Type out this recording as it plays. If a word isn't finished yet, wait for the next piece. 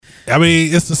I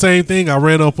mean, it's the same thing. I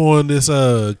ran up on this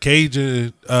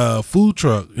Cajun food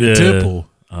truck in Temple.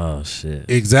 Oh shit!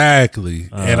 Exactly,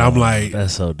 and I'm like,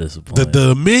 that's so disappointing.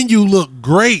 The menu looked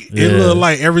great. It looked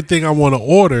like everything I want to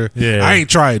order. Yeah, I ain't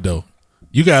tried though.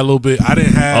 You got a little bit. I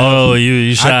didn't have. Oh,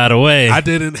 you shied away. I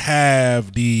didn't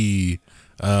have the.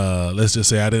 Let's just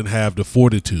say I didn't have the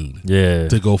fortitude.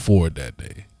 To go forward that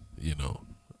day. You know,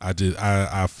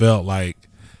 I felt like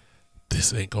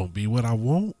this ain't gonna be what I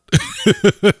want.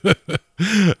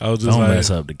 I was just don't mess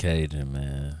up the Cajun,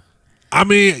 man. I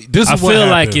mean, I feel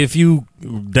like if you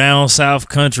down south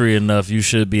country enough, you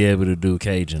should be able to do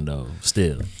Cajun though.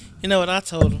 Still, you know what I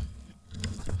told him?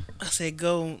 I said,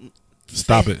 "Go."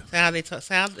 Stop it. How do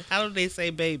they say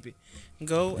baby?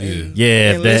 Go and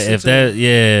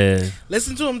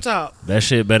listen to him talk. That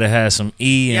shit better have some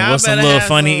E and what's some little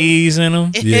funny E's in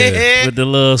them? Yeah, with the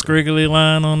little scriggly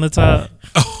line on the top.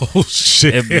 Oh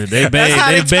shit! They better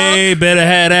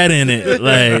have that in it.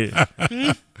 Like.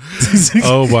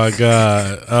 Oh my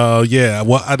God. Yeah.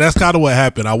 Well, that's kind of what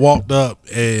happened. I walked up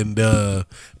and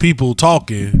people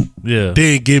talking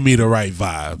didn't give me the right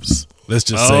vibes. Let's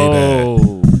just say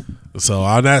that. So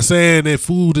I'm not saying that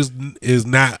food is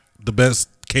not the best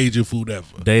Cajun food ever.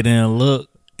 They didn't look.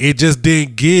 It just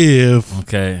didn't give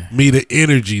me the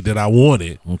energy that I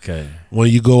wanted. Okay.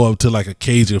 When you go up to like a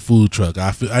Cajun food truck,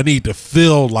 I need to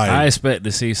feel like. I expect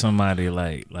to see somebody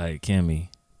like Kimmy.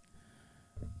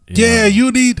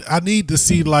 I need to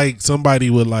see like somebody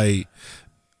with like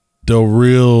the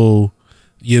real,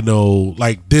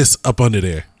 like this up under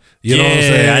there. You know what I'm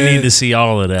saying? I need to see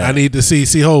all of that. I need to see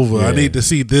Hova. I need to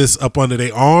see this up under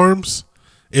their arms.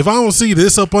 If I don't see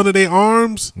this up under their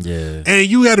arms, and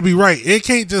you got to be right. It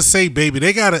can't just say baby.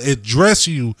 They got to address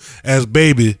you as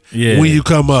baby when you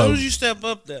come up. As soon as you step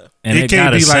up there. And it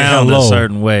can't be sound like a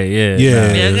certain way.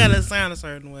 It got to sound a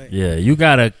certain way. Yeah, you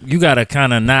gotta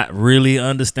kind of not really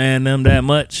understand them that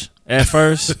much at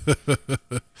first.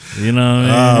 You know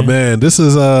what I mean? Man, this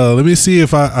is let me see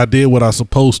if I did what I was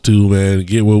supposed to, man,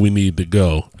 get where we need to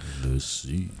go. Let's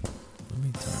see. Let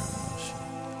me turn this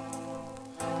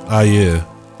shit. Yeah.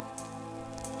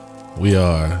 We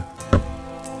are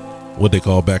what they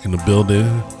call back in the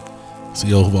building.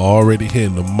 See over already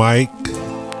hitting the mic.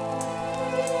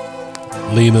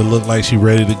 Lena looked like she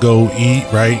ready to go eat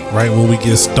right when we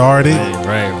get started.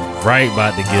 Right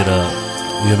about to get up.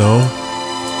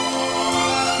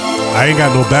 I ain't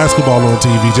got no basketball on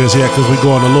TV just yet because we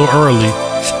going a little early.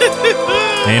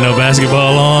 Ain't no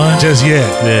basketball on? Just yet.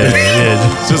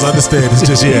 Yeah. Just understand it's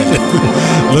just yet.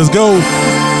 Let's go.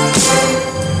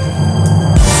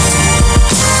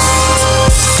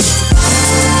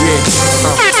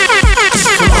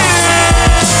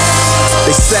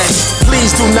 They say,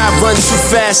 please do not run too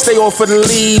fast, stay off of the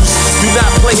leaves. Do not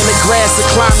play in the grass or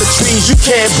climb the trees. You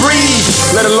can't breathe,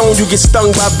 let alone you get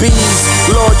stung by bees.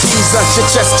 Lord Jesus, your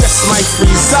chest just might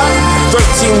freeze up.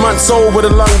 13 months old with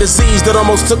a lung disease that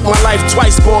almost took my life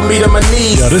twice, brought me to my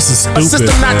knees. Yo, this is stupid, a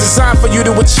system not designed for you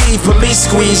to achieve. Police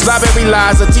squeeze, library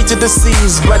lies, a teacher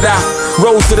deceives. But I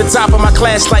rose to the top of my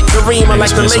class like Kareem. I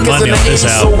like the Lakers in the 80s,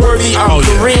 so worthy I'm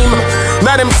Kareem.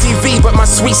 Not MTV, but my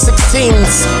sweet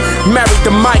 16s. Married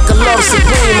the mic, I love supreme.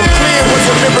 I'm clear was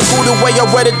a miracle the way I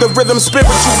wedded the rhythm.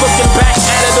 Spiritual looking back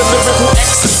at it, a lyrical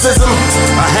exorcism.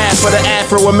 A half of the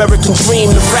Afro-American dream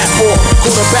to rap for.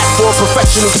 Quarterback for a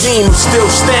professional team. I'm still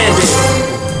standing.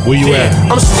 Where you at?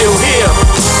 I'm still here.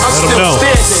 I'm still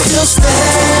standing. Still standing.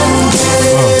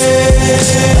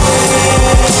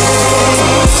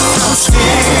 I'm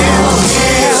still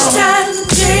here. Standing.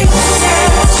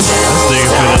 This nigga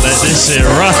finna let this shit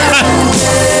rock.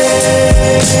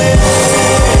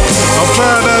 I'm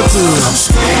trying not to.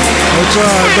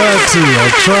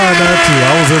 I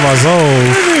was in my zone.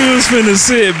 He was finna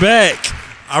sit back.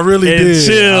 I really did.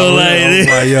 Chill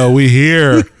like yo, we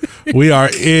here. We are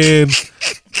in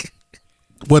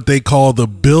what they call the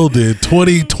building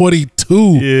 2022.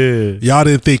 Yeah. Y'all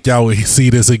didn't think y'all would see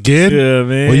this again. Yeah,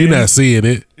 man. Well, you're not seeing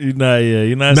it. You're not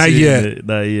seeing it.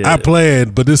 Not yet. I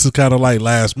planned, but this is kind of like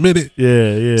last minute.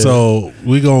 Yeah. So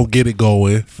we're going to get it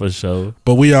going. For sure.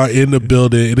 But we are in the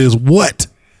building. It is what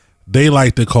they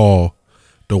like to call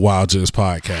the Wild Gents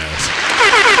Podcast.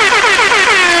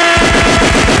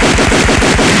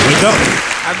 Wake up.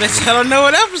 I bet y'all don't know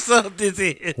what episode this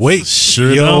is. Wait,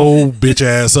 sure yo, bitch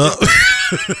ass up.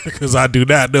 Because I do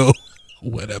not know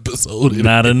what episode it is.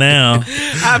 Not a now.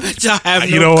 I bet y'all have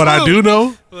You know what I do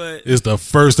know? What? It's the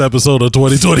first episode of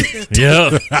 2020.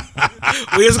 Yep.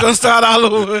 We just gonna start all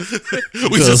over.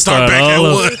 We just start back at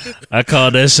one. I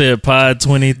call that shit Pod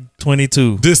 20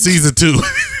 22. This season 2.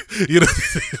 You know,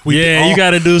 you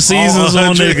got to do seasons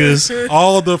on niggas.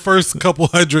 All the first couple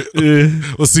hundred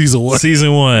was season 1.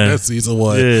 Season 1. That's season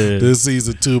 1. Yeah. This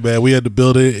season 2, man. We had to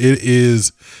build it. It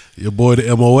is your boy,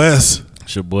 the MOS.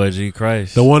 It's your boy, G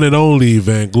Christ. The one and only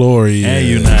Van Glory. And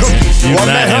you not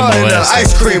MOS.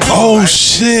 Ice cream. Oh,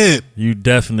 shit. You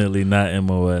definitely not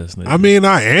MOS, nigga. I mean,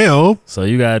 I am. So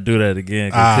you got to do that again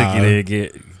because Cookie didn't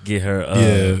get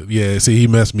her. Yeah. See, he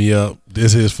messed me up.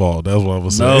 It's his fault. That's what I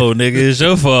was saying. No, nigga, it's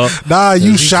your fault. Nah,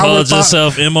 you shower called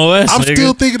yourself MOS. I'm nigga.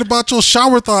 still thinking about your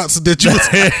shower thoughts that you.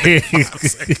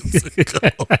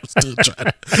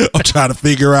 I'm trying to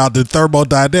figure out the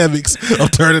thermodynamics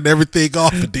of turning everything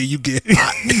off, and then you get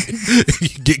hot,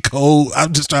 you get cold.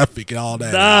 I'm just trying to figure all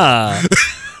that out.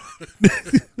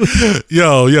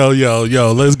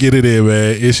 Yo, let's get it in,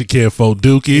 man. It's your kinfolk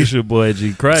Dookie. It's your boy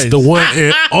G Christ. It's the one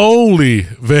and only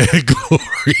Van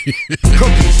Glory.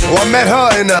 I met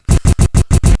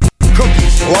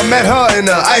her in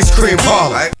the ice cream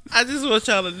parlor. I just want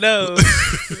y'all to know.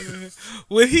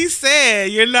 When he said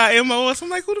you're not MOS, I'm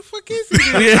like, who the fuck is he?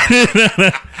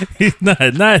 He's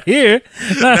not here.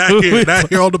 Not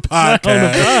here on the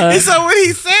podcast. And so when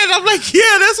he said, I'm like,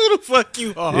 yeah, that's who the fuck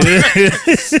you are.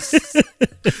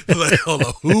 Like, hold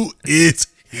on, who is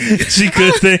he? She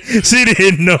couldn't think. She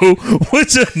didn't know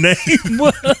what your name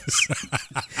was. No,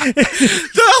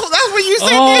 that's when you said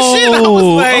that shit. I was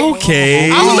like,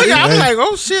 okay. I was like,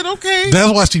 oh shit, okay.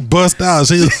 That's why she bust out.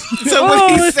 She was, So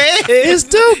when he said it's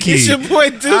Dookie. It's your boy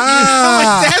Dookie. I'm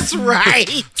like, that's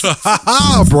right.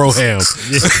 Broham.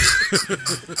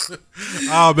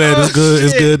 Oh man, it's good. Shit.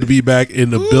 It's good to be back in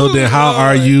the building. How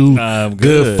are you I'm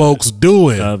good folks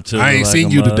doing? I'm chilling I ain't like seen a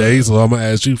you mug. today, so I'm gonna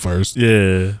ask you first.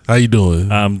 Yeah. How you doing?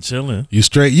 I'm chilling. You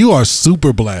straight? You are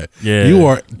super black. Yeah. You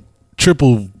are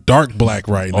triple dark black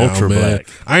right now, Ultra man. black.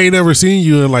 I ain't ever seen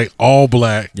you in like all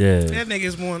black. Yeah. That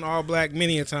nigga's worn all black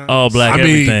many a time. All black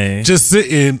everything. Mean, just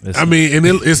sitting. I mean, and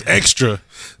it's extra.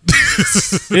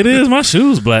 It is. My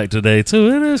shoes black today too.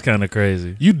 It is kind of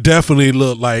crazy. You definitely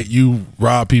look like you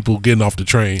rob people getting off the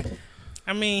train.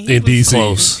 I mean, in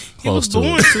DC. He was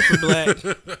born super black.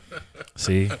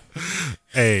 See,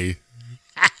 hey,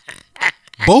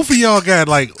 both of y'all got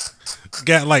like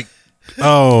a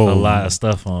lot of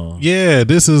stuff on. Yeah,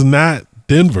 this is not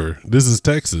Denver. This is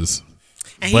Texas.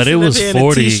 But it was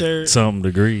 40 something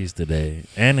degrees today,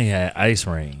 and he had ice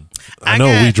rain. I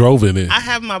know we drove in it. I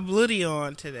have my bloody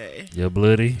on today. Your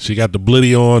bloody? She got the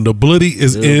bloody on. The bloody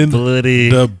is in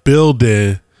the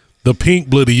building. The pink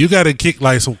bloody. You got to kick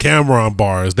like some Cameron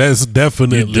bars. That's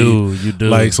definitely you do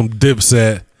like some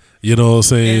Dipset. You know what I'm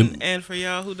saying? And for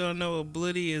y'all who don't know, a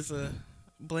bloody is a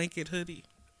blanket hoodie.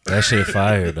 That shit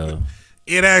fire though.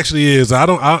 It actually is.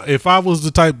 If I was the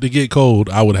type to get cold,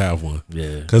 I would have one.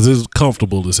 Yeah, because it's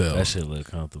comfortable as hell. That shit look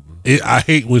comfortable. I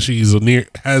hate when she's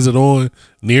has it on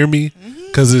near me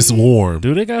because it's warm.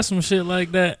 Do they got some shit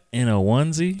like that in a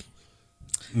onesie?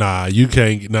 Nah, you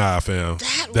can't. Nah, fam.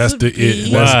 That's the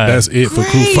it. Why? That's it for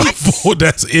Crew 54.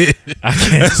 That's it.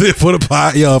 That's it for the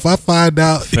pod. Yo, if I find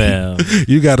out, fam,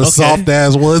 you got a soft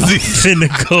ass onesie, I'm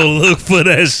finna go look for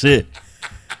that shit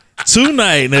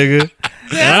tonight, nigga.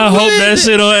 And I hope that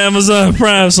shit on Amazon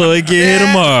Prime so it get here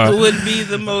tomorrow. It would be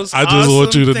the most I just awesome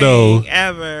want you to know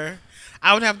ever.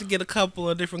 I would have to get a couple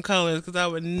of different colors because I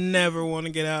would never want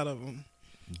to get out of them.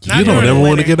 You don't ever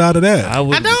want to get out of that. I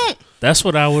don't. That's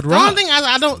what I would rock. The only thing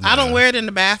I don't wear it in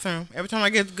the bathroom. Every time I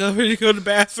get to go to the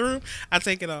bathroom, I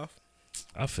take it off.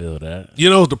 I feel that. You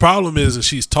know, the problem is that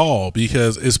she's tall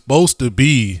because it's supposed to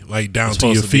be like down to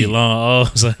your feet. Be long.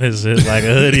 Oh, so it's just like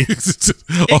a hoodie.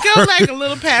 It goes like a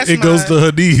little past it goes to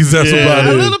her knees. That's about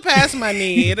it. A little past my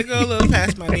knee. It'll go a little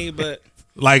past my knee, but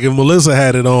like if Melissa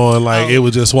had it on, like it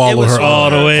would just swallow her all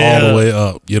the way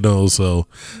up, you know. So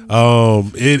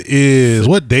it is,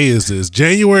 what day is this?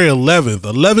 January 11th,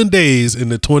 11 days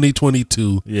into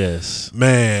 2022. Yes.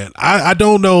 Man, I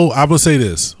don't know. I'm gonna say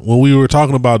this. When we were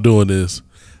talking about doing this,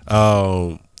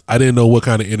 I didn't know what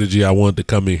kind of energy I wanted to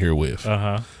come in here with.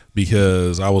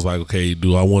 Because I was like, okay,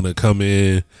 do I want to come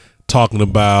in talking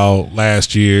about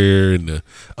last year and the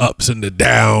ups and the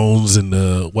downs and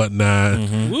the whatnot?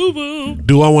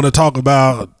 Do I want to talk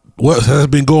about what has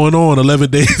been going on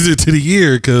 11 days into the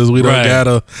year? Because we don't got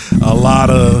a lot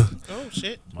of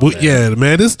shit. Yeah,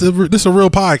 man, this a real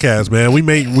podcast, man.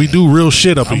 We do real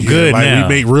shit up in here. Good like now.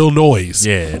 We make real noise.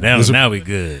 Yeah, now we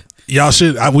good. Y'all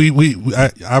should.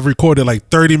 I've recorded like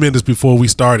 30 minutes before we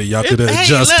started. Y'all could have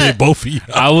adjusted both of you.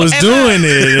 I was doing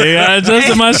it. I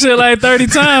adjusted my shit like 30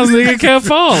 times. Nigga kept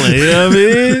falling. You know what I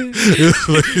mean?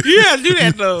 You had to do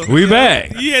that though. We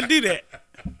back. You had to do that.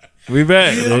 We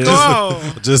back.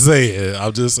 Just saying.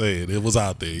 I'm just saying. It was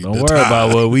out there. Don't worry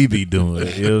about what we be doing.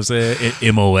 You know what I'm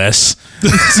saying? MOS.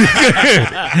 Don't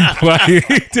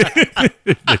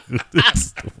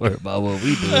worry about what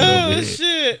we doing. Oh,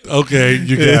 shit. Okay,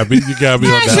 you got me. You got me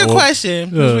on that one. Ask you a question.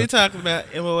 Because we're talking about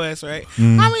MOS, right?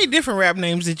 How many different rap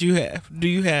names do you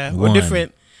have? One. Or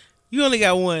different? You only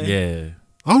got one. Yeah.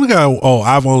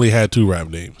 I've only had 2 rap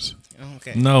names.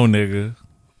 Okay. No, nigga.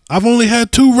 I've only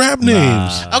had 2 rap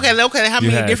names. Okay. How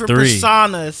many different 3.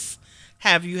 personas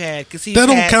have you had? Because that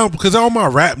don't count because all my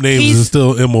rap names is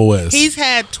still MOS. He's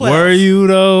had 12. Were you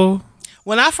though?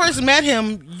 When I first met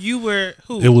him, you were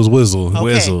who? It was Wizzle. Okay.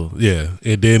 Wizzle. Yeah,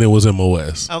 and then it was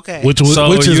MOS. Okay. Which is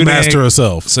Master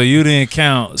herself. So you didn't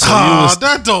count. So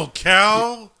that don't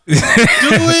count. Do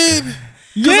it.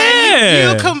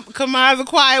 Yeah. You Kamal the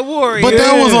Quiet Warrior. But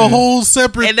that was a whole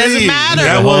separate thing. It doesn't matter.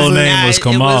 That whole name was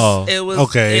Kamal. It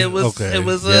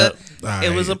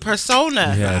was a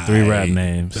persona. Yeah, 3 rap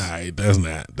names.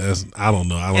 That's I don't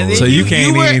know. So you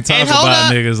can't even talk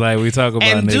about niggas like we talk about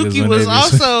and niggas. And Dookie was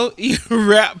also your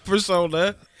rap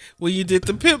persona when you did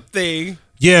the pimp thing.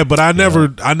 Yeah, but I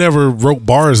never wrote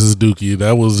bars as Dookie.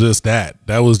 That was just that.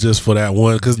 That was just for that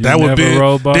one because that would be.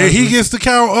 Then he gets to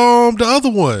count the other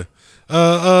one.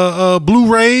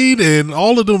 Blue Raid and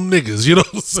all of them niggas, you know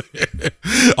what I'm saying?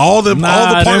 All the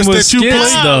parts that you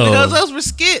played. Though. Those were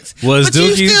skits. Was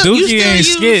Dookie ain't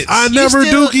skits? I never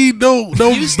Dookie. No.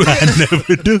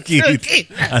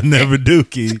 I never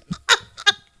Dookie.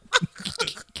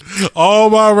 All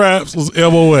my raps was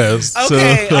MOS.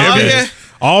 Okay. So,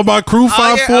 all my crew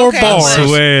 5-4 bars. I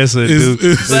swear it's a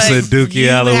Dookie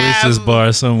Aloysius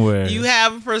bar somewhere. You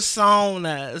have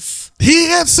personas. He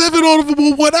had 7 on them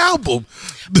on one album.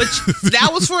 But that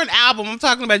was for an album. I'm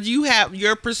talking about you have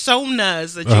your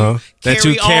personas that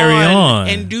you carry on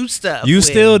and do stuff. You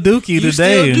still Dookie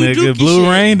today, nigga. Dookie Blue shit.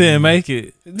 Rain didn't make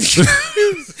it.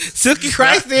 Silky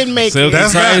Christ didn't make it.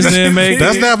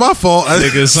 That's not my fault.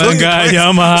 Nigga, Sun God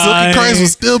Yamaha. Silky Christ will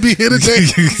still be here today.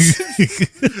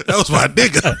 That was my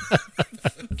nigga.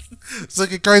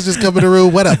 Silky Christ just come in the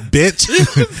room. What a bitch.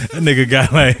 That nigga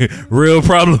got like real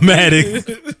problematic.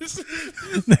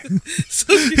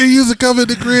 He used to come in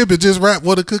the crib and just wrap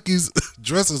one of Cookie's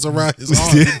dresses around his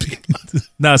arm.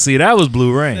 Now, see, that was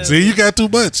Blue Rain. See, you got too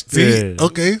much. See,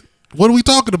 okay. What are we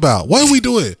talking about? What are we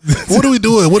doing? What are we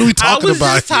doing? What are we talking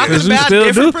about? I was just talking about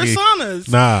different personas.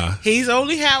 Nah. He's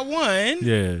only had one.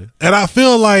 Yeah. And I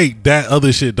feel like that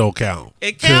other shit don't count.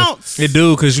 It counts. It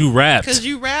do because you rapped. Because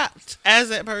you rapped as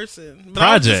that person. But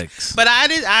Projects.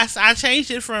 I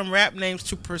changed it from rap names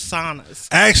to personas.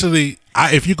 Actually,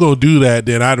 if you're going to do that,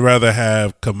 then I'd rather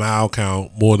have Kamal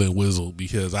count more than Wizzle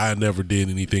because I never did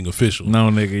anything official. No,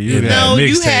 nigga. You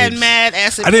had mad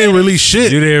acid. I didn't release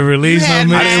shit. You didn't release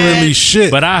something? I didn't release shit.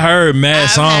 But I heard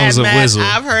mad songs of Wizzle.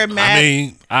 I've heard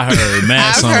mad. I heard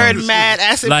mad songs. I've heard mad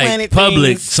acid like planet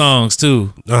public things. songs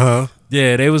too. Uh-huh.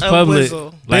 Yeah, they was public.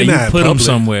 Wizzle. Like you put them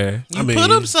somewhere. You put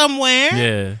them somewhere.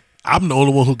 Yeah. I'm the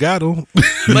only one who got them.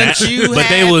 But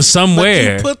they was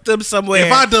somewhere. But you put them somewhere.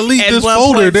 If I delete this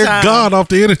folder, they're gone off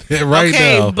the internet right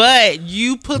now. Okay, but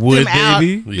you put them out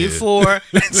before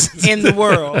in the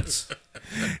world.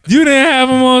 You didn't have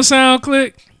them on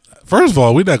SoundClick? First of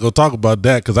all, we're not going to talk about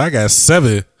that because I got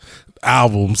 7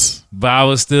 albums. But I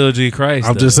was still G Christ.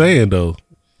 I'm just saying, though.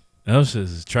 Those shits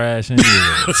is trash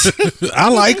anyway. I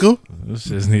like them. Those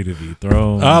shits need to be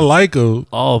thrown. I like them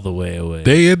all the way away.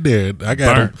 They in there. I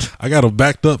got them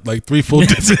backed up like 3-4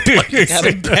 different places. Got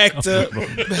them backed up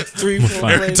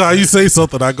 3-4. Every time you say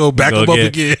something, I go back them up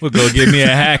again. We'll go get me a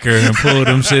hacker and pull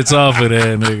them shits off of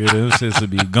that nigga. Them shits will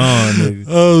be gone, nigga.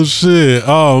 Oh shit.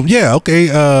 Yeah. Okay.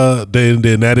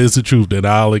 Then that is the truth. That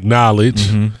I'll acknowledge.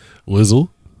 Wizzle.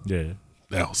 Yeah.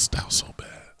 That was so bad.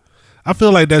 I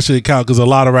feel like that should count because a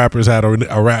lot of rappers had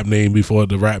a rap name before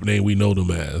the rap name we know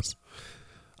them as.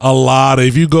 A lot of,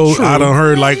 if you go, I done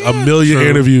heard like a million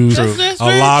interviews. That's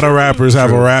a lot of rappers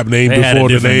have a rap name before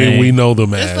the name we know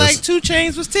them as. It's like 2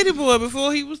 Chainz was Titty Boy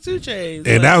before he was 2 Chainz.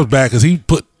 And that was bad because he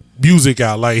put music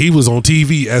out. Like he was on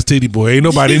TV as Titty Boy. Ain't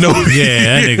nobody know.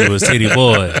 Yeah, that nigga was Titty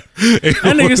Boy.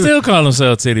 That nigga still call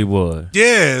himself Titty Boy.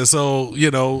 Yeah, so,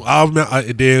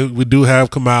 then we do have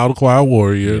Kamal the Quiet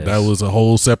Warrior. Yes. That was a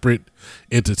whole separate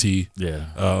entity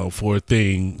for a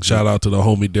thing. Shout out to the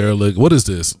homie Derelict. What is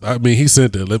this? I mean, he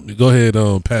sent it. Let me go ahead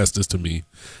pass this to me.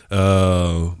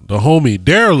 The homie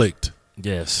Derelict.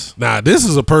 Yes. Now, this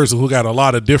is a person who got a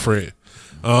lot of different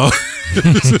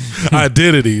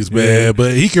identities, man. Yeah.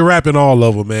 But he can rap in all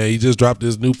of them, man. He just dropped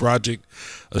this new project,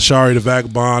 Ashari the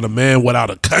Vagabond, A Man Without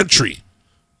a Country.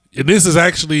 And this is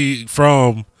actually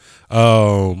from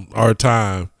our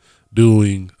time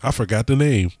doing, I forgot the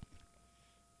name.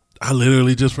 I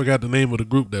literally just forgot the name of the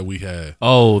group that we had.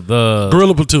 Oh, the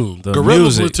Guerrilla Platoon. Guerrilla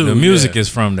Platoon. The music is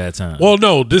from that time. Well,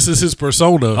 no, this is his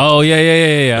persona. Oh,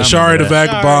 yeah. Shari the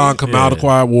Vagabond, Kamal the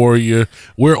Quiet Warrior.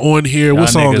 We're on here. What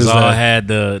song is that? All had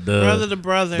the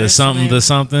brother. The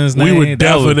something's name. We were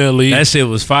definitely that shit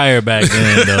was fire back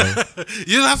then though.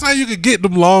 Yeah, that's how you could get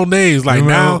them long names. Like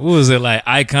now, what was it like?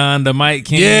 Icon the Mike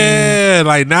King. Yeah,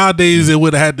 like nowadays it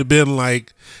would have had to been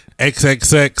like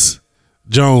XXX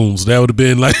Jones. That would have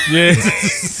been like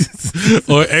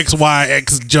or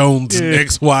XYX Jones,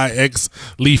 XYX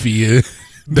Leafy.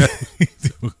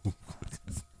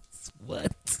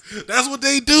 What? That's what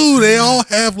they do. They all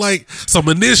have like some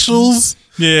initials.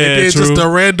 Yeah, and then just a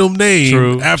random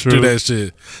name after that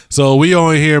shit. So we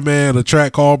on here, man, a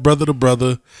track called Brother to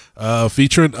Brother,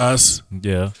 featuring us.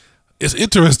 Yeah. It's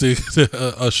interesting.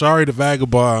 A Shari the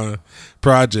Vagabond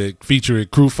project featuring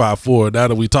Crew 5-4. Now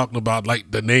that we talking about like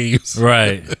the names.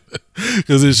 Right.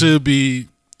 Because it should be,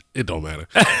 it don't matter.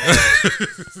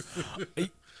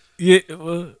 It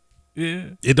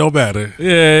don't matter.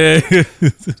 Yeah.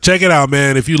 Check it out,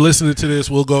 man. If you listening to this,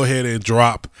 we'll go ahead and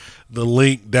drop the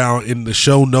link down in the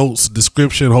show notes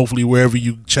description. Hopefully wherever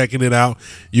you checking it out,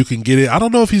 you can get it. I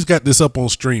don't know if he's got this up on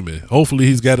streaming. Hopefully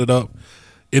he's got it up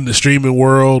in the streaming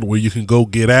world where you can go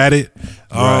get at it.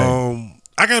 Right.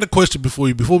 I got a question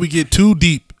before we get too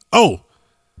deep. Oh,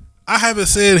 I haven't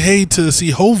said hey to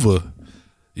Sehova.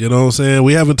 You know what I'm saying?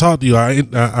 We haven't talked to you. I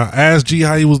asked G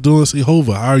how he was doing.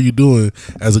 Sehova, how are you doing?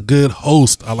 As a good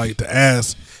host, I like to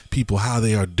ask people how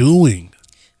they are doing.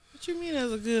 What you mean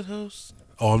as a good host?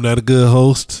 Oh, I'm not a good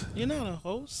host? You're not a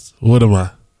host? What am I?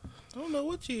 I don't know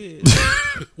what you is.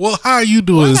 Well, how are you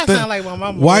doing? Well, sound like my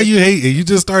mama. Why are you hating? You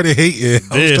just started hating.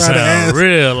 I was trying to ask.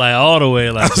 Real, like all the way.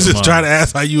 Like I was just trying to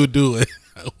ask how you were doing.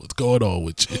 What's going on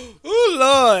with you? Oh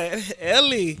Lord,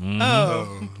 Ellie. Mm-hmm.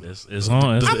 Oh, it's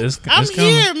on. I'm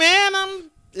here, man.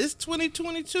 It's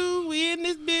 2022. We in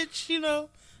this bitch. You know,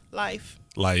 life.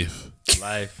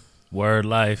 Word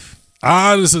life.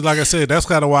 Honestly, like I said, that's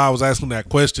kind of why I was asking that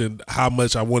question. How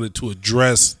much I wanted to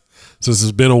address, since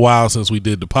it's been a while since we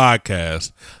did the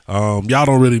podcast. Y'all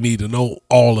don't really need to know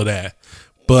all of that,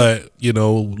 but you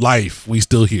know, life. We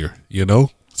still here. You know,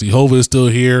 Sehova is still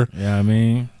here. Yeah, I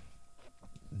mean.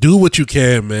 Do what you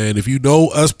can, man. If you know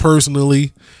us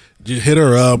personally, just hit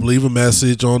her up, leave a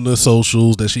message on the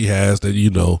socials that she has that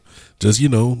you know. You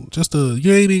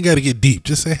ain't even got to get deep.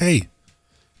 Just say, hey,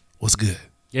 what's good?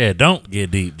 Yeah, don't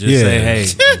get deep. Just say, hey.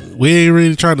 We ain't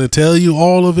really trying to tell you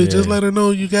all of it. Just let her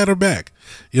know you got her back.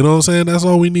 You know what I'm saying? That's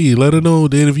all we need. Let her know.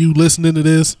 Then if you listening to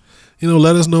this, you know,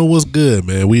 let us know what's good,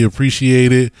 man. We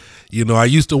appreciate it. You know, I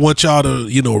used to want y'all to,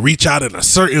 you know, reach out in a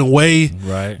certain way.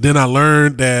 Right. Then I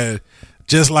learned that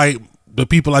just like the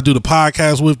people I do the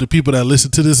podcast with, the people that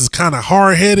listen to this is kind of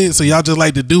hard-headed, so y'all just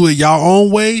like to do it y'all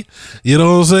own way. You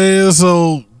know what I'm saying?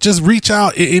 So just reach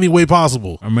out in any way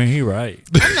possible. I mean, he right.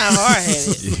 I'm not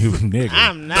hard-headed. You nigga.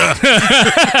 I'm not.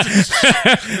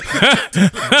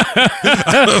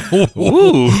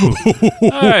 Ooh.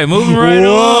 All right, moving right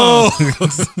along.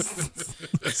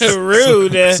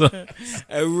 Rude.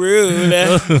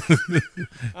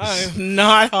 I'm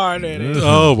not hard-headed.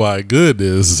 Oh my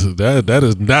goodness, that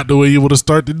is not the way you want to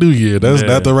start the new year. That's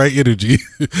not the right energy.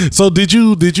 So did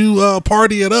you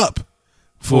party it up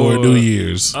for New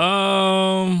Year's?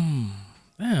 Damn.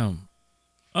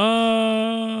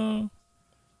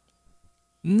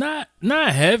 Not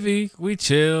heavy. We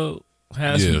chilled,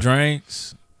 had some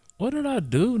drinks. What did I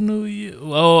do New Year?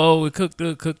 Oh, we cooked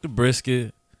the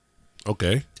brisket.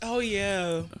 Okay. Oh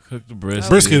yeah. Cooked the brisket.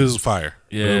 Brisket is fire.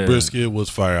 Yeah. The brisket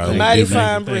was fire. Mighty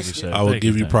fine brisket. I would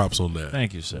give you props on that.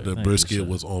 Thank you, sir. The brisket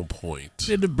was on point.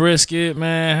 Did the brisket,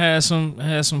 man. Had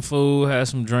some food, had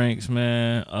some drinks,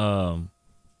 man.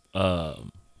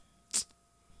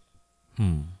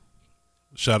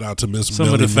 Shout out to Miss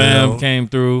Some of the fam came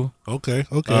through. Okay.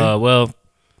 Well,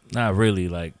 not really.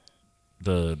 Like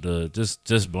the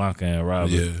just Blanca and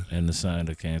Robert and the son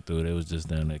that came through. It was just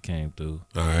them that came through.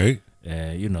 All right.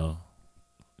 And you know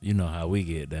how we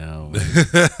get down.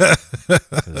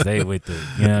 'Cause they with the,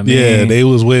 you know what I mean? Yeah, they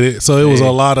was with it. So it was a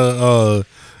lot of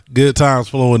good times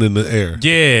flowing in the air.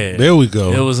 Yeah. There we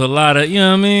go. It was a lot of, you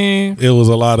know what I mean? It was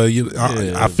a lot of,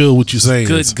 I feel what you're saying.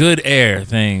 Good air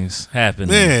things happening.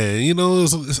 Man, you know,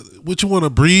 it's what you want to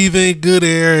breathe in, good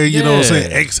air, you know what I'm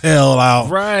saying? Exhale out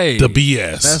the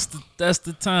BS. That's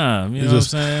the time, you know what I'm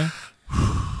saying?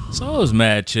 So it was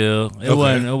mad chill. It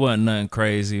wasn't nothing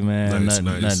crazy, man.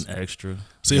 Nothing extra.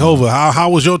 Sehova, how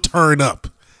was your turn up?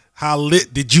 How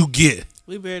lit did you get?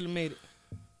 We barely made it.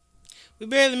 We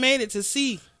barely made it to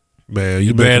see. Man,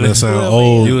 you making that sound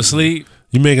old. You asleep?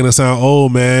 You making us sound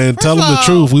old, man. Tell them the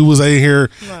truth. We was in here,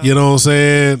 you know what I'm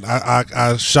saying?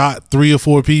 I shot 3 or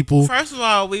 4 people. First of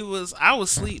all, I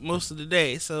was asleep most of the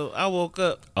day, so I woke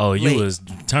up. Oh, you late. was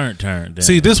turned. Damn.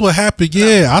 See, this what happened.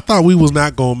 Yeah, I thought we was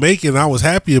not gonna make it, and I was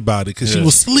happy about it because she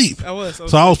was asleep. I was.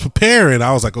 So I was preparing.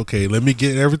 I was like, okay, let me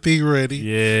get everything ready.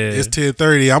 Yeah. It's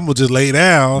 10:30. I'm gonna just lay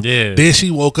down. Yeah. Then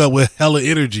she woke up with hella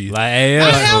energy. Like, hey,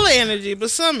 Not hella energy,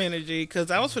 but some energy,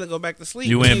 because I was finna go back to sleep.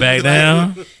 You went back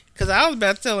down? Because I was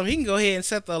about to tell him he can go ahead and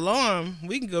set the alarm.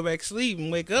 We can go back to sleep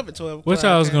and wake up at 12 o'clock. What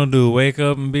y'all was going to do? Wake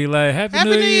up and be like, Happy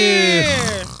New Year.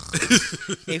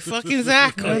 Hey, fucking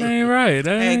exactly. That ain't right.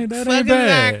 That ain't bad.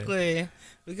 Exactly.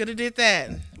 We could have did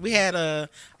that. We had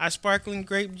our sparkling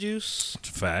grape juice.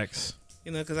 Facts.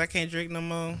 You know, because I can't drink no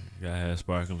more. You gotta have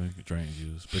sparkling drink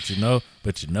juice. But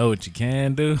you know what you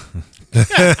can do?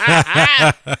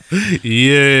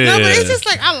 Yeah. No, but it's just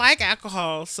like, I like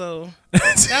alcohol, so that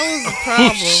was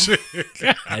the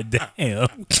problem. God damn.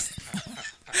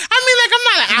 I mean, like, I'm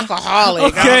not an alcoholic.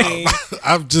 Okay. I mean,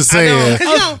 I'm just saying, 'cause,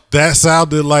 you know, that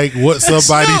sounded like what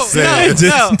somebody said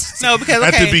no, because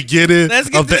at okay, the beginning let's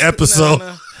get of the this- episode.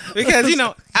 no. Because, you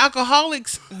know,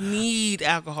 alcoholics need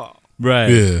alcohol. Right.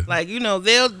 Yeah. Like, you know,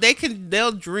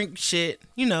 they'll drink shit,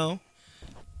 you know.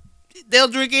 They'll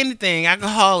drink anything.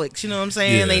 Alcoholics, you know what I'm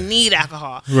saying? Yeah. They need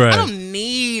alcohol. Right. I don't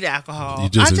need alcohol. You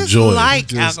just I just enjoy it. like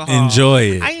Just alcohol. enjoy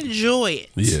it. I enjoy it.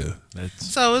 Yeah. That's,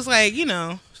 So it's like, you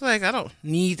know, it's like I don't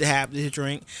need to have this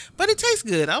drink, but it tastes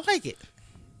good. I like it.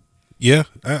 Yeah.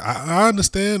 I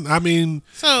understand. I mean,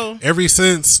 So ever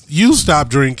since you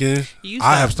stopped drinking, You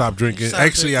I have stopped- stopped drinking. stopped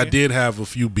Actually, I drinking. did have a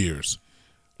few beers.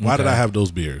 Why did Okay. I have those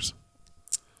beers?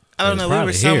 I don't It's know. We were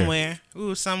probably here. somewhere. We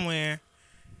were somewhere,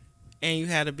 and you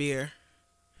had a beer.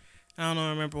 I don't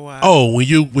remember why. Oh, when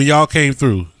y'all came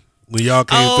through. When y'all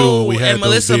came through and we had and those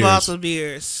Melissa beers. bought some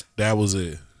beers. That was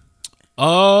it.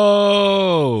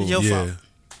 oh. Your Yeah. fault.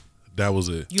 That was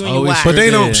it. You and Oh, your we wife. But they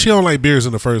Yeah. don't. She don't like beers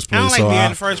in the first place. I don't like so beer in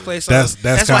the first place. So that's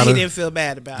that's why he kinda- didn't feel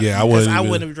bad about Yeah, it. I because wouldn't I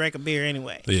even- wouldn't have drank a beer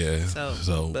anyway. Yeah.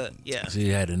 So, but yeah. She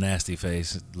had a nasty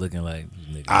face looking like,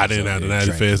 nigga, I was didn't over have the there natty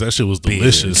drinking face. That shit was beers.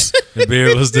 delicious. The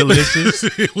beer was delicious.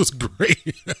 It was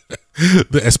great.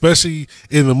 Especially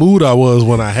in the mood I was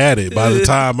when I had it. By the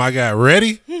time I got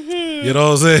ready, you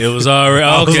know what I'm saying? It was already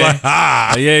I was okay. like,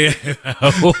 ah. Yeah.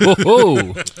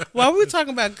 Oh. While we were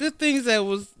talking about good things that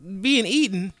was being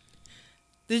eaten,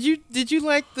 did you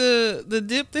like the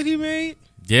dip that he made?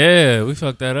 Yeah, we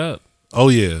fucked that up. Oh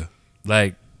yeah.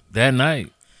 Like that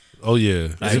night. Oh yeah.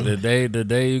 Like the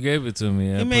day you gave it to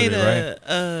me. I He put made it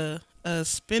right. a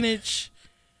spinach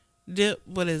dip.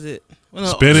 What is it? Well, no,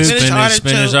 Spinach Spinach artichoke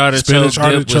Spinach dip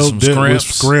with artichoke some dip with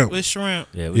scrimps. shrimp. with shrimp.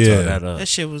 Yeah, we Yeah. tore that up. That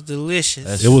shit was delicious.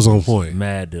 That's- It was on point.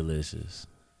 Mad delicious.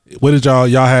 What did y'all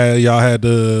had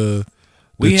the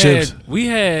chips?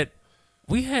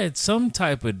 We had some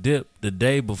type of dip the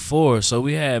day before, so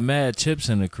we had mad chips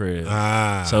in the crib.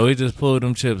 Ah. So we just pulled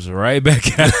them chips right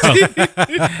back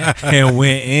out and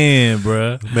went in,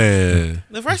 bruh. Man.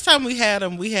 The first time we had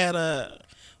them, we had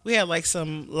like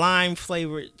some lime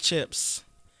flavored chips,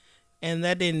 and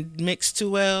that didn't mix too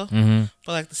well. Mm-hmm.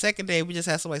 But like the second day, we just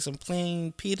had some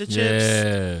plain pita chips.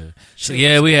 Yeah. So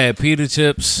yeah, we had pita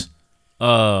chips,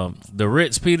 the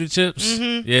Ritz pita chips.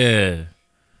 Mhm. Yeah.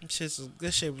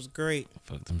 This shit was great.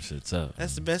 Fuck them shits up.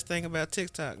 That's the best thing about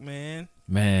TikTok, man.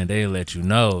 Man, they let you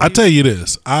know. I tell you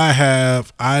this, I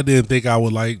didn't think I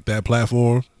would like that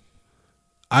platform.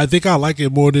 I think I like it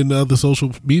more than the other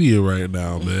social media right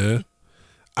now, man.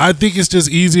 I think it's just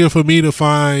easier for me to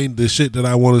find the shit that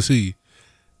I want to see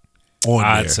on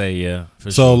I'd there. say yeah.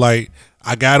 For So sure. like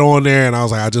I got on there and I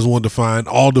was like, I just wanted to find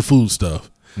all the food stuff.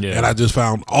 Yeah. And I just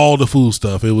found all the food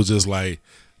stuff. It was just like,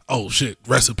 oh shit,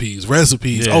 recipes.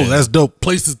 Yeah. Oh, that's dope.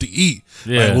 Places to eat.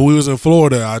 Yeah. Like when we was in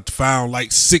Florida, I found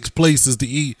like 6 places to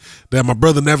eat that my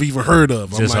brother never even heard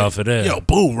of. Just like, off of that. Yo,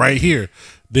 boom, right here.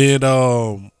 Then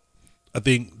I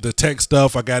think the tech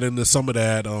stuff, I got into some of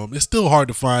that. It's still hard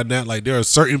to find that. Like there are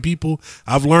certain people,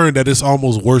 I've learned that it's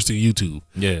almost worse than YouTube.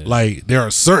 Yeah. Like there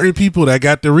are certain people that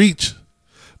got the reach.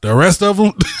 The rest of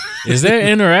them, Is there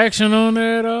interaction on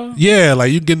there at all? yeah,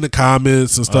 like you get in the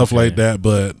comments and stuff Okay. like that.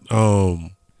 But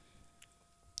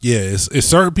yeah, it's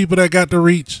certain people that got the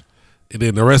reach, and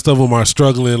then the rest of them are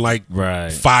struggling like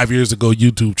Right. 5 years ago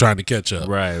YouTube trying to catch up.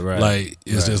 Right. Like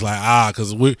it's Right. just like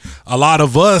because a lot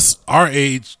of us our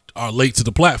age are late to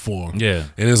the platform. Yeah.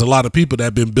 and there's a lot of people that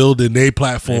have been building their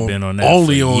platform They've been on that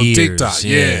only for on years. TikTok.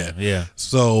 Yeah. Yeah.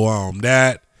 So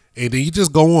that. And then you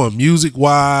just go on music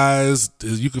wise,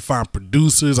 you can find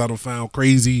producers. I done found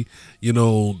crazy,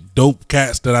 dope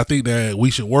cats that I think that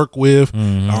we should work with.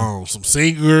 Mm-hmm. Some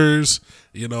singers.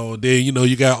 You know, then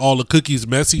you got all the cookies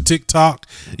messy TikTok.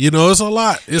 It's a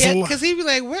lot. It's a lot. Because he be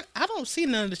like, "What? I don't see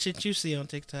none of the shit you see on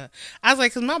TikTok." I was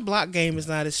like, "Cause my block game is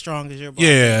not as strong as your block."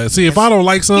 Yeah. See, if I don't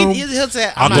like something, he'll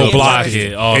say, I'll go block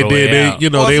it. And then they,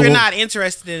 or if you're not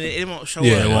interested in it, it won't show up.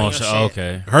 It won't show.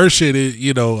 Okay. Her shit is,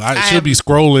 I should be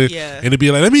scrolling, and it'd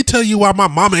be like, "Let me tell you why my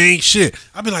mama ain't shit."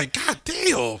 I'd be like, "God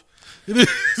damn."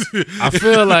 I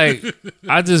feel like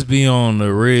I just be on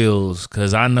the reels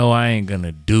because I know I ain't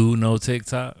gonna do no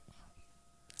TikTok.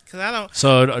 Cause I don't.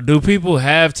 So do people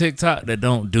have TikTok that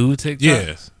don't do TikTok?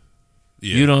 Yeah.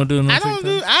 You don't do no. I don't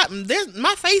do.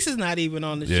 My face is not even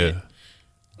on the shit. Yeah.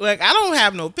 Like I don't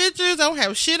have no pictures. I don't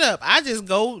have shit up. I just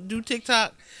go do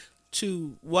TikTok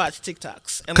to watch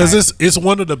TikToks. Because it's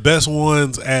one of the best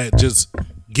ones at just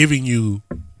giving you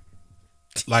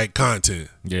like content.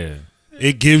 Yeah.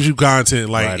 It gives you content,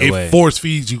 like right it away. Force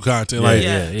feeds you content. Yeah,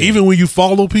 like even when you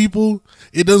follow people,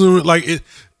 it doesn't like it.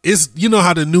 It's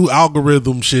how the new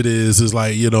algorithm shit is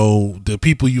like the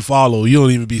people you follow, you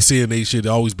don't even be seeing they shit.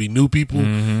 There always be new people.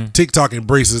 Mm-hmm. TikTok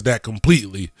embraces that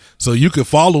completely, so you can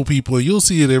follow people and you'll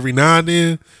see it every now and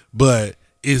then, but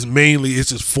it's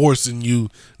just forcing you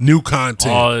new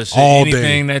content all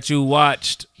Anything day. that you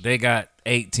watched, they got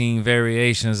 18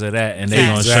 variations of that, and they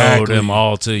gonna show them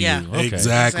all to you. Okay.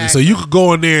 Exactly. So you could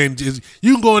go in there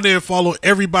and follow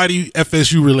everybody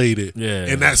FSU related,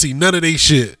 and not see none of they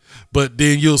shit. But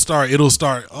then it'll start.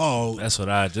 Oh, that's what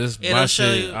I just. It'll My show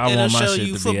shit. you- I it'll want my show shit you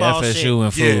to be football FSU shit.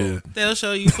 and food. They'll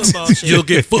show you football shit. You'll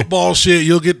get football shit.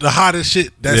 You'll get the hottest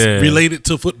shit that's related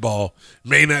to football.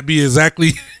 May not be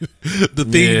exactly the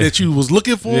thing that you was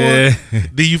looking for. Yeah.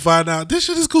 Then you find out this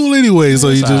shit is cool anyway. So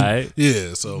you just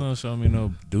right. So Don't show me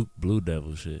no Duke Blue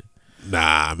Devil shit.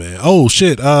 Nah, man. Oh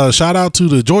shit. Shout out to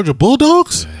the Georgia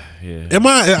Bulldogs. Yeah.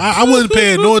 I wasn't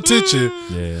paying no attention.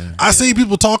 Yeah. I seen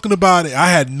people talking about it. I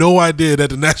had no idea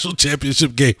that the national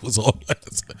championship game was on.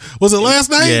 Was it last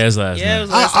night? Yeah, it's last night. It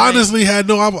was last I night. honestly had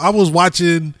no.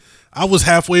 I was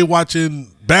halfway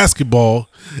watching basketball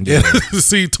and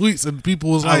see tweets and people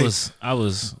was like, I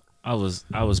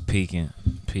was peeking.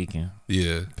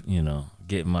 yeah.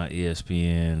 Getting my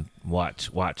ESPN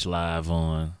watch live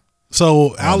on.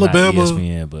 So Alabama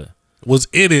ESPN, but was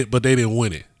in it, but they didn't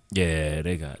win it. yeah,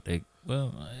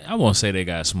 well, I won't say they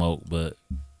got smoked, but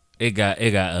it got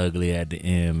ugly at the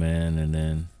end, man. And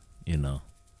then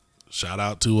Shout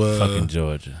out to fucking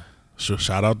Georgia.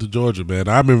 Shout out to Georgia, man.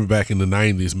 I remember back in the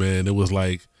 90s, man. It was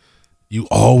like you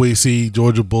always see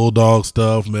Georgia Bulldog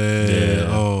stuff, man. Yeah.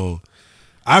 Oh,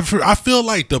 I feel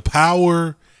like the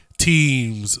power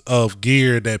teams of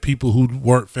gear that people who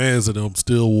weren't fans of them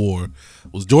still wore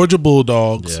was Georgia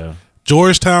Bulldogs,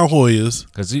 Georgetown Hoyas.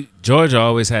 Because Georgia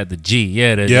always had the G,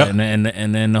 and then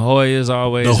the Hoyas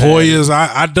always The had Hoyas,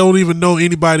 I don't even know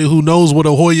anybody who knows what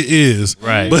a Hoya is.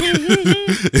 Right. But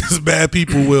it's bad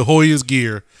people with Hoyas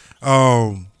gear.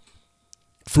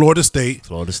 Florida State.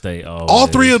 always. All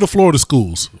three of the Florida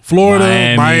schools.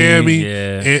 Florida, Miami,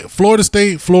 and Florida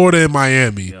State, Florida, and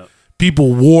Miami. Yep.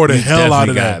 People wore the hell out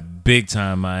of that. Big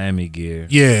time Miami gear.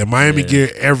 Yeah, Miami gear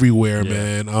everywhere,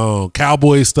 man.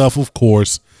 Cowboy stuff, of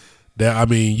course.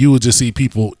 You would just see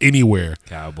people anywhere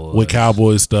with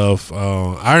Cowboy stuff.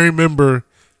 I remember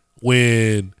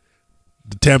when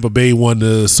the Tampa Bay won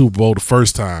the Super Bowl the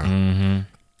first time. Mm-hmm.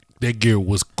 That gear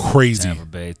was crazy. Tampa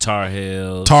Bay, Tar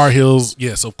Heels,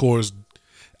 yes, of course.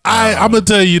 I'm gonna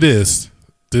tell you this.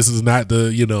 This is not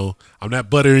the I'm not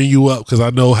buttering you up because I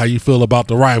know how you feel about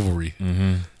the rivalry.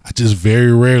 Mm-hmm. I just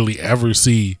very rarely ever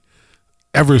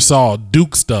saw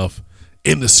Duke stuff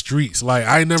in the streets. Like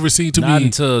I never seen Not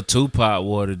until Tupac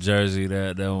wore the jersey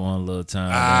that one little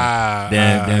time.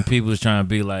 Then people was trying to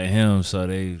be like him, so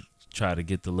they try to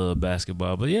get the little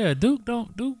basketball. But yeah, Duke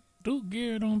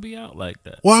gear don't be out like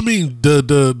that. Well, I mean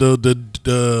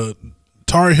the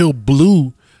Tar Heel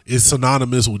blue is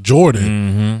synonymous with Jordan.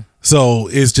 Mm-hmm. So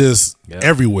it's just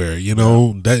everywhere,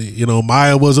 that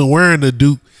Maya wasn't wearing the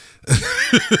Duke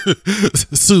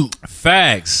suit.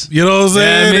 Facts. You know what I'm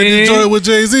saying? In Detroit with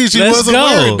Jay-Z, she wasn't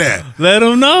wearing that. Let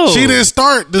them know. She didn't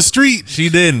start the street. She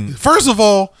didn't. First of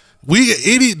all,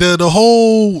 the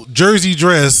whole jersey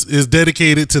dress is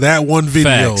dedicated to that one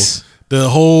video. Facts. The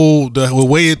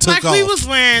way it took off. We was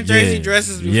wearing jersey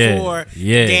dresses before.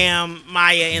 Damn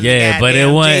Maya and the but it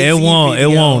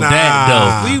won't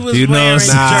that though. We was wearing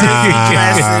jersey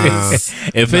dresses.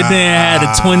 If it didn't have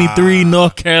the 23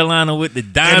 North Carolina with the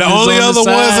diamonds, and the only other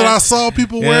ones that I saw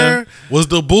people wear was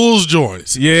the Bulls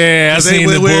joints. Yeah, I seen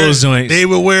the Bulls joints. They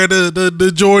would wear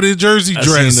the Jordan jersey dress.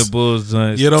 I seen the Bulls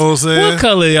joints. You know what I'm saying? What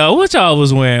color y'all? What y'all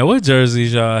was wearing? What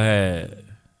jerseys y'all had?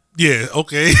 Yeah,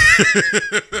 okay.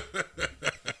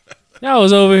 Y'all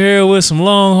was over here with some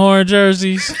Longhorn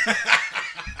jerseys.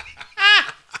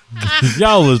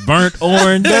 Y'all was burnt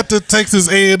orange. Got the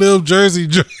Texas A&M jersey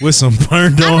with some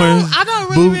burnt orange. I don't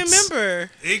really boots. remember.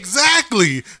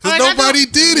 Exactly, because nobody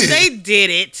did it. They did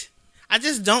it. I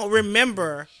just don't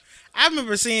remember. I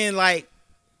remember seeing I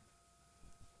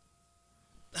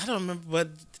don't remember, but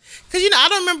because I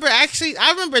don't remember actually.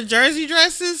 I remember jersey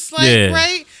dresses,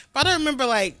 right, but I don't remember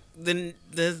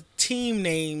the team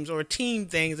names or team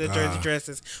things of jersey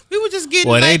dresses. We were just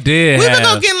getting. Well, they did. We were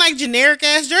going getting generic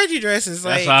ass jersey dresses.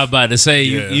 That's what I was about to say.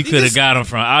 You could have got them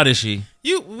from Odyssey.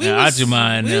 We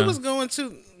was going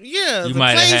to You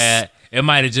might have had. It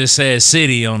might have just said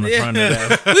city on the front of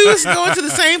that. We was going to the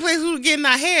same place we were getting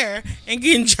our hair and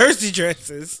getting jersey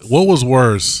dresses. What was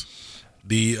worse?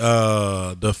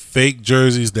 The fake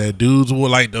jerseys that dudes wore,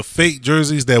 the fake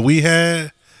jerseys that we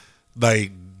had,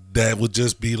 that would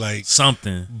just be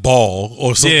something ball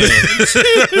or something. Yeah.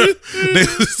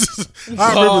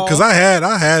 I remember because I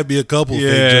had me a couple fake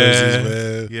jerseys,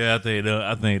 man. Yeah,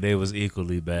 I think they was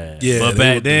equally bad. Yeah, but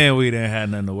back then we didn't have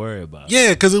nothing to worry about. Yeah,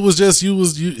 because it was just you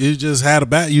just had a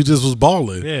bat. You just was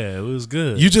balling. Yeah, it was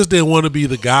good. You just didn't want to be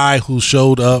the guy who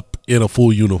showed up in a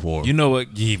full uniform. You know what?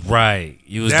 Right.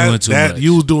 You was doing too much.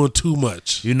 You was doing too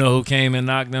much. You know who came and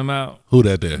knocked them out? Who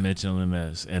that did? Mitchell and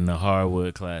Ness and the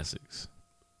Hardwood Classics.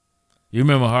 You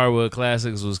remember Hardwood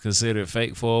Classics was considered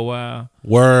fake for a while?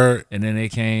 Word. And then they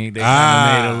kind of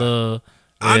made a little.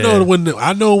 Yeah.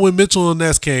 I know when Mitchell and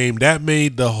Ness came, that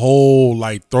made the whole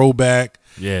throwback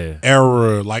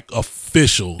era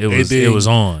official. It was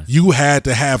on. You had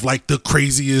to have the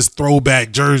craziest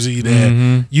throwback jersey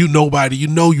that you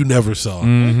never saw.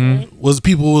 Mm-hmm. Was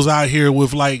people was out here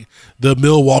with the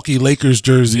Milwaukee Lakers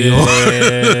jersey.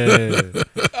 Yeah.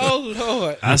 Oh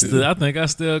Lord. I think I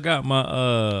still got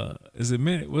my was it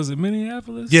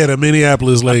Minneapolis? Yeah, the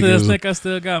Minneapolis Lakers. I think I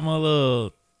still got my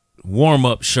little warm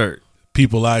up shirt.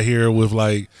 People out here with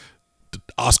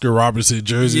Oscar Robertson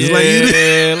jerseys. Yeah,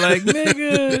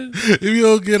 nigga. If you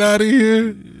don't get out of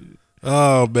here.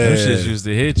 Oh man. Them shits used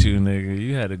to hit you, nigga.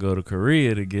 You had to go to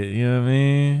Korea to get, you know what I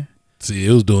mean? See,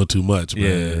 it was doing too much,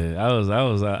 man. Yeah, I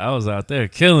was out there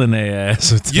killing their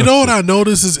ass. You know what I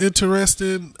noticed is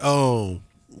interesting?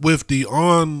 With the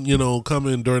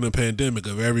coming during the pandemic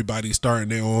of everybody starting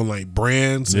their own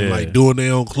brands and doing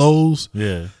their own clothes.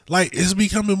 Yeah. It's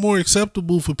becoming more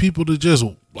acceptable for people to just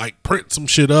print some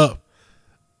shit up.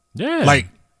 Yeah.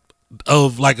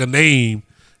 Of a name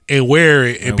and wear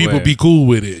it and people be cool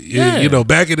with it. Yeah.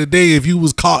 Back in the day, if you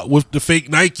was caught with the fake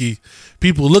Nike,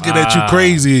 people looking at you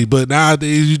crazy, but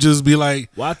nowadays you just be like,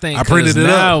 well, I printed it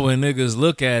now up. When niggas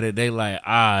look at it, they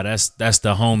that's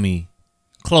the homie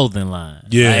clothing line.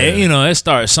 Yeah. It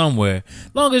starts somewhere.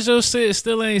 Long as your shit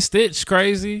still ain't stitched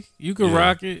crazy, you can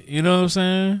rock it. You know what I'm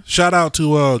saying? Shout out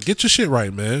to get your shit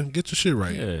right, man. Get your shit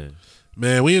right. Yeah.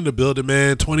 Man, we in the building,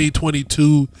 man.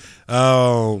 2022.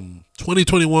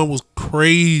 2021 was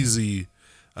crazy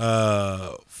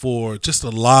for just a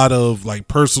lot of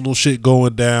personal shit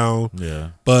going down. Yeah.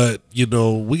 But, we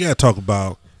got to talk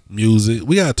about music.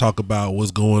 We got to talk about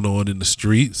what's going on in the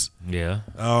streets. Yeah.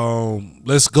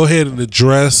 Let's go ahead and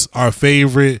address our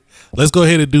favorite. Let's go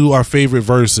ahead and do our favorite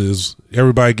verses.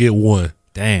 Everybody get one.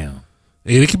 Damn.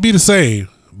 And it can be the same,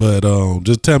 but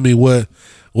just tell me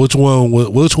which one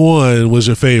was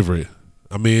your favorite?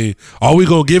 I mean, are we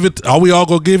all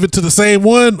gonna give it to the same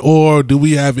one, or do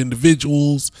we have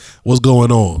individuals? What's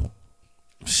going on?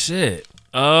 Shit.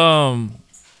 Damn.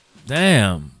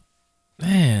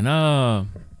 Man.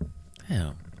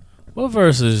 Damn. What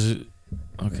verses?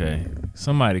 Okay.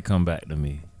 Somebody come back to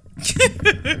me.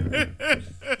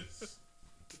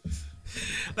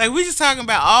 We just talking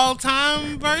about all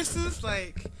time verses,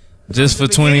 just for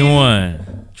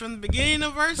 21. From the beginning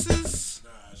of verses.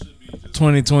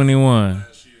 2021.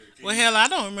 Well, hell, I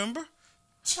don't remember. I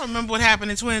don't remember what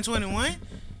happened in 2021.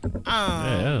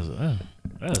 Yeah,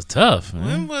 that was tough, man.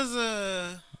 When was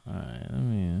All right, let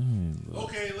me look.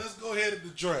 Okay, let's go ahead and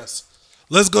address.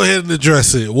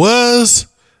 it. Was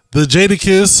the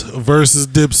Jadakiss versus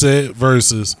Dipset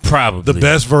versus probably the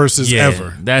best verses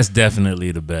ever? That's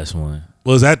definitely the best one.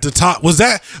 Was that the top? Was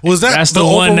that that's the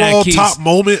one overall that keeps, top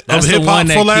moment of hip hop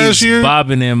for last year?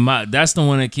 That's the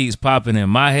one that keeps popping in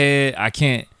my head. I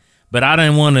can't, but I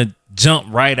didn't want to jump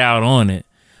right out on it.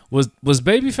 Was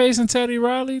Babyface and Teddy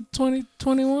Riley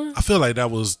 2021? I feel like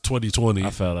that was 2020. I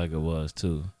felt like it was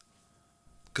too,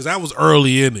 because that was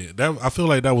early in it. I feel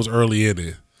like that was early in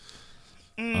it.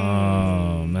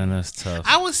 Oh man, that's tough.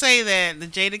 I would say that the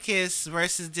Jadakiss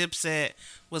versus Dipset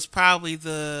was probably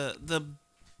the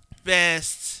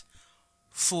best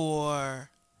for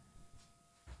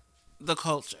the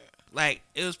culture. like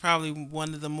it was probably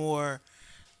one of the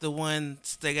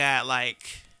ones that got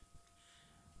like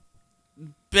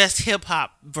best hip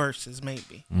hop verses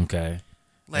maybe. Okay.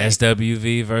 Like,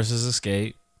 SWV versus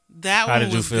Escape. That How one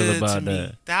did you was feel good about to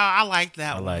me. that? I like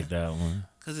that one. I like that one.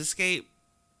 Because Escape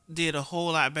did a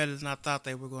whole lot better than I thought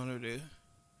they were going to do.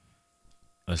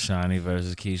 Ashani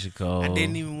versus Keisha Cole. I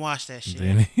didn't even watch that shit.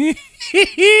 I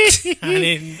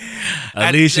didn't.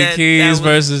 Alicia Keys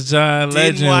versus John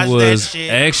Legend was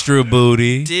extra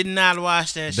booty. Did not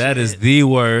watch that shit. That is the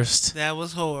worst. That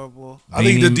was horrible. I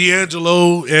think the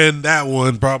D'Angelo and that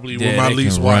one probably were my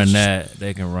least watched.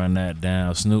 They can run that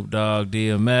down. Snoop Dogg,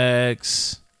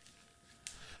 DMX.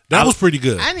 That was pretty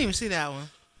good. I didn't even see that one.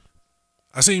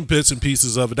 I seen bits and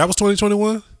pieces of it. That was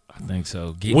 2021? I think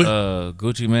so.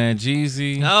 Gucci Man,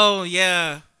 Jeezy. Oh,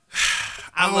 yeah.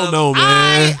 I don't know,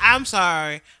 man. I'm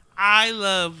sorry. I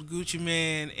love Gucci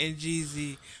Man and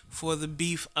Jeezy for the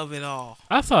beef of it all.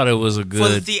 I thought it was a good for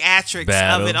the theatrics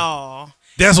battle. of it all.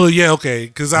 That's what, okay.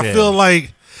 Because I feel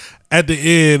like at the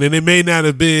end, and it may not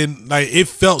have been, like, it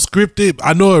felt scripted.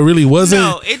 I know it really wasn't.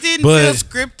 No, it didn't feel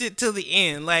scripted till the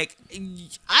end. Like,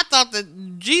 I thought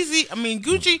that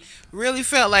Gucci really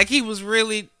felt like he was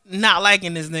really not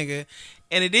liking this nigga.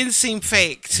 And it didn't seem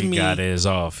fake to me. He got his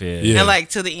off, And like,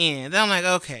 to the end. Then I'm like,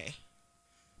 okay.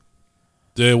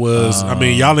 There was,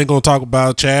 y'all ain't gonna talk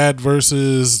about Chad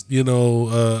versus,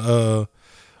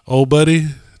 old buddy.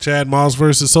 Chad Moss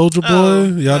versus Soulja Boy.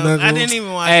 Y'all not gonna... I didn't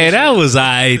even watch that. That was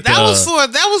alright. That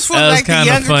was for like the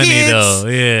younger funny, kids. Though.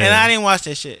 Yeah. And I didn't watch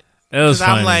that shit. That was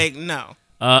funny. I'm like, no.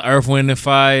 Earth, Wind and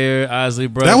Fire, Isley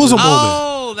Brothers. That was a moment.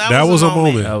 Oh, that was a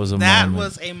moment. That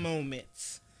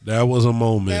was a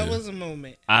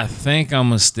moment. I think I'm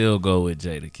gonna still go with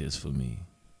Jadakiss for me.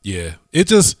 Yeah. It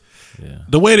just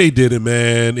the way they did it,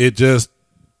 man,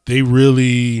 they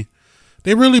really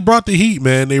brought the heat,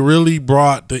 man. They really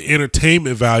brought the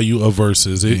entertainment value of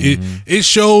verses. It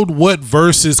showed what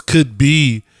verses could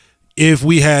be if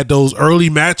we had those early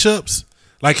matchups.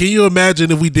 Like, can you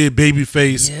imagine if we did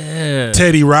Babyface,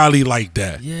 Teddy Riley like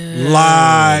that? Yeah.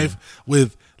 Live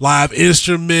with live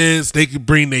instruments. They could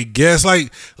bring their guests.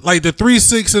 Like the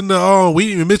 3-6 and the we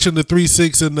didn't even mention the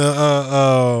 3-6 and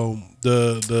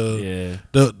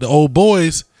the old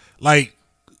boys. Like,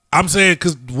 I'm saying,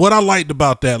 because what I liked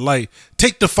about that, like,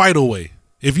 take the fight away.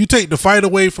 If you take the fight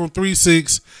away from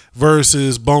 3-6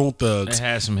 versus Bone Thugs, they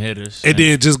had some hitters, and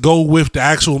then just go with the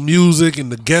actual music and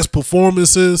the guest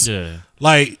performances. Yeah,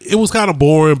 like, it was kind of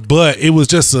boring, but it was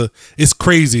just it's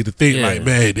crazy to think like,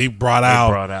 man, they brought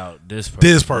out this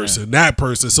person, that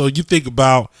person. So you think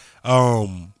about,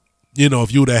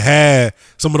 if you would have had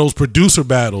some of those producer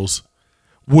battles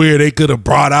where they could have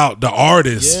brought out the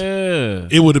artists,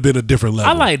 it would have been a different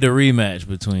level. I like the rematch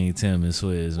between Tim and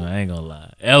Swizz, man. I ain't gonna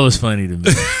lie. That was funny to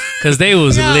me. Because they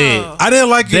was lit. I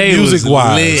didn't like it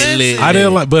music-wise. I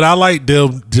didn't like, but I liked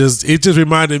them. It just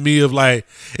reminded me of me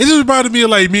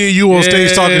and you on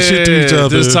stage talking shit to each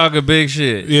other. Just talking big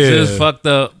shit. Yeah. Just fucked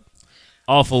up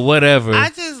off of whatever. I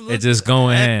just looked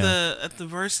at the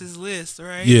verses list,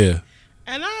 right? Yeah.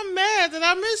 And I'm mad that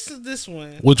I missed this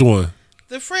one. Which one?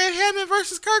 The Fred Hammond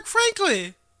versus Kirk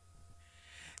Franklin.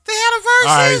 They had a versus.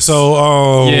 All right,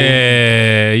 so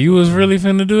yeah, you was really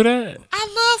finna do that?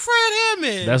 I love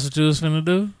Fred Hammond. That's what you was finna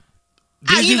do?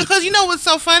 Because you know what's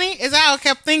so funny is I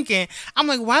kept thinking, I'm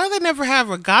like, why don't they never have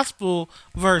a gospel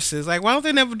versus? Like, why don't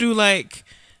they never do like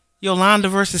Yolanda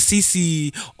versus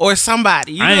Cece or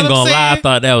somebody? You know I ain't what gonna I'm lie, I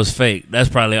thought that was fake. That's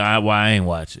probably why I ain't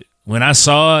watch it. When I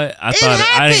saw it, I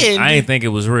didn't think it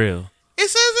was real. It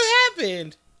says it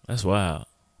happened. That's wild.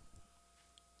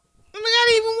 I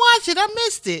didn't even watch it. I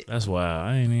missed it. That's wild.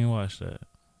 I ain't even watched that.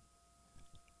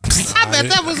 I bet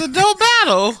that was a dope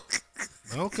battle.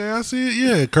 Okay, I see it.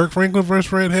 Yeah, Kirk Franklin versus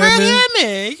Fred Hammond. Fred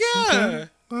Hammond, yeah. Okay.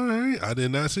 All right, I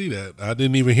did not see that. I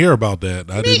didn't even hear about that.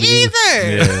 Me either.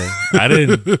 Yeah, I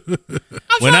didn't.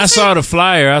 When I saw the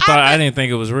flyer, I didn't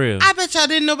think it was real. I bet y'all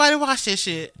didn't nobody watch that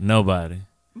shit. Nobody.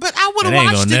 But I would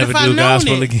have watched it if I known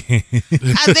it. Again.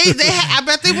 I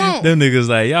bet they won't. Them niggas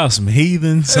like, y'all some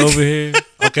heathens over here.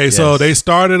 Okay, so they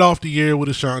started off the year with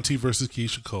Ashanti versus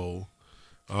Keisha Cole.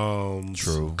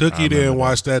 True. Cookie didn't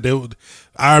watch that.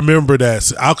 I remember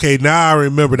that. Okay, now I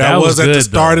remember that was at the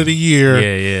start of the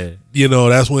year. Yeah.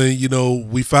 That's when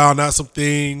we found out some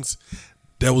things.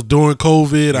 That was during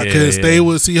COVID. I couldn't stay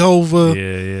with Cehova.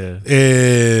 Yeah.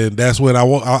 And that's when I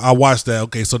watched that.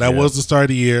 Okay, so that was the start of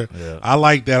the year. Yeah. I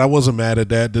like that. I wasn't mad at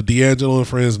that. The D'Angelo and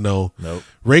Friends, no. Nope.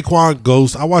 Raekwon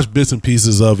Ghost, I watched bits and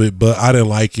pieces of it, but I didn't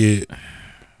like it.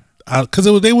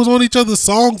 Because they was on each other's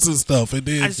songs and stuff. And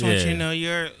then, I just want you to know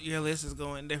your list is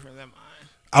going different than mine.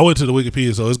 I went to the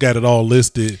Wikipedia, so it's got it all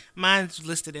listed. Mine's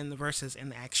listed in the verses in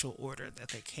the actual order that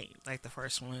they came, like the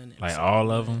first one. Like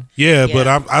all of them? Yeah, but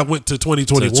I went to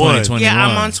 2021. Yeah,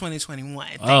 I'm on 2021.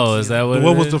 Is that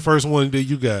what was the first one that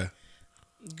you got?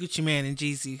 Gucci Mane and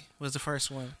Jeezy was the first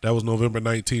one. That was November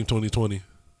 19, 2020.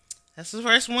 That's the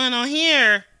first one on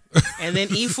here. And then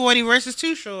E40 versus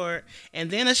Too Short, and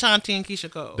then Ashanti and Keisha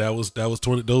Cole. That was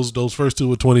 20. Those first two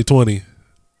were 2020.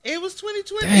 It was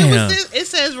 2020. Damn. It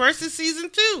says versus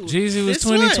season 2. Jeezy was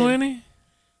 2020.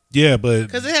 Yeah, but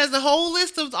because it has the whole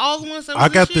list of all the ones that I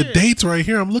got the dates right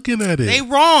here. I'm looking at it. They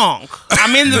wrong.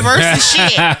 I'm in the versus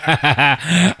shit.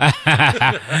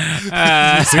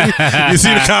 You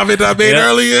see the comment I made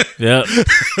earlier? Yep.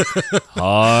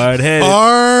 Hard-headed.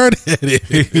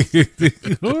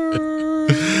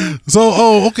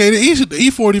 So, okay, the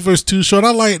E40 versus Too Short.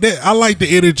 I like that. I like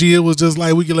the energy. It was just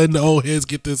like we can let the old heads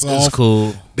get this off. It's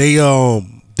cool. They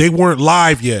weren't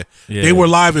live yet. Yeah. They were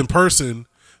live in person,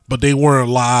 but they weren't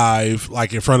live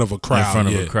like in front of a crowd. In front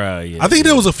of a crowd, yeah. I think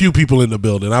there was a few people in the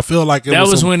building. I feel like that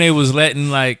was when they was letting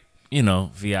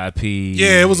VIP.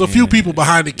 Yeah, it was a few people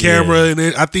behind the camera, and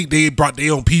I think they brought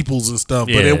their own peoples and stuff,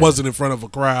 but it wasn't in front of a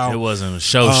crowd. It wasn't a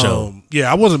show.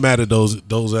 Yeah, I wasn't mad at those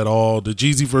at all. The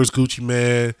Jeezy versus Gucci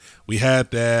Mane, we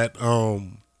had that.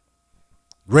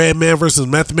 Redman versus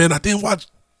Method Man. I didn't watch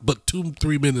but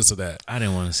 2-3 minutes of that. I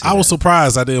didn't want to see. I was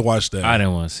surprised I didn't watch that. I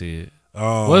didn't want to see it.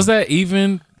 Was that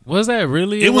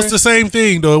really? It was the same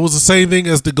thing though. It was the same thing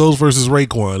as the Ghost versus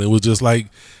Raekwon. It was just like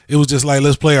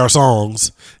let's play our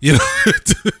songs, and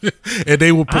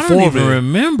they were performing. I don't even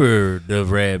remember the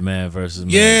Redman versus Man.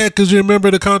 Yeah, because you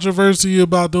remember the controversy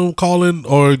about them calling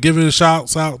or giving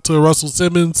shouts out to Russell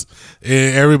Simmons,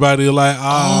 and everybody like,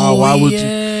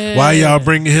 why y'all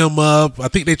bringing him up? I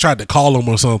think they tried to call him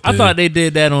or something. I thought they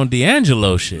did that on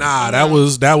D'Angelo shit. Nah, that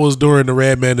was during the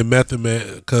Redman and Method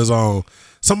Man because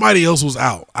somebody else was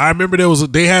out. I remember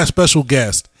they had special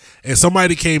guests. And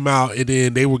somebody came out, and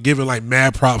then they were giving like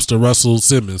mad props to Russell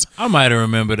Simmons. I might have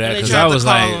remembered that because I was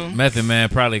like, Method Man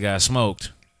probably got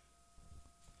smoked.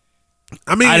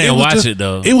 I mean, I didn't watch it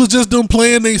though. It was just them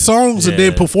playing their songs and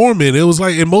then performing. It was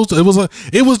like it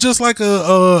was just like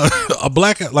a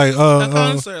black like a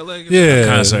concert, a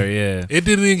concert. Yeah, it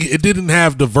didn't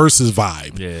have the versus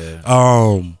vibe. Yeah.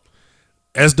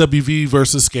 SWV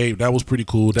versus Escape, that was pretty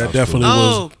cool. That definitely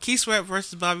was. Oh, Key Sweat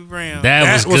versus Bobby Brown.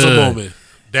 That was a moment.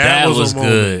 That was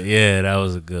good. Yeah, that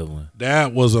was a good one.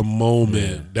 That was a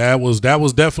moment. Yeah. That was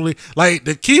definitely like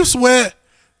the Keith Sweat,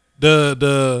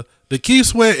 the Keith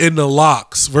Sweat and the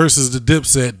Locks versus the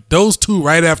Dipset. Those two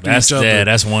right after each other. Yeah,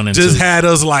 that's 1 and 2. Just had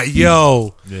us like,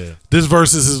 yo, this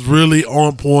versus is really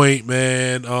on point,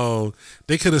 man.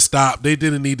 They could have stopped. They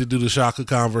didn't need to do the Shaka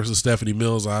Khan versus Stephanie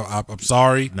Mills. I'm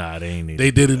sorry. Nah,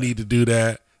 they didn't need to do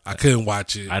that. I couldn't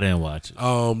watch it. I didn't watch it.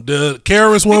 The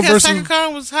Karis one because versus Shaka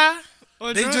Khan was high.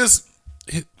 They drunk? Just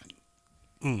hit.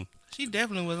 She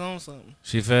definitely was on something.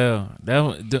 She fell.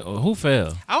 Who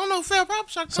fell? I don't know who fell. Probably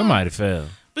Shaka Khan. Somebody fell.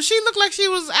 But she looked like she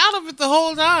was out of it the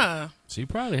whole time. She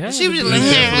probably had. She was just like,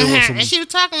 and she was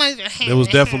talking like there was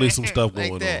definitely some stuff like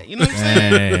going that. on. You know what I'm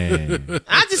saying?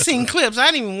 I just seen clips. I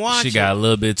didn't even watch. She got a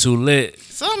little bit too lit.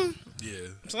 Something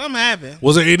happened.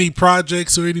 Was there any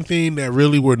projects or anything that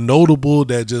really were notable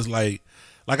that just like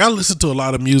I listened to a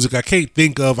lot of music I can't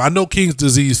think of. I know King's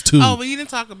Disease too. Oh, but you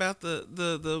didn't talk about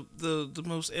the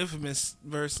most infamous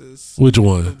versus which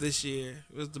one of this year.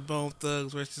 It was the Bone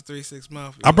Thugs versus 3 6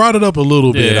 Mafia. I brought it up a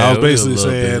little bit. I was basically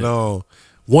saying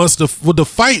once the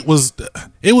fight was,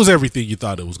 it was everything you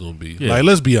thought it was going to be. Yeah. Like,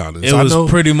 let's be honest. It was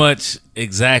pretty much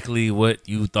exactly what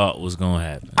you thought was going to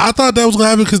happen. I thought that was going to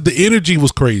happen because the energy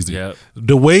was crazy. Yep.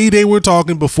 The way they were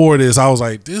talking before this, I was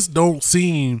like, this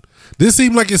seemed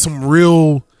like it's some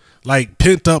real like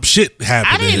pent up shit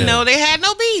happening. I didn't know they had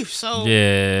no beef. So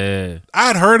yeah,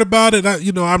 I'd heard about it.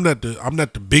 I'm not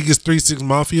the biggest 3 6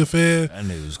 Mafia fan. That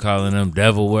nigga was calling them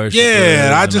devil worshipers.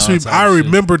 Yeah, I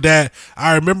remember that.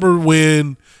 I remember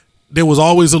when there was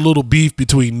always a little beef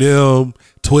between them,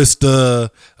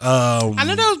 Twista. I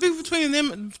know there was beef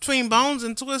between Bones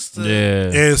and Twista.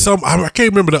 Yeah, and I can't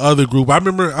remember the other group. I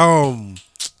remember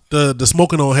the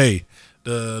Smoking on Hay,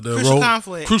 the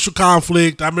Crucial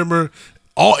Conflict. I remember.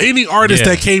 Any artist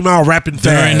that came out rapping fast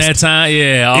during that time,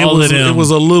 of them. It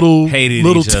was a little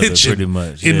other, tension pretty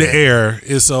much, in the air,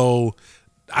 and so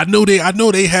I know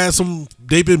they had some.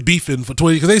 They've been beefing for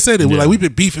 20 because they said it. We're like we've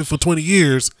been beefing for 20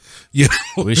 years. You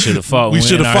know, we should have fought. We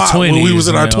should have fought when we was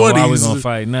in our 20s. Why we gonna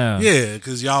fight now? Yeah,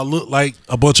 because y'all look like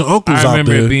a bunch of uncles out there. I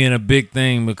remember it being a big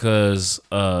thing because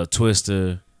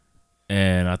Twista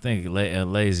and I think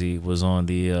Lazy was on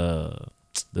the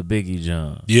Biggie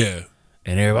John. Yeah.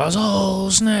 And everybody was, oh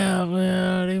snap,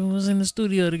 man, they was in the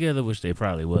studio together, which they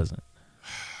probably wasn't.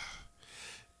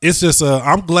 It's just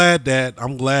I'm glad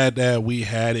that we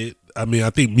had it. I mean, I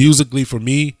think musically for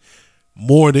me,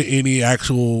 more than any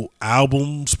actual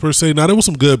albums per se. Now there were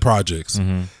some good projects,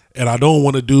 and I don't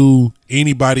want to do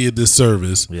anybody a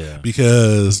disservice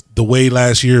because the way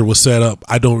last year was set up,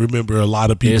 I don't remember a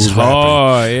lot of people. It's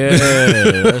hard, yeah.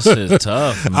 That's just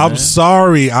tough. Man. I'm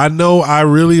sorry. I know I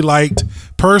really liked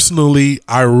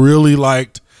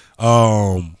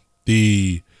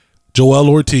the Joel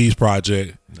Ortiz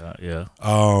project.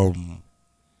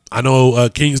 I know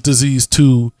King's Disease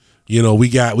 2. You know, we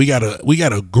got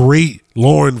a great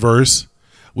Lauren verse.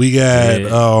 We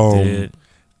got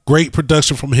great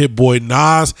production from Hit Boy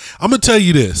Nas. I'm gonna tell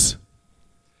you this.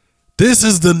 This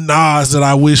is the Nas that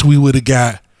I wish we would have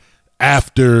got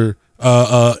after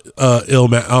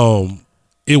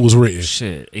it was written.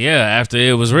 Shit, yeah, after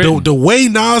it was written. The way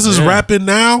Nas is rapping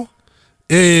now,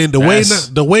 and the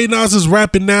way Nas is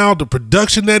rapping now, the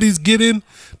production that he's getting,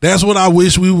 that's what I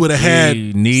wish we would have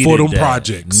had for them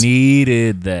projects.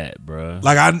 Needed that, bro.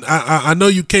 Like I know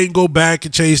you can't go back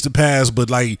and change the past, but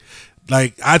like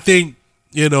I think,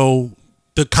 you know,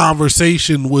 the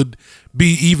conversation would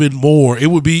be even more. It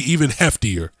would be even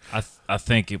heftier. I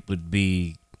think it would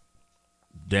be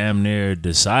damn near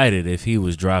decided if he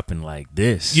was dropping like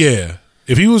this. Yeah,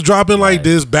 if he was dropping like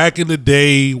this back in the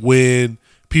day when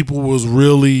people was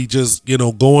really just, you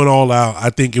know, going all out, I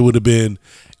think it would have been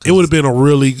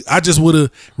I just would have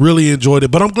really enjoyed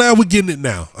it. But I'm glad we're getting it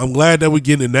now. I'm glad that we're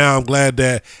getting it now. I'm glad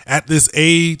that at this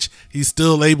age he's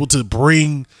still able to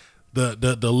bring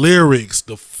the lyrics,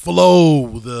 the flow,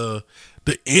 the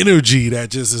energy that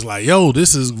just is like, yo,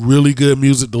 this is really good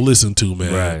music to listen to,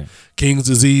 man. Right. King's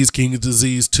Disease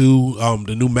 2,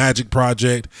 the new Magic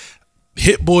project.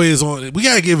 Hit Boy is on. We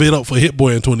gotta give it up for Hit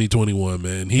Boy in 2021,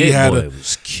 man. He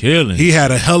was killing. He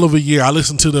had a hell of a year. I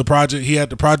listened to the project. He had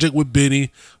the project with Benny.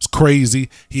 It was crazy.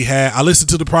 I listened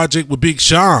to the project with Big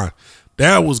Sean.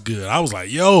 That was good. I was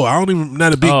like, yo, I'm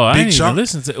not a big Big Sean.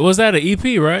 Listen to. Was that an EP,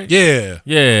 right? Yeah.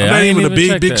 Yeah. I'm not even a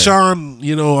big Sean.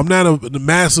 You know, I'm not a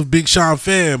massive Big Sean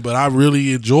fan, but I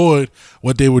really enjoyed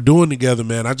what they were doing together,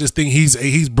 man. I just think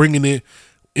he's bringing it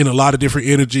in a lot of different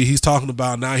energy. He's talking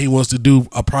about now he wants to do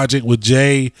a project with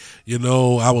Jay. You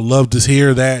know, I would love to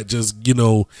hear that. Just, you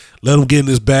know, let him get in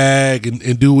his bag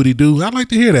and do what he do. I'd like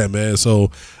to hear that, man.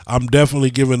 So I'm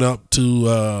definitely giving up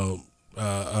to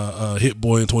Hit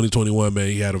Boy in 2021, man.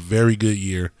 He had a very good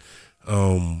year.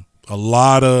 A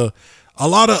lot of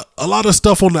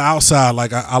stuff on the outside.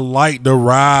 Like I like the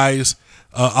rise.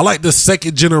 I like the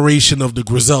second generation of the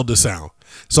Griselda sound.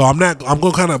 So I'm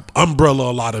gonna kind of umbrella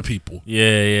a lot of people.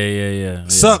 Yeah.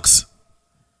 Sucks.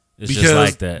 It's just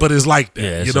like that. But it's like that.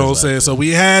 Yeah, you know what I'm saying? That. So we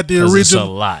had the original. It's a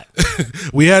lot.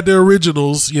 We had the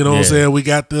originals, you know what I'm saying? We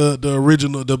got the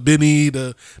original, the Benny,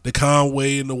 the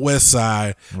Conway, and the West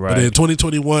Side. Right. But in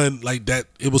 2021, like that,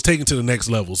 it was taken to the next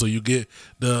level. So you get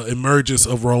the emergence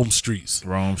of Rome Streets.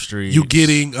 You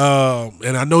getting,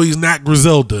 and I know he's not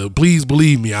Griselda. Please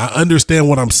believe me. I understand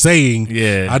what I'm saying.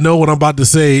 Yeah. I know what I'm about to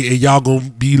say, and y'all gonna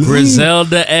be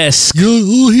Griselda-esque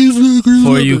he's not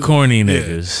Griselda. for you corny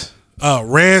niggas.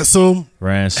 Ransom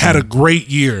had a great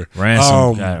year.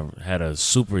 Ransom had a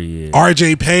super year.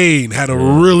 RJ Payne had a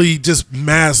really just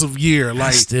massive year. Like,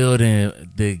 I still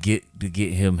didn't get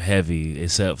him heavy,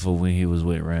 except for when he was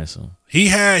with Ransom. He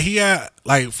had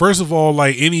like, first of all,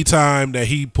 like any time that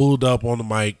he pulled up on the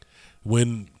mic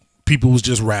when people was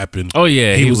just rapping. Oh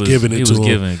yeah, he was giving it to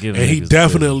him. Giving and he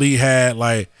definitely had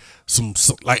like some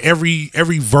like every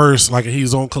verse, like he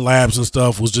was on collabs and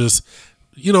stuff, was just,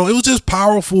 you know, it was just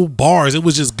powerful bars. It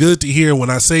was just good to hear. When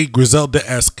I say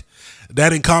Griselda-esque,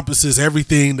 that encompasses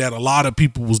everything that a lot of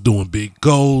people was doing. Big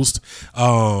Ghost,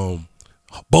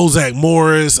 Bozak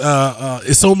Morris,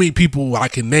 it's so many people I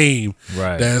can name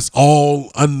that's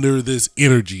all under this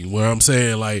energy, where I'm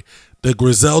saying like the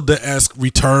Griselda-esque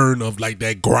return of like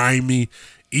that grimy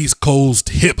East Coast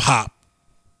hip hop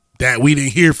that we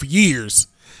didn't hear for years.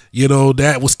 You know,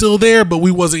 that was still there, but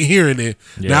we wasn't hearing it.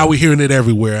 Yeah. Now we're hearing it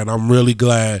everywhere, and I'm really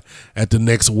glad at the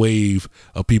next wave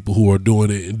of people who are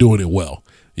doing it and doing it well,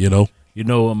 you know? You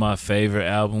know what my favorite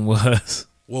album was?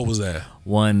 What was that?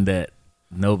 One that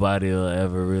nobody will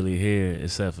ever really hear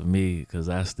except for me, because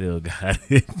I still got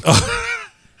it.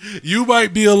 You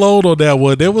might be alone on that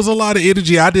one. There was a lot of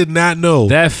energy I did not know.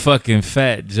 That fucking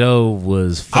Fat Joe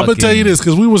was fucking, I'm going to tell you this,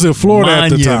 because we was in Florida at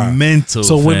the time. Monumental,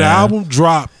 so when the album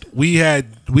dropped, we had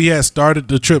started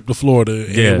the trip to Florida,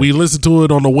 and we listened to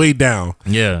it on the way down.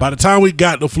 Yeah. By the time we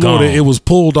got to Florida, it was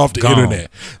pulled off the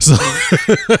internet. So,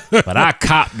 but I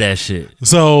copped that shit.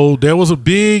 So there was a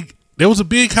big there was a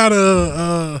big kind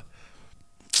of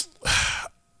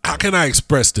how can I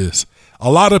express this? A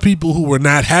lot of people who were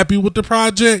not happy with the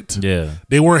project,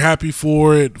 they weren't happy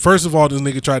for it. First of all, this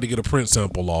nigga tried to get a Prince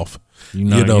sample off. You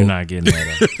know, you're not getting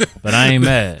that up. But I ain't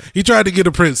mad. He tried to get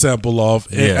a Prince sample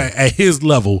off at his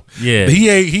level. Yeah,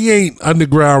 he ain't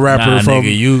underground rapper from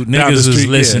nigga, you niggas is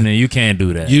listening. You can't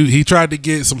do that. He tried to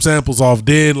get some samples off.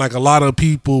 Then like a lot of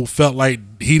people felt like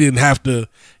he didn't have to.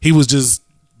 He was just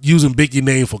using Biggie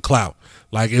name for clout.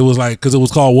 Like it was like because it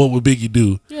was called "What Would Biggie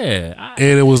Do?" Yeah,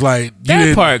 and it was like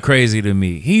that part crazy to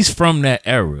me. He's from that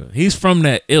era. He's from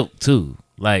that ilk too.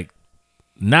 Like,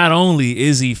 not only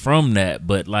is he from that,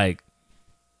 but like,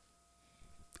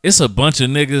 it's a bunch of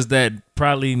niggas that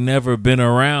probably never been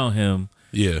around him.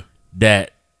 Yeah,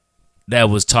 that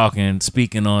was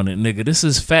speaking on it, nigga. This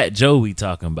is Fat Joe we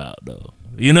talking about though.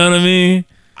 You know what I mean?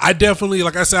 I definitely,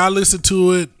 like I said, I listened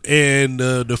to it, and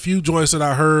the few joints that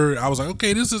I heard, I was like,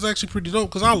 okay, this is actually pretty dope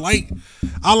because I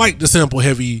like the sample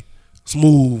heavy,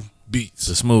 smooth beats,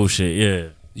 the smooth shit. Yeah,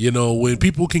 you know, when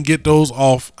people can get those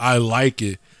off, I like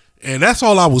it, and that's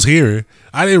all I was hearing.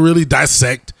 I didn't really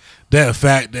dissect that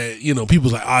fact that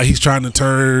people's like, he's trying to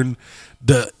turn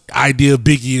the idea of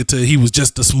Biggie into he was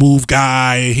just a smooth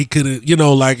guy and he couldn't,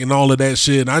 and all of that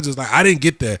shit. And I just I didn't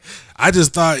get that. I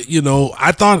just thought,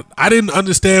 I didn't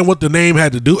understand what the name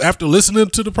had to do after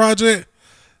listening to the project.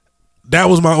 That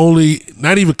was my only,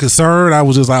 not even concern. I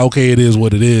was just like, okay, it is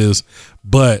what it is.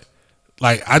 But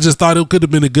like, I just thought it could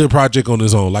have been a good project on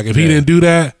its own. Like if he didn't do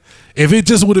that, if it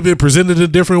just would have been presented a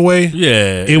different way,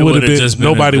 it would have been,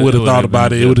 nobody would have thought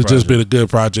about it. It would have just been a good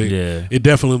project. Yeah. It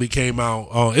definitely came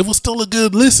out. It was still a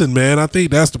good listen, man. I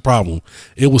think that's the problem.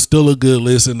 It was still a good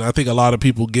listen. I think a lot of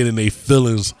people get in their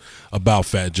feelings about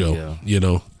Fat Joe.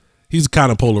 Yeah. He's a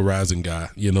kind of polarizing guy.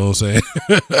 You know what I'm saying?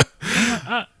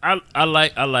 I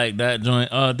like that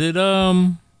joint. Did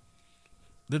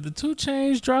the 2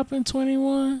 Chainz drop in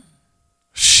 21?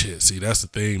 Shit, see, that's the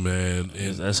thing, man.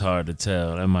 And that's hard to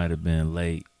tell. That might have been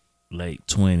late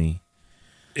 20.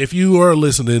 If you are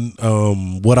listening,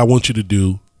 what I want you to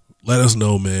do, let us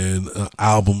know, man. An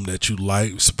album that you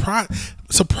like.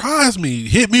 Surprise me.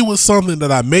 Hit me with something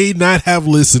that I may not have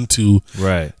listened to.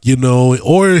 Right.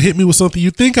 Or hit me with something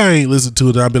you think I ain't listened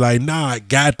to that I'll be like, nah, I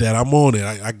got that. I'm on it.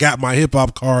 I got my hip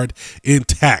hop card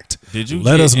intact. Did you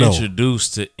let us know.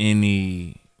 Introduced to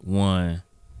anyone?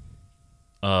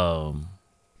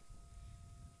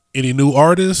 Any new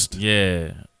artist?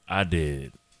 Yeah, I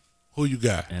did. Who you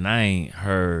got? And I ain't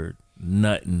heard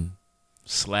nothing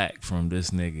slack from this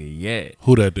nigga yet.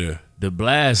 Who that there? The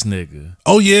Blast nigga.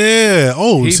 Oh yeah.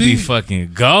 Oh, he be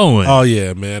fucking going. Oh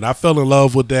yeah, man. I fell in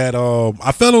love with that.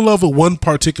 I fell in love with one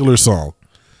particular song.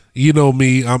 You know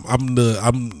me.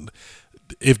 I'm.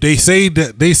 If they say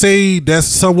that's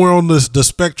somewhere on the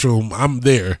spectrum, I'm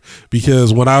there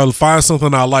because when I find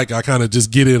something I like, I kind of just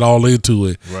get it all into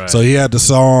it. Right. So he had the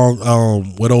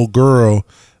song with Old Girl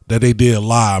that they did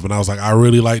live, and I was like, I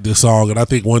really like this song. And I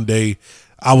think one day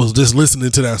I was just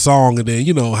listening to that song, and then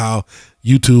you know how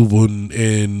YouTube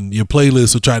and your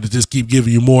playlist will try to just keep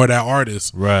giving you more of that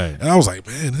artist. Right. And I was like,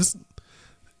 man,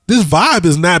 this vibe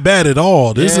is not bad at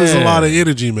all. This is a lot of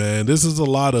energy, man. This is a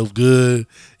lot of good,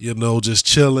 just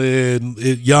chilling,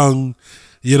 young,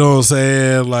 you know what I'm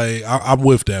saying? Like, I'm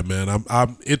with that, man.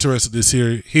 I'm interested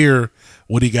to hear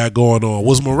what he got going on.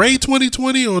 Was Murray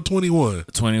 2020 or 21?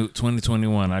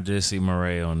 2021. I just see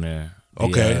Murray on there.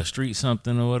 Okay. Street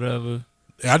something or whatever.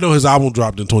 I know his album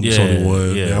dropped in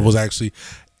 2021. Yeah. I was actually,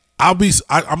 I'm going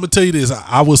to tell you this.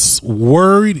 I was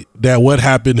worried that what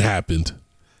happened.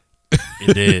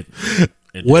 It did.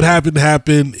 What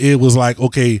happened. It was like,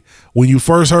 okay, when you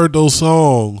first heard those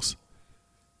songs,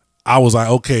 I was like,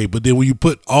 okay, but then when you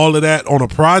put all of that on a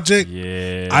project,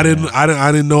 I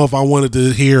didn't know if I wanted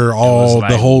to hear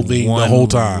the whole thing the whole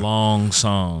time. Long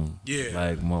song,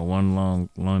 like one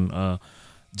long.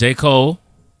 J. Cole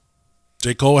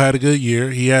had a good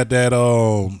year. He had that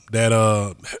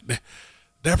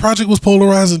project was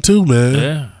polarizing too, man.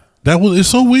 Yeah, it's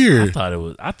so weird.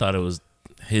 I thought it was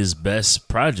his best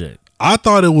project. I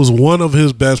thought it was one of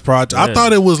his best projects. I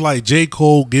thought it was like J.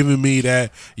 Cole giving me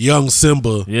that young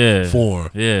Simba form.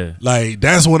 Yeah. Like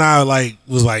that's when I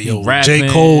was like, yo, rapping, J.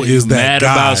 Cole is that mad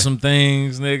guy. About some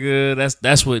things, nigga.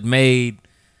 That's what made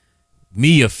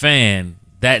me a fan.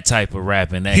 That type of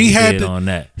rapping that he did on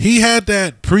that. He had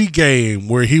that pregame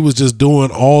where he was just doing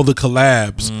all the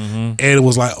collabs, and it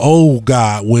was like, oh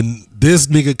God, when this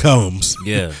nigga comes,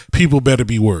 people better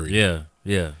be worried.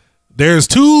 Yeah. There's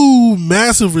 2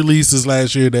 massive releases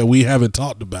last year that we haven't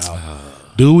talked about.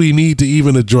 Do we need to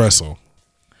even address them?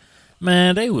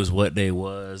 Man, they was what they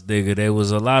was, nigga. There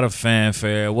was a lot of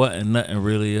fanfare. Wasn't nothing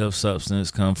really of substance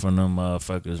come from them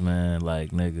motherfuckers, man. Like,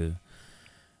 nigga.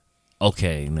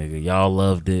 Okay, nigga, y'all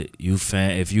loved it.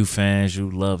 If you fans, you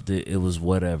loved it. It was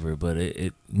whatever. But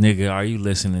it nigga, are you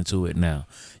listening to it now?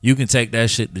 You can take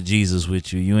that shit to Jesus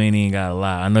with you. You ain't even gotta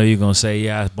lie. I know you're gonna say,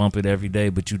 yeah, I bump it every day,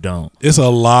 but you don't. It's a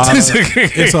lot of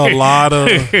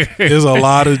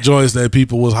joints that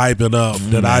people was hyping up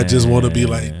that I just want to be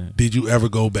like, did you ever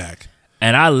go back?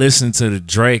 And I listened to the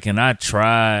Drake and I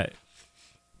tried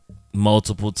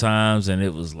multiple times and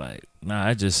it was like, nah,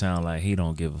 it just sound like he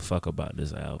don't give a fuck about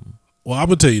this album. Well, I'm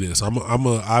gonna tell you this.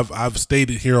 I've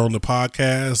stated here on the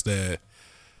podcast that,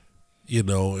 you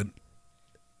know,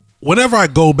 whenever I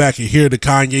go back and hear the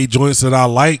Kanye joints that I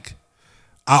like,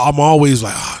 I'm always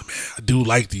like, oh man, I do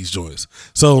like these joints.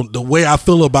 So the way I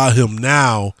feel about him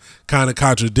now kind of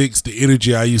contradicts the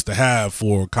energy I used to have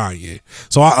for Kanye.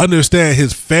 So I understand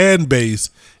his fan base.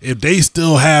 If they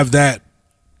still have that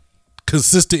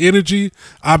consistent energy,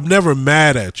 I'm never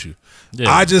mad at you. Yeah.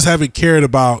 I just haven't cared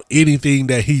about anything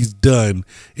that he's done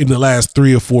in the last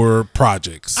 3 or 4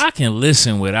 projects. I can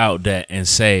listen without that and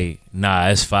say, nah,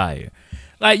 it's fire.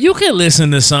 Like, you can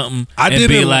listen to something and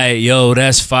be like, yo,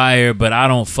 that's fire, but I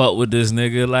don't fuck with this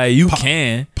nigga. Like, you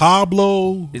can.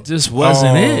 Pablo. It just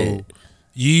wasn't it.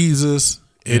 Yeezus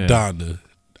and Donda.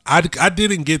 I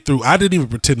didn't get through. I didn't even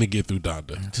pretend to get through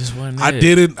Donda. It just wasn't I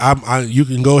didn't. You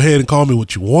can go ahead and call me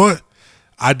what you want.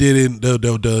 I didn't.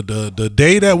 The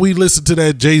day that we listened to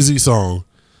that Jay-Z song.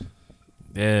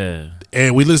 Yeah.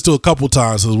 And we listened to it a couple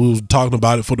times because we was talking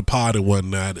about it for the pod and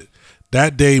whatnot.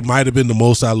 That day might have been the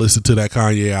most I listened to that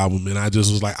Kanye album, and I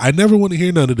just was like, I never want to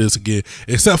hear none of this again,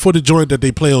 except for the joint that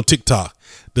they play on TikTok.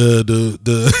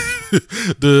 The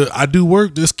I do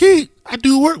work, the skate, I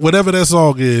do work, whatever that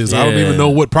song is. Yeah. I don't even know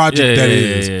what project that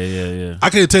is. Yeah. I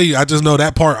can't tell you. I just know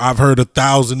that part I've heard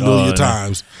 1,000 million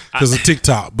times because of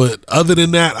TikTok. But other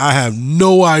than that, I have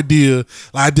no idea.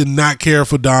 I did not care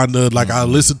for Donda. Like I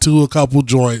listened to a couple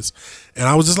joints, and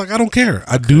I was just like, I don't care.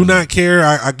 I do not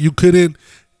care. You couldn't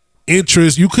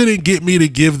get me to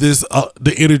give this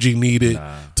the energy needed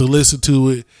to listen to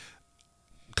it.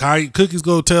 Cookie's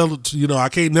gonna tell, I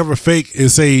can't never fake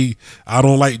and say I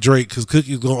don't like Drake because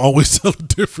Cookie's gonna always tell a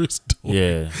different story.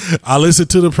 Yeah, I listened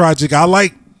to the project. I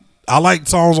like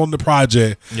songs on the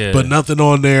project, but nothing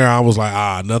on there. I was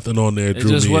like, nothing on there. It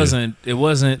just wasn't. It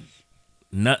wasn't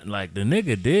nothing. Like the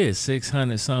nigga did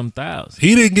 600-some thousand.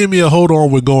 He didn't give me a hold on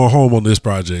with going home on this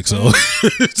project. So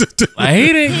like,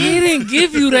 he didn't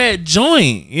give you that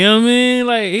joint. You know what I mean?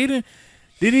 Like he didn't.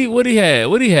 Did he? What he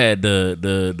had?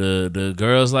 The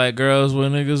girls like girls where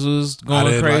niggas was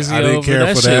going crazy over. I didn't care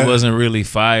for that. Shit wasn't really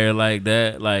fire like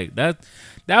that. Like that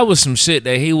was some shit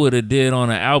that he would have did on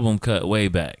an album cut way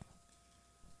back.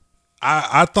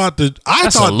 I thought the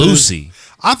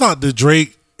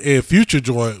Drake and Future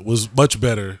joint was much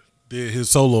better than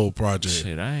his solo project.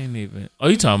 Shit, I ain't even. Oh,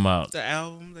 you talking about the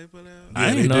album they put out?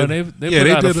 I didn't know they put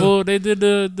out a full. They did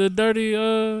the dirty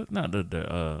not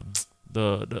the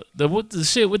what the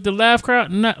shit with the laugh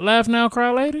now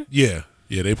cry later. Yeah,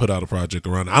 they put out a project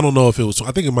around it. I don't know if it was.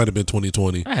 I think it might have been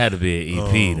 2020. That had to be an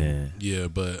EP then. Yeah,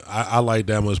 but I like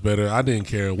that much better. I didn't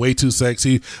care. Way Too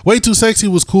Sexy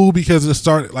was cool because it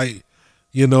started like,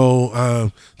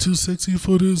 too sexy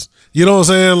for this. You know what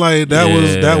I'm saying? Like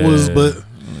that was, but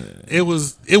it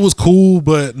was cool,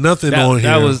 but nothing on here.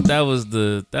 That was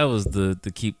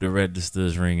the keep the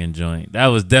registers ringing joint. That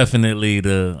was definitely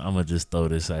I'm gonna just throw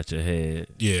this at your head.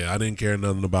 Yeah, I didn't care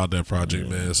nothing about that project,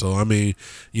 man. So I mean,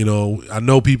 I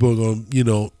know people are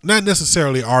gonna, not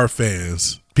necessarily our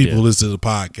fans. People listen to the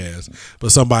podcast, but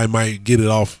somebody might get it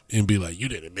off and be like, "You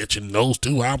didn't mention those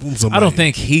 2 albums." I don't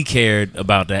think he cared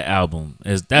about that album.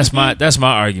 That's my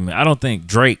argument. I don't think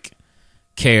Drake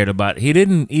cared about it. He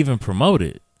didn't even promote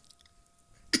it.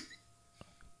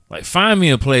 Like, find me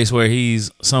a place where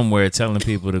he's somewhere telling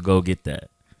people to go get that.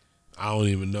 I don't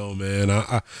even know, man.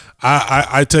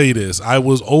 I tell you this. I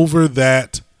was over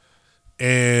that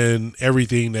and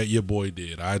everything that your boy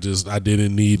did. I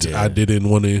didn't need to. I didn't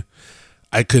want to.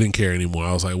 I couldn't care anymore.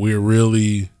 I was like,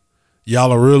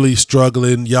 y'all are really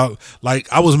struggling. Y'all, like,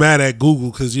 I was mad at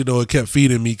Google because, it kept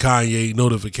feeding me Kanye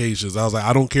notifications. I was like,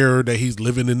 I don't care that he's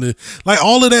living in like,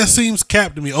 all of that seems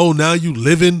capped to me. Oh, now you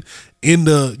living in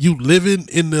the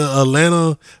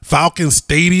Atlanta Falcons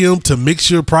Stadium to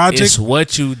mix your project. It's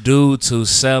what you do to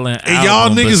sell an album, y'all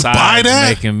niggas buy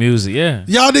that, making music. Yeah,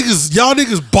 y'all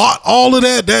niggas bought all of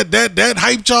that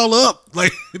hyped y'all up.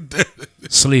 Like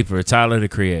Sleeper, Tyler the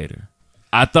Creator.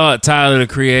 I thought Tyler the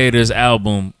Creator's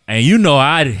album, and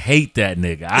I hate that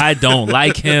nigga. I don't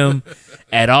like him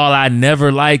at all. I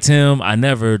never liked him. I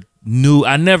never knew.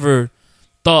 I never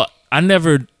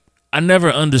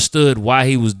understood why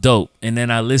he was dope. And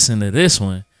then I listened to this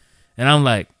one, and I'm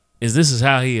like, is this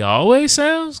how he always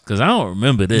sounds? Because I don't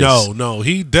remember this. No,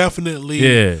 he definitely.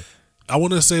 Yeah, I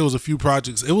want to say it was a few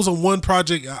projects. It was a one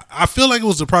project. I feel like it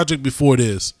was the project before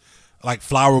this, like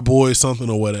Flower Boy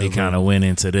something or whatever. He kind of went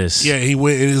into this. Yeah, he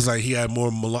went. It was like he had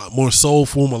more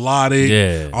soulful,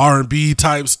 melodic, R&B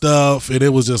type stuff, and it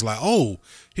was just like, oh,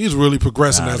 he's really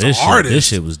progressing as an artist. This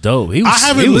shit was dope. I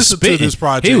haven't listened to this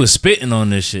project. He was spitting on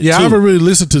this shit. Yeah, too. I haven't really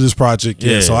listened to this project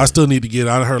yet, so I still need to get.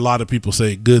 I heard a lot of people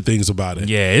say good things about it.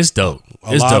 Yeah, it's dope.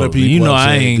 A lot of people.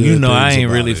 I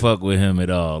ain't really fuck with him at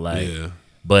all. Like,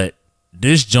 but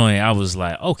this joint, I was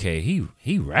like, okay,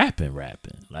 he rapping.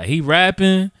 Like he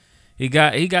rapping. He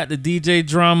got the DJ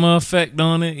drama effect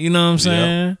on it. You know what I'm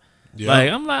saying? Yep.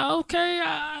 Like I'm like, okay,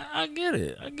 I get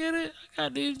it. I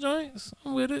got these joints.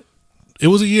 I'm with it. It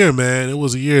was a year, man. It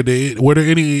was a year. Were there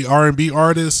any R&B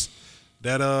artists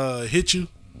that hit you?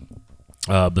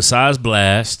 Besides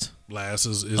Blast. Blast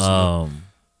is Yebba.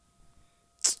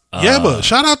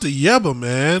 Shout out to Yebba,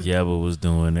 man. Yebba was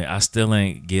doing it. I still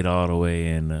ain't get all the way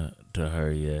into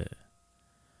her yet.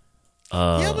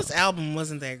 Yebba's album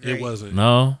wasn't that great. It wasn't.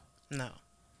 No.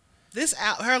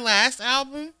 Her last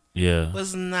album Yeah.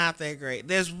 was not that great.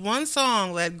 There's one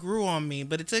song that grew on me,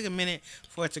 but it took a minute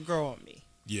for it to grow on me.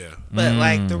 Yeah. But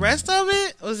like the rest of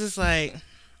it was just like,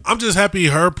 I'm just happy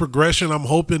her progression. I'm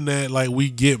hoping that like we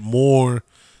get more.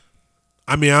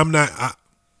 I mean,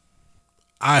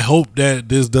 I hope that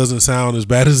this doesn't sound as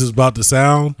bad as it's about to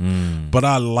sound, but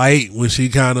I like when she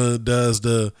kind of does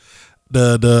the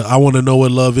I want to know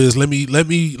what love is. Let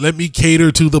me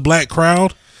cater to the black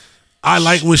crowd. I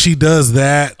like when she does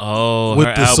that. Oh, with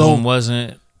her the album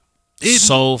wasn't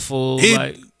soulful.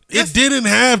 It didn't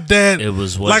have that. It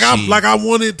was what I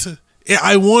wanted to.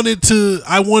 I wanted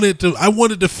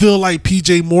to feel like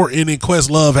PJ Morton and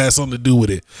Questlove had something to do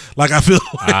with it. Like I feel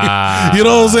like you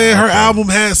know what I'm saying. Her album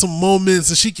had some moments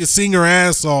and she could sing her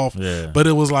ass off. Yeah. But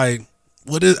it was like,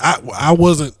 I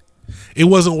wasn't. It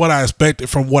wasn't what I expected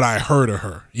from what I heard of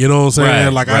her. You know what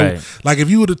I'm saying? Like if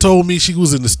you would have told me she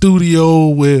was in the studio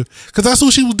with, because that's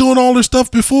what she was doing all her stuff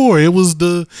before. It was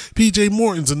the PJ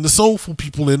Mortons and the soulful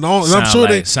people and all. And I'm sure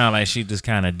they sound like she just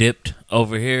kind of dipped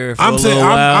over here for a little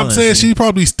while. I'm saying she's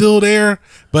probably still there,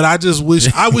 but I just wish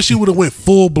she would have went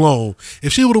full blown.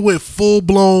 If she would have went full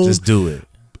blown, just do it.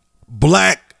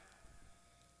 Black.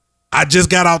 I just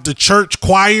got out the church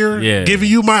choir giving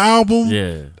you my album.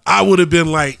 Yeah, I would have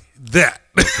been like that.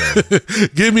 Okay.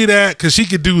 Give me that, because she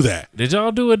could do that. Did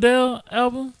y'all do Adele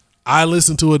album? I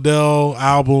listened to Adele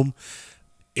album.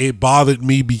 It bothered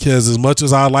me because as much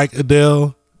as I like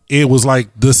Adele, it was like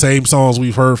the same songs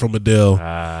we've heard from Adele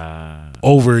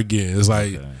over again. It's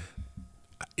like,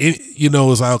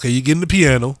 it's like, okay, you get in the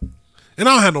piano, and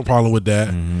I don't have no problem with that.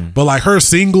 Mm-hmm. But like her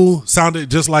single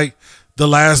sounded just like the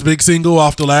last big single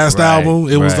off the last album.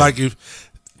 It was like if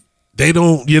they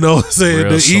don't, saying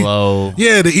real slow.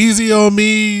 The Easy on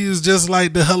Me is just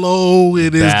like the hello.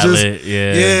 It is ballad,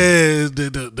 just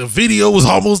the video was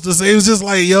almost the same. It's just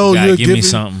like, yo, you're give me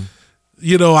something.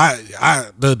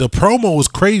 The promo was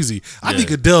crazy. I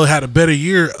think Adele had a better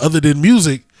year other than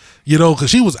music, because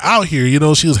she was out here.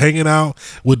 She was hanging out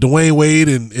with Dwayne Wade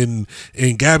and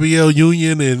Gabrielle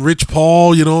Union and Rich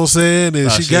Paul. You know what I'm saying?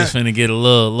 And she was finna get a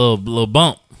little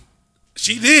bump.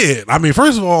 She did. I mean,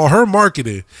 first of all, her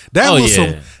marketing. That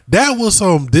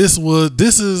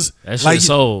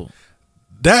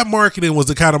marketing was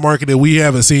the kind of marketing we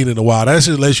haven't seen in a while. That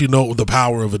should let you know the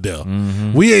power of Adele.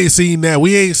 Mm-hmm. We ain't seen that.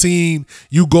 We ain't seen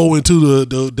you go into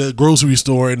the grocery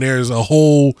store and there's a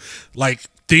whole like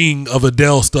thing of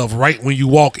Adele stuff right when you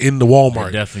walk into Walmart.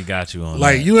 They definitely got you on.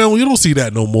 Like that. You don't see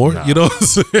that no more. Nah. You know what I'm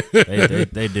saying?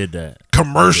 They did that.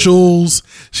 Commercials.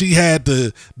 She had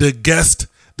the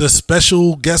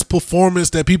special guest performance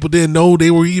that people didn't know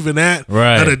they were even at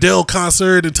an Adele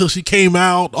concert until she came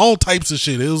out. All types of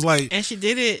shit. It was like, and she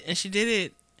did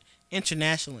it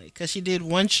internationally, because she did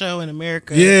one show in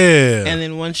America, and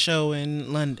then one show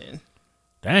in London.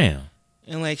 Damn.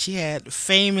 And like she had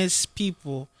famous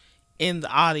people in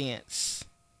the audience.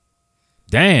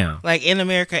 Damn. Like in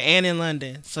America and in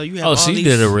London. So you have she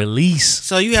did a release.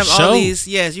 So you have all these,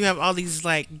 you have all these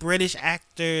like British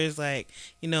actors, like,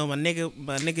 my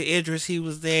nigga Idris, he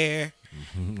was there.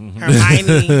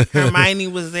 Hermione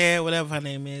was there, whatever her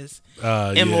name is.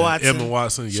 Emma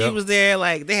Watson. Yep. She was there.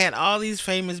 Like they had all these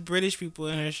famous British people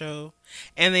in her show.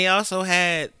 And they also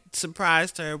had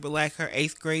surprised her with like her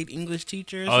 8th grade English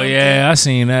teacher or something. Yeah, I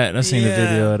seen that. I seen the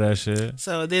video of that shit.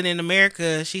 So then in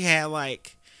America she had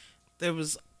like, there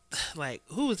was like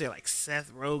who was there? Like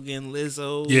Seth Rogen,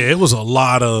 Lizzo. Yeah, it was a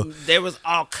lot of. There was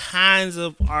all kinds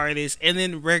of artists, and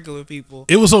then regular people.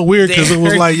 It was so weird because it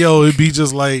was like, yo, it'd be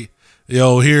just like,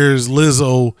 yo, here's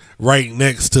Lizzo right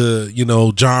next to, you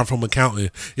know, John from Accounting.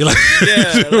 You're like,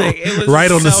 yeah, like it was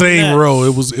right on the so same nuts. row.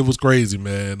 It was crazy,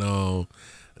 man.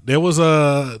 There was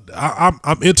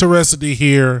I'm interested to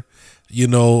hear. You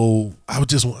know,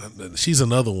 she's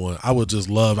another one I would just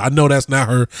love. I know that's not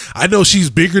her. I know she's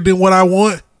bigger than what I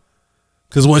want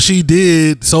because what she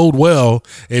did sold well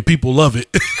and people love it.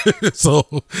 So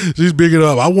she's big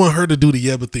enough. I want her to do the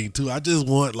Yebba thing too. I just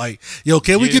want like, yo,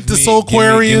 can we get the Soul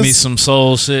Aquarius? Give me some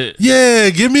soul shit.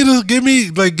 Yeah, give me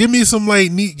some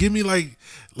like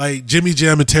Jimmy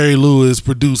Jam and Terry Lewis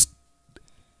produced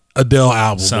Adele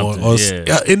album or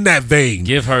in that vein.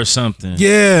 Give her something.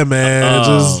 Yeah,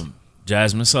 man.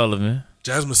 Jasmine Sullivan.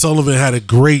 Jasmine Sullivan had a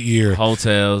great year.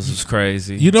 Hotels was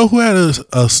crazy. You know who had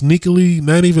a sneakily,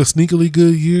 not even sneakily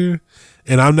good year?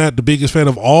 And I'm not the biggest fan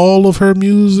of all of her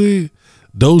music.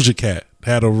 Doja Cat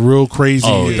had a real crazy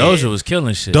year. Doja was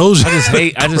killing shit. Doja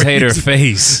I just hate her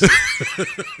face.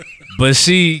 But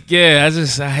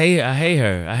I hate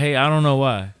her. I don't know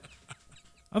why.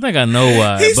 I think I know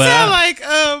why. He sound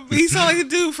like a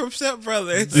dude from Step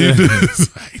Brothers. Yeah.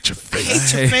 I hate your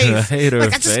face. I hate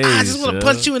her face. I just want to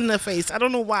punch you in the face. I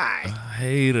don't know why. I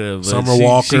hate her. But Summer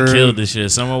Walker. She killed the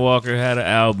shit. Summer Walker had an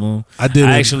album. I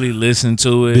actually listened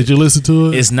to it. Did you listen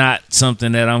to it? It's not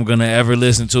something that I'm gonna ever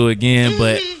listen to again,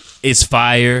 but it's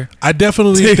fire. I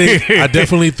definitely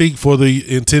think for the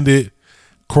intended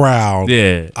crowd.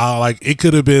 Yeah. It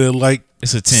could have been like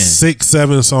it's a 10.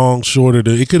 6-7 songs shorter.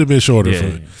 It could have been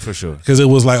shorter for sure. Because it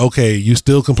was like, okay, you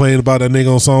still complaining about that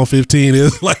nigga on song 15.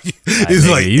 It's like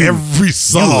every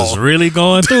song. You was really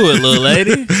going through it, little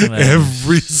lady. Like,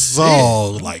 every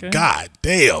song. Like, God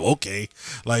damn, okay.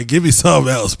 Like, give me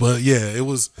something else. But yeah, it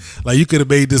was like you could have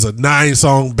made this a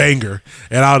 9-song banger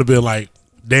and I would have been like,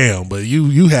 damn, but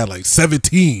you had like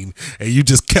 17 and you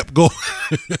just kept going.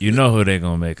 You know who they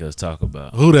gonna make us talk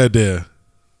about. Who that there?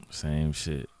 Same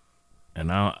shit. And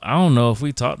I don't know if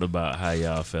we talked about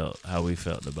how we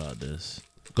felt about this.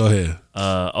 Go ahead.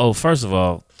 First of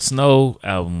all, Snow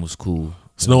album was cool.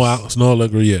 Snow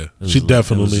Allegra, yeah. She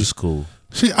definitely. It was just cool.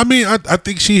 I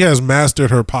think she has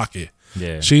mastered her pocket.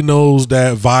 Yeah. She knows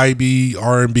that vibey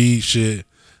R&B shit.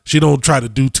 She don't try to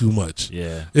do too much.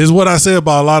 Yeah. Is what I say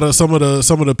about some of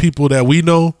the people that we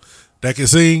know that can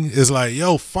sing is like,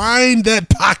 yo, find that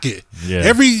pocket. Yeah.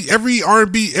 Every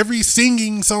R&B, every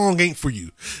singing song ain't for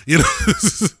you. You know,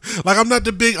 like I'm not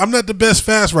the best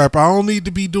fast rapper. I don't need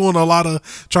to be doing a lot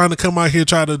of trying to come out here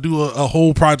try to do a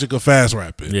whole project of fast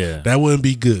rapping. Yeah, that wouldn't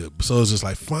be good. So it's just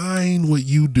like find what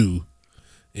you do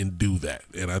and do that.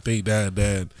 And I think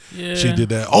that she did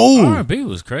that. Oh, R&B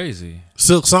was crazy.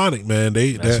 Silk Sonic, man.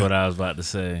 That's what I was about to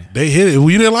say. They hit it.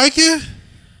 You didn't like it?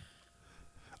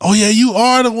 Oh yeah, you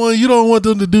are the one. You don't want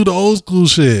them to do the old school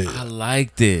shit. I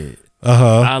liked it.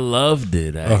 I loved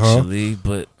it actually,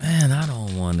 but man, I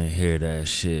don't want to hear that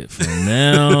shit from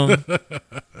them.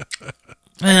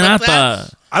 Man,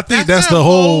 I think that's the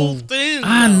whole thing.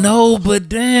 I know, but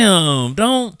damn,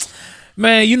 don't.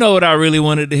 Man, you know what I really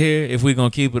wanted to hear? If we're going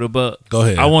to keep it a buck. Go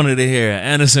ahead. I wanted to hear an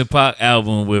Anderson .Paak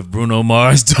album with Bruno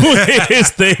Mars doing his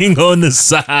thing on the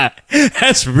side.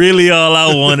 That's really all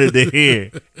I wanted to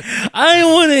hear. I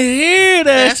didn't want to hear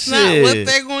that shit. That's not what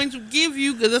they're going to give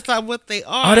you because that's not what they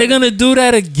are. Are they going to do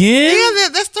that again? Yeah,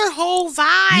 that's their whole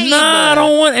vibe. Nah, I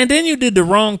don't want. And then you did the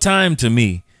wrong time to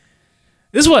me.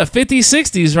 This is what, 50s,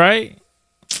 60s, right?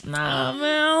 Nah, man,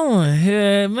 I don't want to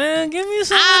hear it, man. Give me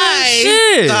some of that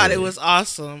shit. I thought it was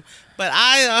awesome. But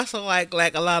I also like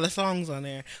a lot of songs on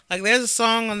there. Like there's a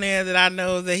song on there that I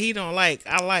know that he don't like.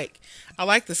 I like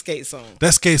the skate song.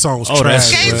 That skate song was trash. That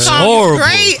skate song horrible. is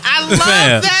great. I love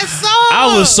that song.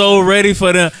 I was so ready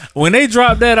for them. When they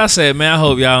dropped that, I said, man, I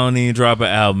hope y'all don't even drop an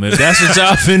album. If that's what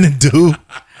y'all finna do,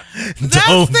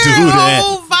 don't do that.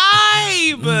 Whole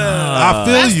vibe. I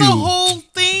feel that's you. the whole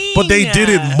thing. But they did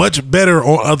it much better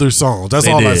on other songs. That's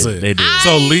all I said. They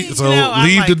did. Leave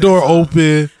like the door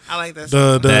open. I like that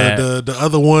song. The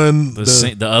other one,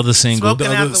 the other single,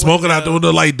 Smoking out the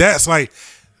window. Like that's like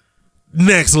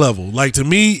next level. Like to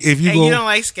me, if you you don't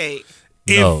like skate,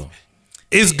 no.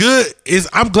 It's good.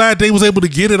 I'm glad they was able to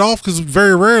get it off because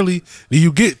very rarely do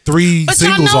you get 3 but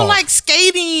singles y'all know, off. like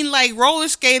skating, like roller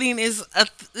skating is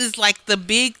like the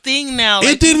big thing now.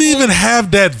 Like it didn't even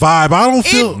have that vibe. I don't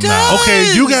feel. does.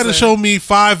 Okay, you got to show me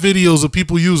 5 videos of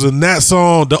people using that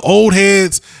song. The old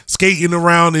heads skating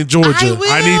around in Georgia.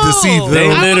 I need to see them. They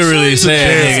literally said,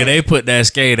 that. nigga, they put that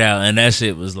skate out and that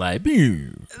shit was like, pew.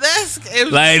 I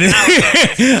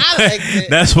liked it.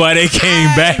 That's why they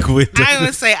came back with. I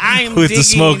would say I am with digging, the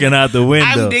smoking out the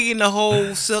window. I'm digging the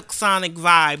whole Silk Sonic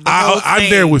vibe. I'm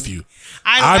there with you.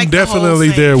 I'm like definitely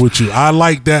there with you. I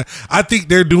like that. I think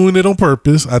they're doing it on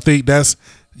purpose. I think that's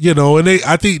and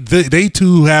I think they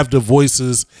too have the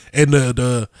voices and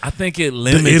the I think it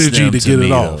limits the energy them to get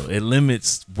it off. It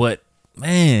limits what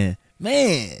man.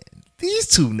 These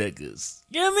two niggas.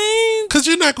 You know what I mean? Because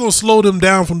you're not gonna slow them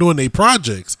down from doing their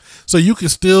projects, so you can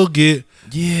still get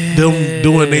them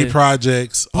doing their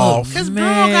projects off. Because Bro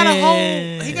got a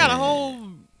whole. He got a whole.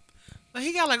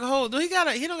 He got like a whole. He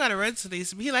don't got a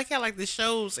residency. He got like the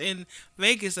shows in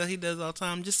Vegas that he does all the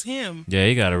time. Just him. Yeah,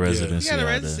 he got a residency. He got a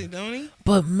residency, don't he?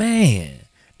 But man,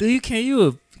 dude, can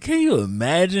you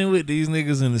imagine with these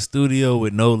niggas in the studio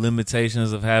with no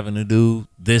limitations of having to do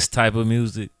this type of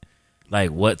music?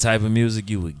 Like what type of music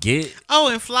you would get? Oh,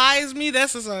 and Flies Me.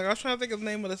 That's the song. I was trying to think of the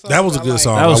name of the song. That was a good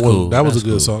song. That was cool. That was a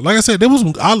good song. Like I said,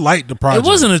 I liked the project. It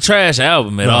wasn't a trash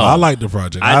album at all. I liked the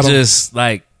project. I just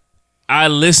I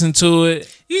listened to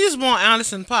it. You just want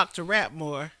Anderson .Paak to rap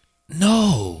more.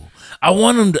 No, I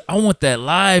want him. I want that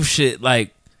live shit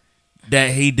like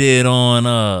that he did on.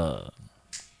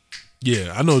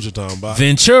 Yeah, I know what you're talking about.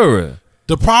 Ventura.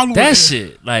 The problem that with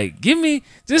shit. Like, give me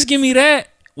that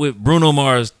with Bruno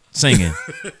Mars singing.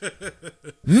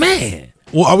 Man.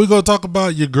 Well, are we gonna talk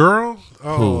about your girl,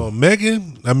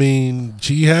 Megan? I mean,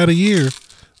 she had a year.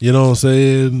 You know what I'm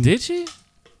saying? Did she?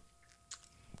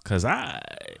 Cause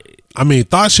I mean,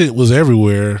 Thought Shit was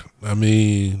everywhere. I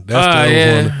mean, that's the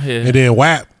one. Yeah. And then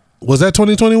WAP. Was that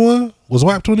 2021? Was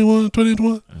WAP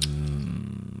 2021?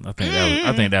 I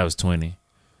think that was 20.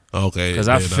 Okay. Because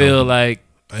I feel like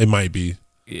it might be.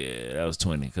 Yeah, that was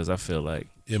 20. Because I feel like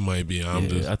it might be. I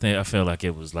feel like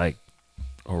it was like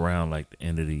around like the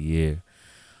end of the year.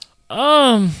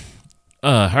 Her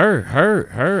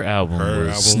album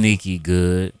was sneaky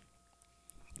good.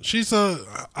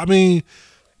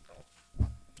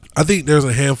 I think there's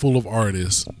a handful of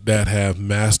artists that have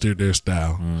mastered their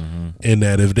style, and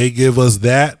that if they give us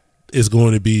that, it's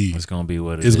going to be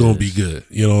what it is. It's going to be good.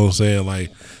 You know what I'm saying?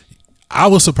 Like, I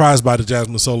was surprised by the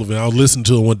Jasmine Sullivan. I was listening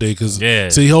to it one day because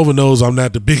see, Hova knows I'm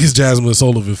not the biggest Jasmine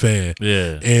Sullivan fan.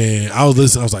 Yeah, and I was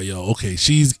listening. I was like, yo, okay,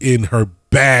 she's in her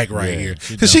bag right here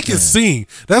because she can sing.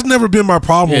 That's never been my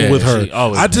problem with her.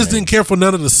 I just didn't care for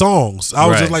none of the songs. I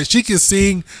was just like, she can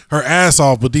sing her ass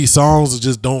off, but these songs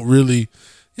just don't really.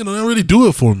 They don't really do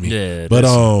it for me. Yeah, but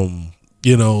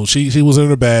she was in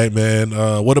her bag, man.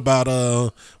 What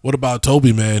about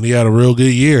Toby, man? He had a real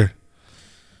good year.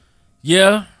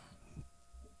 Yeah.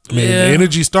 I mean, the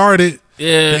energy started.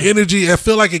 Yeah. The energy, I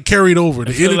feel like it carried over.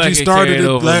 The energy started in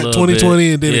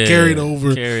 2020 and then it carried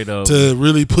over to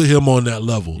really put him on that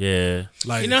level. Yeah.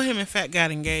 Like, him and Fat got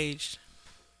engaged.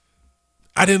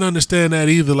 I didn't understand that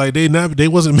either. Like they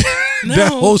wasn't married. No.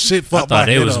 That whole shit fucked my head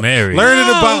up. They was married. Learning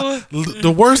about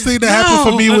the worst thing that happened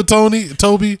for me with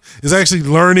Toby is actually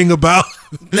learning about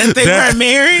that they were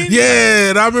married. Yeah,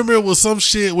 and I remember it was some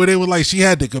shit where they were like she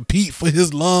had to compete for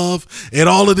his love and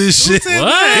all of this shit.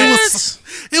 What?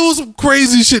 It was some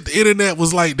crazy shit. The internet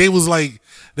was like they was like,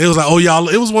 oh y'all.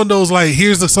 It was one of those like,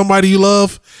 here's somebody you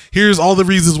love. Here's all the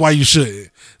reasons why you shouldn't.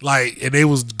 Like, and they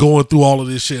was going through all of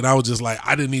this shit. And I was just like,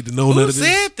 I didn't need to know none of this. Who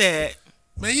said that?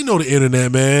 Man, you know the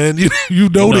internet, man. You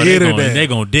know the internet. They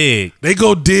gonna dig. They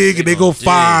go dig and they go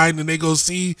find and they go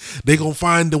see. They gonna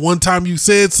find the one time you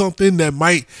said something that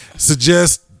might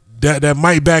suggest that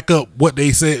might back up what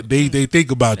they said. They think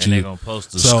about you. And they gonna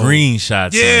post the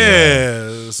screenshots.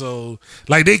 Yeah. So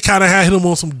like they kind of had him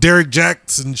on some Derek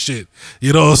Jackson shit.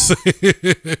 You know what I'm saying?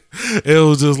 It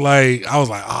was just like I was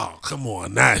like, oh come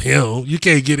on, not him. You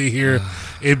can't get in here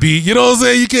and be. You know what I'm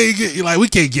saying? You can't get like we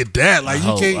can't get that. Like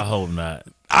you can't. I hope not.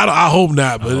 I hope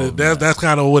not. But that's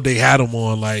kind of what they had him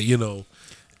on. Like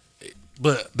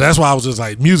But that's why I was just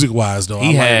like, music wise though.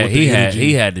 He had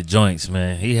the joints,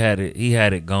 man. He had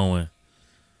it going.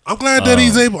 I'm glad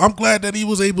that he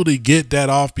was able to get that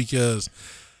off because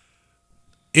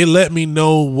it let me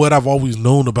know what I've always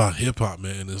known about hip hop,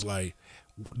 man. It's like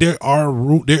there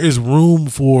is room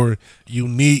for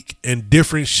unique and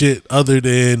different shit other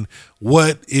than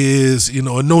what is,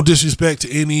 and no disrespect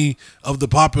to any of the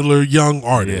popular young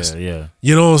artists. Yeah.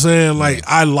 You know what I'm saying? Like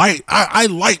I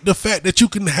like the fact that you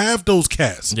can have those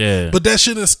cats. Yeah. But that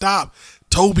shouldn't stop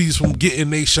Toby's from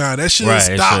getting they shine. That shouldn't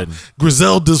stop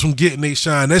Griselda's from getting they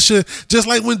shine. That should, just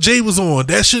like when Jay was on.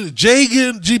 That should Jay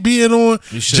being on.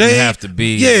 You shouldn't have to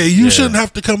be. Yeah, you shouldn't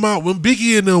have to come out when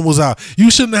Biggie and them was out. You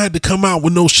shouldn't have had to come out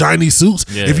with no shiny suits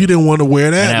if you didn't want to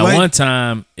wear that. And at one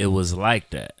time, it was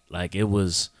like that. Like it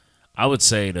was, I would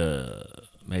say the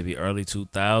maybe early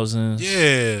 2000s.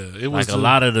 Yeah, it was like a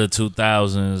lot of the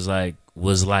 2000s like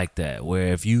was like that,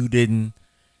 where if you didn't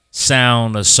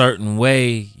sound a certain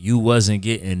way, you wasn't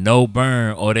getting no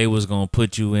burn, or they was gonna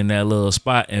put you in that little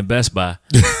spot in Best Buy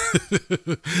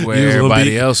where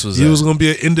everybody else was. You was gonna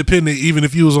be an independent, even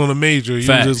if you was on a major. You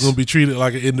was just gonna be treated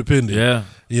like an independent. Yeah,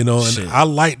 you know, and I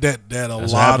like that. That's lot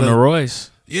what happened to Royce.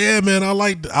 Yeah, man, I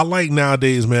like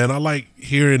nowadays, man. I like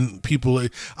hearing people.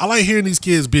 I like hearing these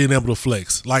kids being able to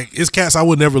flex. Like, it's cats I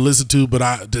would never listen to,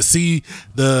 but to see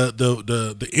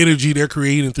the energy they're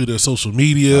creating through their social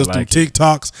medias, through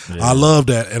TikToks. Yeah. I love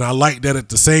that, and I like that at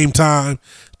the same time.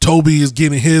 Toby is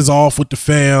getting his off with the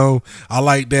fam. I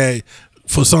like that.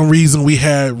 For some reason, we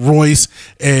had Royce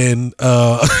and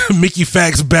Mickey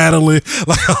Fax battling.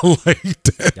 Like, I like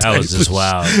that. That was just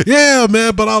wild. Yeah,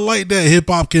 man. But I like that hip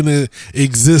hop can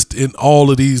exist in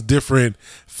all of these different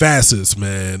facets,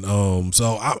 man.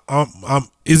 So I'm.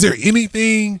 Is there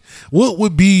anything? What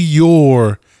would be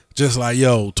your just like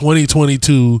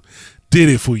 2022 did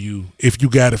it for you if you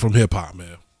got it from hip hop,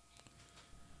 man?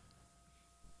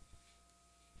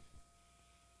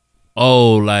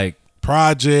 Oh, like.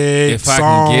 Project, if I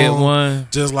song, can get one,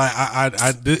 just like I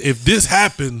if this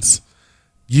happens,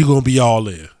 you gonna be all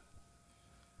in.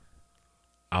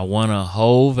 I want a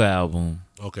Hove album,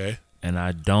 okay, and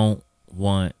I don't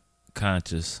want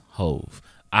Conscious Hove.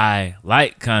 I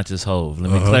like Conscious Hove.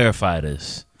 Let me clarify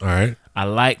this. All right, I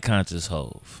like Conscious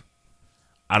Hove.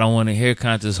 I don't want to hear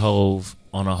Conscious Hove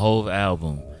on a Hove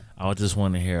album. I just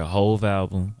want to hear a Hove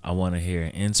album. I want to hear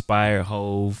an inspired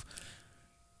Hove.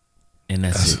 And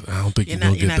that's it. I don't think you're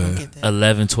gonna get that.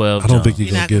 11, 12. I don't think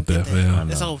you're gonna get that, man.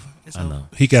 It's over. It's over.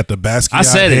 He got the Basquiat I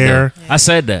said hair. It. I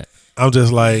said that. I'm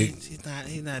just like, he's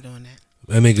not doing that.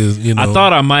 That nigga, you know. I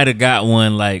thought I might have got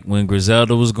one like when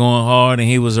Griselda was going hard and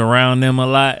he was around them a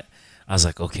lot. I was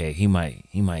like, okay, he might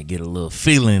get a little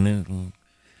feeling in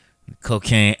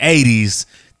cocaine 80s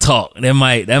talk. That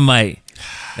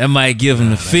might give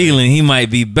him the feeling he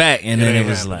might be back. And then it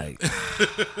was like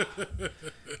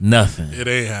nothing. It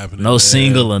ain't happening. No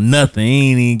single or nothing.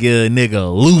 He ain't even give a nigga a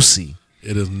Lucy.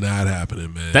 It is not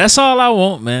happening, man. That's all I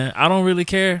want, man. I don't really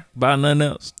care about nothing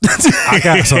else. I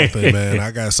got something, man.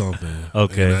 I got something.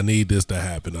 Okay. And I need this to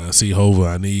happen. I see Hova.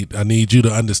 I need you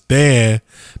to understand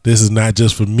this is not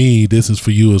just for me. This is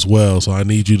for you as well. So I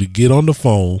need you to get on the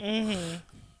phone,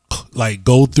 like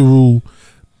go through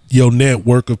your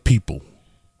network of people,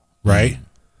 right?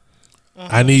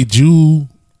 I need you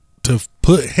to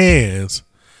put hands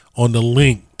on the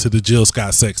link to the Jill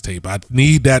Scott sex tape. I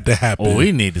need that to happen. Oh,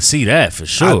 we need to see that for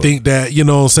sure. I think that, you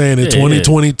know what I'm saying, in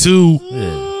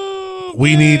 2022,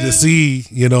 we need to see,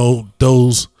 you know,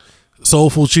 those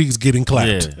soulful cheeks getting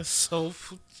clapped. Yeah.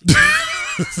 Soulful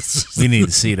we need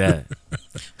to see that.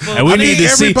 And we need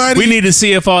to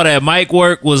see if all that mic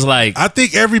work was like, I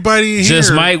think everybody in just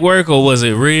here, mic work, or was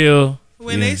it real?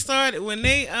 When they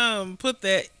put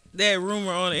that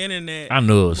rumor on the internet, I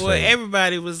knew it was fake.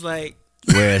 Everybody was like,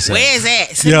 Where's that?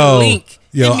 Send the link.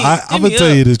 I'm gonna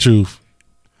tell you the truth.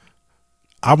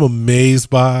 I'm amazed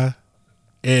by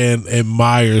and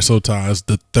admire sometimes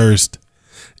the thirst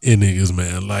in niggas,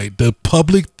 man. Like the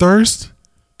public thirst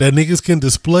that niggas can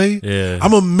display. Yeah.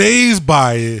 I'm amazed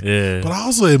by it. Yeah. But I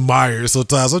also admire it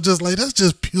sometimes. I'm just like, that's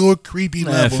just pure creepy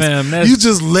levels. Fam, you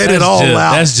just let it all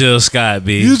out. That's Jill Scott,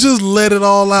 B. You just let it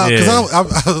all out. Because Yeah.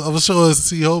 I was showing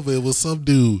C. Hova, it was some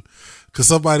dude. Because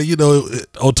somebody, you know,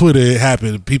 on Twitter, it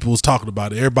happened. People was talking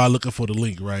about it. Everybody looking for the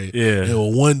link, right? Yeah. There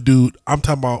was one dude, I'm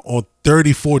talking about on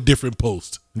 34 different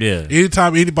posts. Yeah.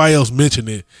 Anytime anybody else mentioned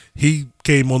it, he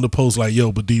came on the post like,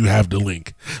 yo, but do you have the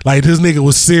link? Like, this nigga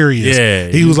was serious. Yeah.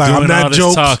 He was like, I'm not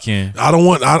joking. Talking. I don't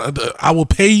want, I will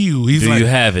pay you. He's do like, you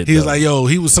have it? He was like, yo,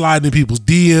 he was sliding in people's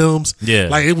DMs. Yeah.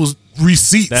 Like, it was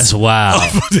receipts. That's wild.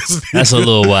 That's a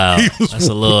little wild. That's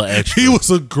a little extra. He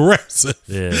was aggressive.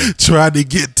 Yeah. Trying to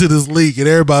get to this league. And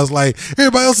everybody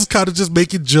else is kind of just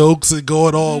making jokes and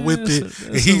going on with it.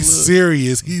 And he's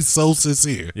serious. He's so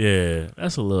sincere. Yeah.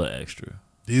 That's a little extra.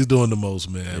 He's doing the most,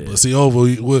 man. Yeah. But see,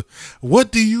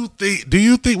 what do you think? Do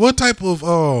you think what type of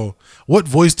what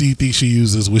voice do you think she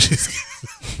uses when she's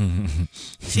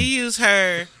She used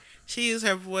her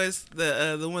voice,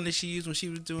 the one that she used when she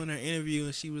was doing her interview,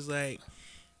 and she was like,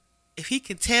 if he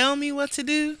can tell me what to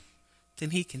do,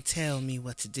 then he can tell me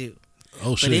what to do.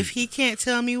 Oh shit. But if he can't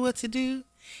tell me what to do,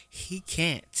 he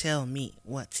can't tell me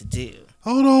what to do.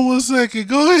 Hold on 1 second.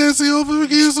 Go ahead, see if we can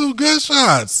get some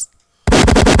gunshots.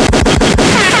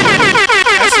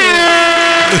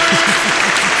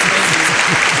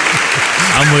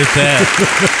 I'm with that.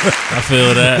 I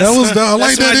feel that. That was I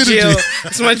like that energy.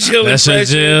 That's my Jill. That's your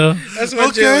Jill. That's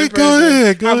my Jill. Okay, go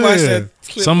ahead. I watched that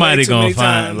clip. Somebody gonna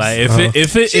find like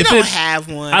if she don't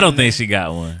have one. I don't think she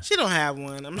got one. She don't have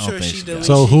one. I'm sure she deleted.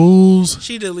 So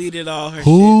she deleted all her.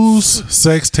 Whose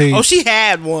sex tape? Oh, she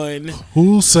had one.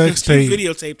 Whose sex tape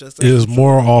videotaped us is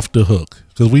more off the hook?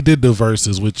 Because we did the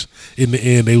verses, which in the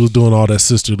end they was doing all that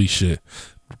sisterly shit.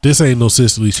 This ain't no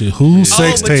sisterly shit. Whose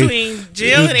sex tape? Between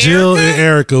Jill and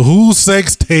Erica. Whose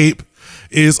sex tape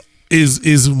is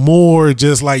more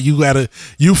just like you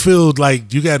feel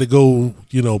like you gotta go,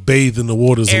 bathe in the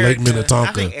waters of Lake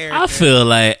Minnetonka. I feel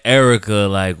like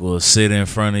Erica will sit in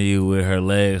front of you with her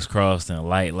legs crossed and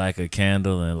light like a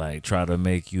candle and try to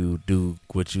make you do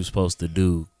what you're supposed to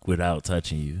do without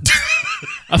touching you.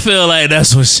 I feel like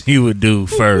that's what she would do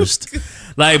first.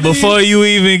 Before you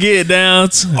even get down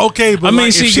to, okay, but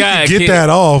if she can get that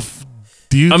off,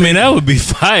 I mean that would be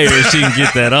fire if she can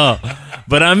get that off.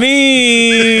 But I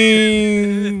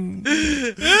mean,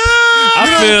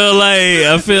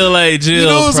 I feel like Jill. You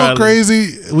know what's so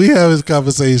crazy? We have this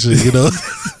conversation,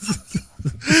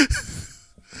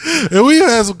 and we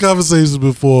had some conversations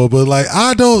before. But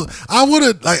I don't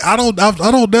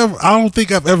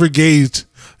think I've ever gauged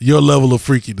your level of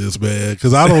freakiness, man.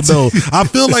 Because I don't know. I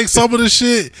feel like some of the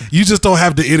shit you just don't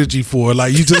have the energy for.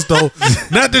 You just don't.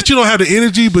 Not that you don't have the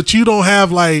energy, but you don't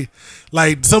have like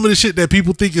some of the shit that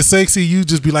people think is sexy, you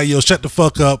just be like, yo, shut the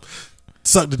fuck up,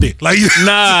 suck the dick. Nah,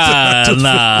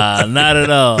 not at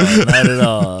all.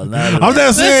 I'm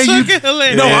not saying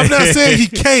I'm not saying he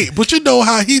can't, but you know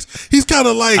how he's kind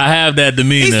of I have that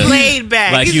demeanor. He's laid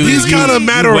back. He's kind of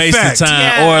matter of fact.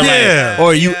 Time,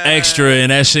 or you extra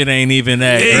and that shit ain't even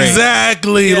that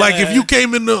exactly. Great. If you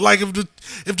came in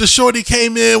if the shorty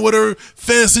came in with her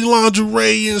fancy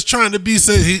lingerie and is trying to be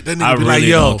sexy, then he'd be like,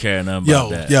 yo, don't care nothing about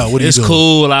that. Yo, what are you doing? It's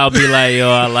cool. I'll be like,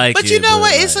 yo, I like it. But you know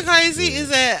what? It's so crazy is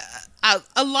that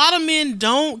a lot of men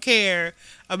don't care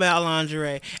about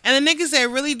lingerie, and the niggas that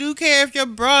really do care if your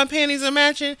bra and panties are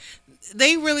matching,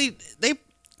 they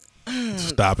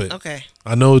stop it. Okay,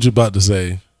 I know what you're about to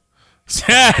say.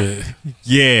 Yeah.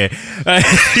 yeah.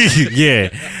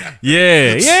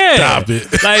 Stop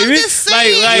it.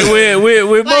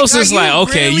 With most it's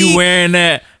okay, really? you wearing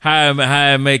that,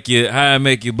 how it make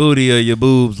your booty or your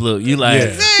boobs look. You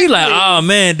exactly. You oh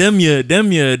man, them your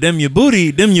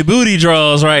booty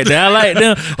draws right there. I like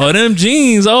them. Or them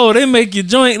jeans, they make your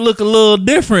joint look a little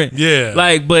different.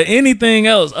 Yeah. But anything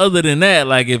else other than that,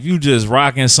 if you just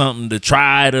rocking something to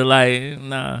try to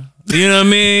nah. You know what I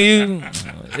mean?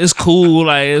 It's cool,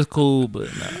 it's cool, but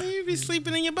nah. You be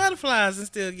sleeping in your butterflies and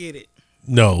still get it.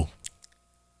 No.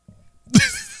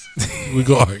 We're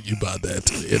going to argue about that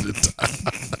to the end of the time.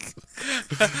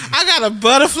 I got a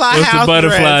butterfly What's house the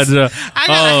butterfly dress. I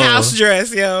got a house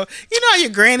dress, yo. You know how your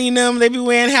granny and them, they be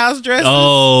wearing house dresses?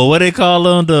 Oh, what they call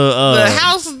them? The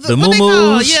house, the what they call,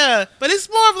 moo-moos? yeah. But it's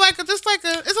more of it's like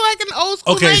an old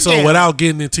school Okay, so nightgown. without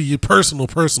getting into your personal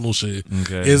shit,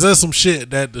 is there some shit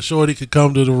that the shorty could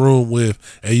come to the room with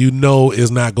and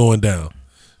is not going down?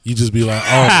 You just be like,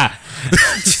 I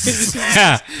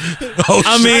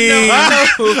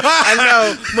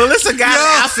know. Melissa got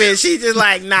an outfit. She just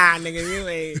like, nah, nigga, you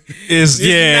ain't. You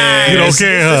don't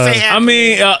care, huh? I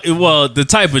mean, the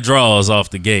type of draws off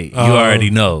the gate, you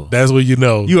already know. That's what you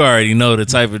know. You already know the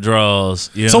type of draws.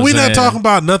 You know so we're not talking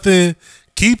about nothing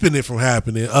keeping it from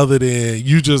happening other than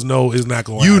you just know it's not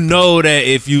going to happen. You know that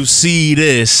if you see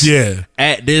this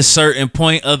at this certain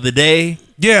point of the day,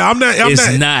 I'm not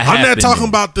talking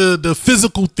about the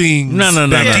physical things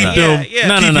that keep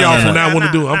y'all from not want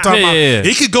to do it. I'm talking about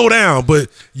it could go down, but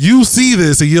you see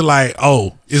this and you're like,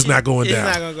 oh, it's not going down.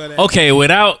 It's not gonna go down. Okay,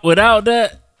 without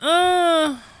that,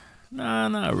 nah,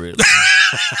 not really.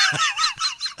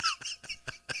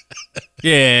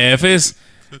 Yeah, if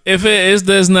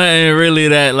there's nothing really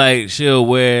that she'll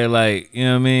wear, you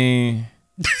know what I mean.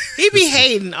 He be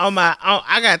hating on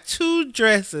I got 2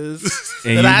 dresses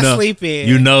that I sleep in.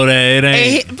 You know that it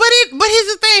ain't. But here's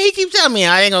the thing. He keeps telling me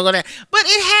I ain't gonna go there. But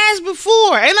it has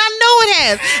before, and I know it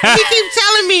has. And he keeps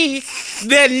telling me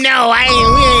that no, we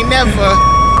ain't never.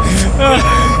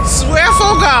 Swear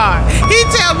for God. He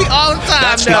tell me all the time.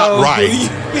 That's not right.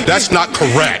 That's not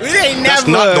correct. It ain't That's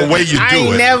never. not the way you do it. I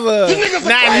ain't never.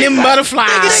 Not in them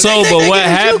butterflies. So, but what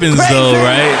happens though,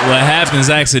 right? What happens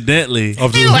accidentally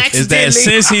is that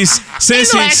since he's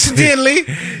accidentally.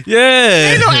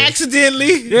 Yeah. Ain't no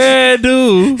accidentally. Yeah,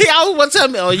 dude. He always want to tell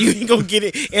me, oh, you ain't gonna get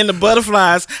it in the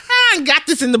butterflies. I ain't got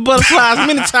this in the butterflies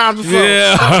many times before.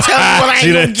 Yeah. Tell me what I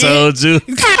ain't gonna get. Told you.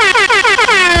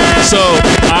 So, all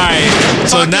right.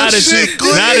 So now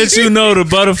that you know the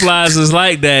butterflies is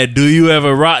like that, do you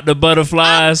ever rock the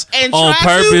butterflies on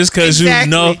purpose because you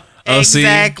know?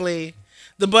 Exactly.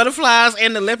 the butterflies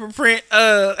and the leopard print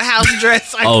house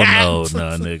dress. I got.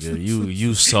 No, nigga,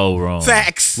 you so wrong.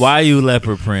 Facts. Why you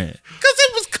leopard print? Because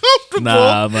it was comfortable.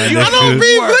 Nah, my nigga. I don't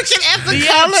be looking at the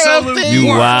color of things. You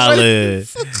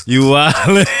wildin'. You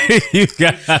wildin'. You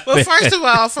got. Well, first of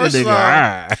all,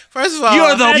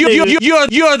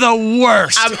 you're the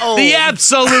worst. I'm old. The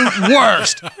absolute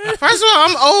worst. First of all,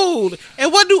 I'm old.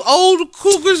 And what do old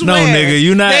cougars wear? No, nigga,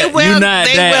 you not that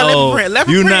old.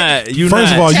 You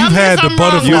First of all, you've had the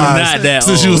butterflies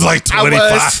since you was like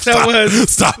 25.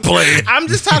 Stop playing. I'm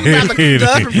just talking about the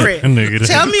leopard print.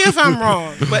 Tell me if I'm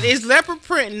wrong, but is leopard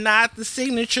print not the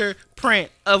signature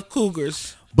print of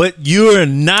cougars? But you're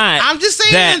not. I'm just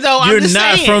saying, though. You're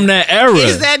not from that era.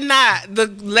 Is that not the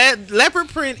leopard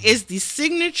print? Is the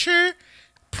signature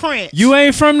print? You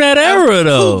ain't from that era,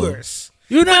 though. Cougars.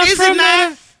 You're not from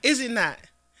that. Is it not?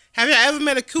 Have you ever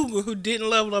met a cougar who didn't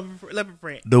love leopard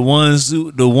print?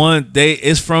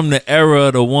 It's from the era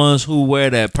of the ones who wear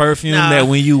that perfume that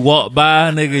when you walk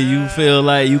by, nigga, you feel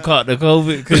like you caught the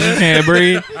COVID because you can't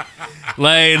breathe.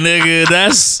 Like, nigga,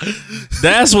 that's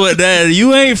what that.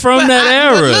 You ain't from that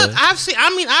era. Look,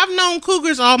 I've known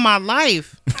cougars all my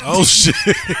life. Oh shit!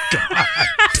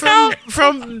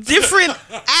 from different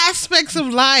aspects of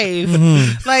life.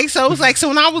 Like, so it's like, so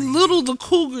when I was little, the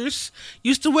cougars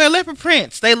used to wear leopard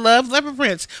prints. They loved leopard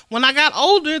prints. When I got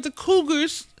older, the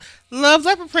cougars love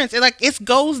leopard prints. It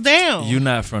goes down. You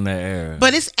not from that era.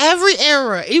 But it's every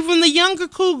era, even the younger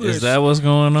cougars. Is that what's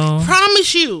going on?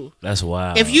 Promise you. That's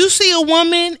wild. If you see a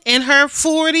woman in her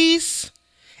 40s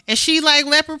and she like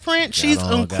leopard print, she's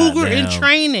a cougar in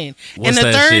training. What's in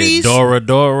the that 30s, shit?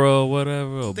 Dora or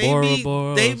whatever, or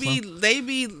Bora. They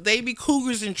be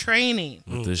cougars in training.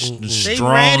 The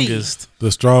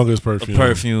strongest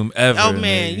perfume ever. Oh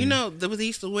man, nigga. you know what they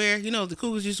used to wear? You know the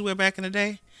cougars used to wear back in the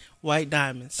day? White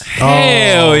diamonds.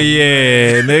 Hell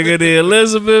yeah, nigga, the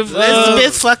Elizabeth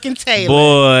fucking Taylor.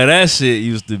 Boy, that shit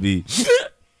used to be.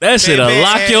 That shit'll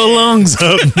lock your lungs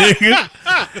up, nigga.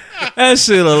 That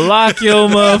shit'll lock your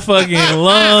motherfucking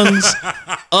lungs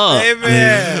up. Hey,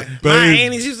 my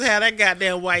aunties used to have that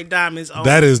goddamn white diamonds on.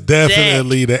 That is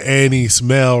definitely the Annie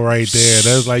smell right there.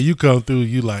 That's like, you come through,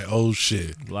 you like, oh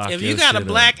shit. If you got a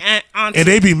black auntie. And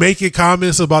they be making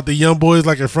comments about the young boys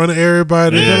like in front of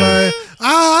everybody. Yeah. They're like,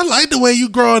 I like the way you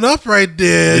growing up right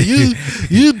there.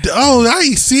 I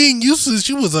ain't seen you since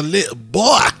you was a little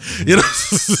boy. You know.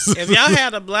 If y'all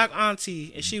had a black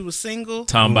auntie and she was single,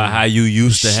 talking about how you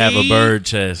used to have a bird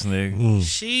chest, nigga.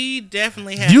 She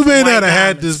definitely had. You may not have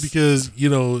had this because it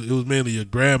was mainly your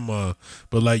grandma,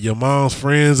 but like your mom's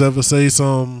friends ever say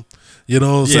something. You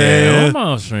know what I'm saying? Yeah, my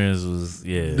mom's friends was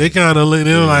They kind of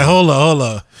like, hold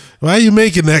up. Why are you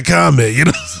making that comment? You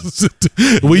know,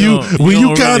 when you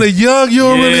kind of young, you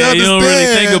don't really understand. You don't really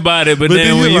think about it, but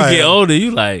then when you get older,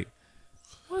 you like,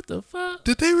 what the fuck?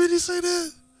 Did they really say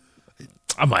that?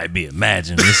 I might be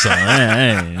imagining this song.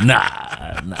 Nah.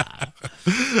 I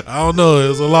don't know. It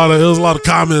was a lot of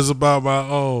comments about my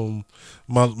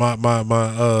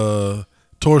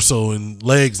torso and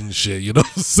legs and shit. You know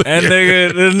what I'm saying?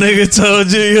 And the nigga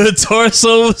told you your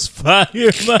torso was fire.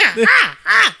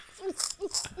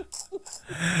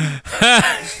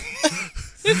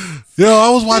 Yo, I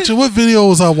was watching. What video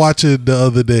was I watching the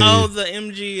other day? Oh, the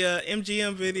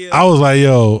MGM video. I was like,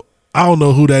 yo, I don't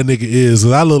know who that nigga is.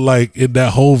 And I look like in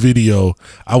that whole video,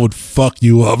 I would fuck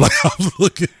you up. Like I was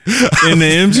looking in the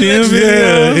MGM video.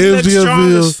 Yeah, MGM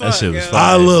video. That shit was fun.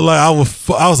 I look like I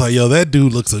was like, yo, that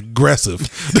dude looks aggressive.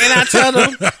 And I told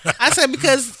him, I said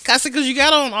because you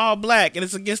got on all black and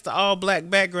it's against the all black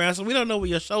background, so we don't know where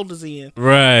your shoulders in.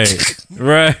 Right.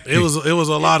 It was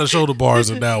a lot of shoulder bars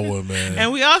in that one, man.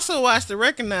 And we also watched the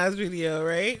Recognize video,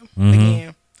 right? Mm-hmm.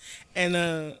 Again,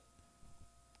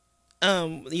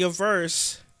 and your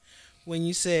verse when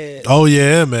you said, "Oh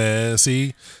yeah, man."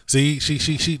 See, she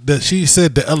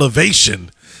said the elevation.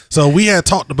 So we had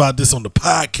talked about this on the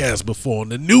podcast before. On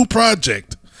the new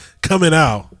project coming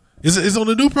out, is it on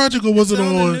the new project or was it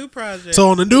on the new project? So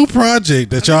on the new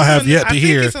project that y'all have yet to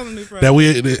hear,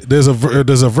 that there's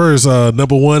a verse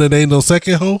number one. It ain't no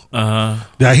second hoe.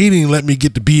 Now he didn't let me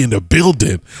get to be in the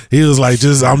building. He was like,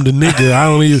 I'm the nigga. I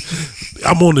don't even.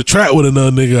 I'm on the track with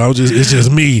another nigga. It's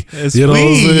just me. You know what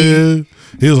I'm saying?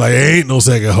 He was like, ain't no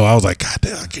second hoe. I was like, God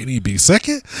damn, I can't even be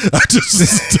second. I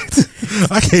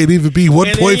can't even be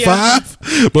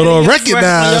 1.5. But on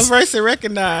Recognize, your verse to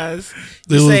Recognize,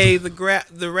 you say the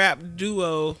rap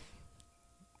duo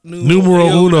numero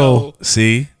uno.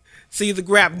 See the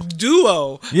rap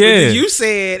duo. Yeah, you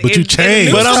said, but you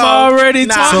changed. But I'm already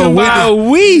talking about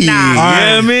we. Nah, you know what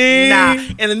I mean? Nah.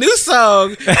 In the new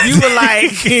song, you were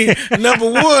like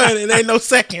number one, and ain't no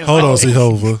second. Hold on, see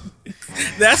Hova.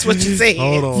 That's what you're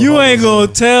saying. You ain't gonna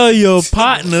tell your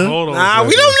partner. Nah,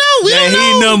 we don't know. We don't know.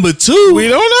 He number 2. We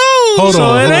don't know. Hold so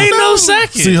on. it ain't no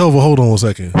second. See, hold on 1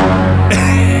 second.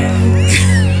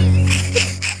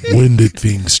 When did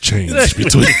things change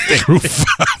between group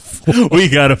 5? We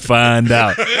gotta find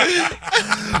out.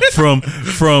 From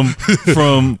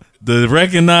the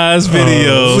recognized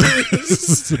video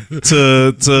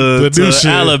to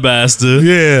Alabaster.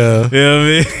 Yeah. You know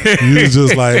what I mean? You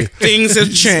just like things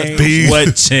have changed.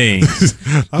 What changed?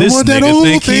 This nigga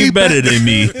think he better than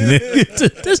me.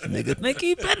 This nigga think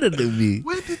he better than me.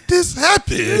 When did this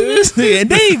happen? And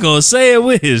they ain't gonna say it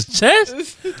with his chest.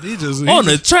 He just on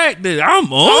the track that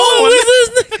I'm on with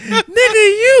this nigga,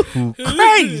 you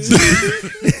crazy.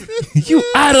 You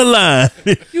out of line.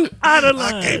 You out of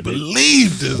line. I can't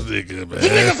believe this nigga, man. You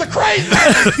niggas are crazy.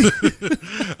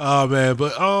 Oh man,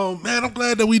 but man, I'm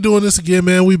glad that we doing this again,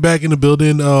 man. We back in the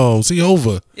building. See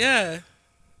over. Yeah.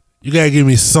 You gotta give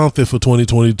me something for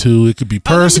 2022. It could be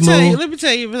personal. Let me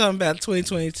tell you something about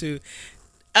 2022.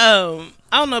 I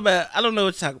don't know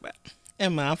what to talk about.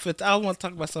 Emma, I want to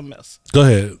talk about something else. Go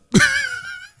ahead.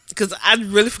 Because I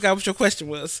really forgot what your question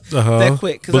was that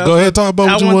quick. But go ahead, talk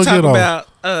about what you want to get on. I want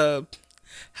to talk about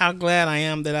how glad I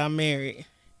am that I'm married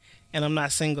and I'm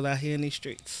not single out here in these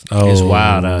streets. Oh, it's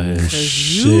wild out here.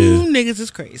 Because you niggas is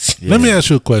crazy. Yeah. Let me ask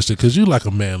you a question, because you like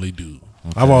a manly dude.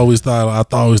 Okay. I always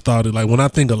thought it like when I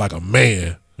think of like a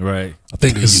man, right? I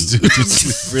think of you.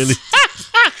 Really,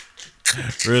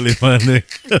 really funny.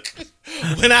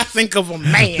 When I think of a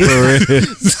man,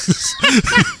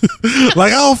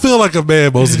 like I don't feel like a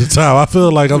man most of the time. I feel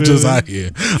like I'm just out here.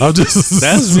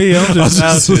 That's me. I'm just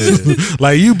out here.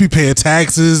 Like you be paying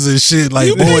taxes and shit.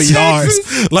 Like boy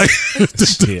yards. Like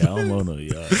yeah, I don't want no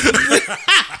yard.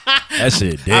 That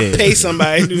shit dead. I pay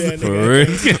somebody to do that. For real.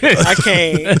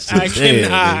 I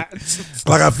cannot.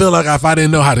 Like I feel like if I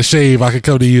didn't know how to shave, I could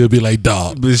come to you and be like,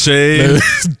 dog, shave.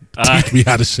 Teach me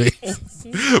how to shave.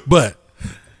 But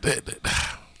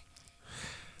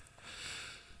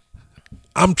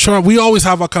I'm trying. We always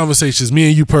have our conversations, me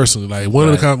and you personally. Like one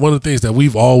of the things that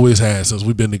we've always had since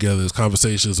we've been together is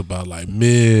conversations about like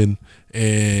men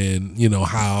and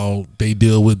how they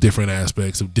deal with different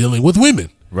aspects of dealing with women.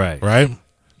 Right.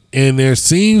 And there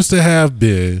seems to have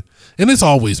been, and it's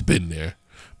always been there,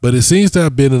 but it seems to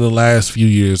have been in the last few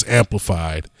years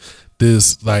amplified.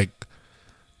 This like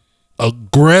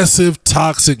aggressive,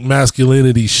 toxic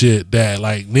masculinity shit that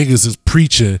like niggas is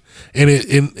preaching,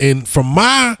 and from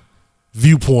my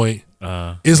viewpoint,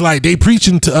 it's like they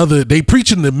preaching to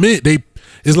men.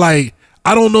 It's like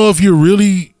I don't know if you're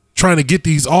really trying to get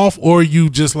these off or you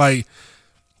just like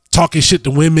talking shit to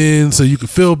women so you can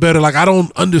feel better. Like I don't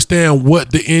understand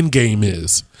what the end game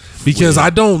is because I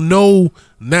don't know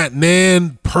that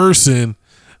nan person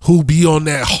who be on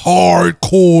that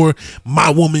hardcore. My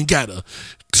woman gotta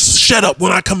shut up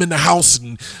when I come in the house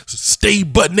and stay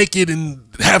butt naked and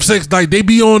have sex. Like they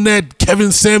be on that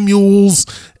Kevin Samuels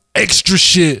extra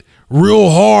shit real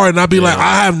hard, and I be like,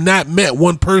 I have not met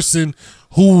one person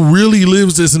who really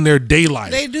lives this in their day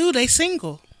life. They do. They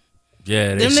single.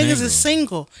 Yeah, them niggas is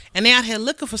single and they out here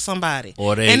looking for somebody,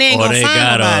 and they ain't gonna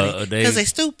find nobody because they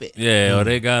stupid. Yeah, or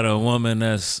they got a woman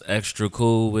that's extra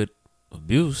cool with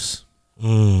abuse.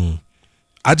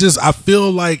 I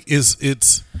feel like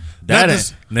it's that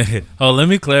is. Oh, let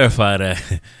me clarify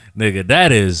that, nigga.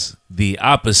 That is the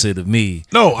opposite of me.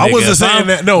 No, I wasn't saying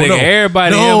that. No,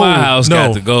 everybody in my house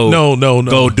got to go.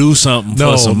 Go do something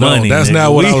for some money. That's nigga.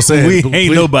 not what I was saying.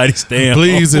 Ain't nobody staying.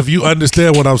 Please, if you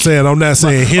understand what I'm saying, I'm not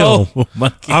saying him.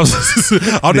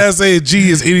 I'm not saying G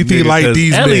is anything nigga, like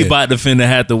these men. Ellie about to finna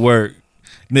have to work,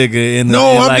 nigga. I'm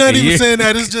not even saying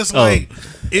that. It's just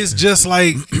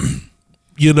like.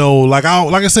 Like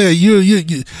I said,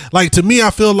 you like to me, I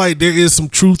feel like there is some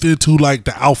truth into like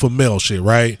the alpha male shit,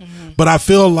 right? Mm-hmm. But I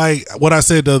feel like what I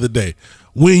said the other day,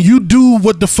 when you do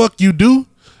what the fuck you do,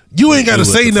 you ain't got to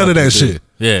say none of that shit.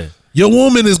 Yeah, your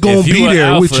woman is gonna be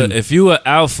there with you. If you an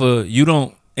alpha, you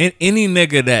don't. Any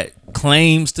nigga that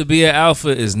claims to be an alpha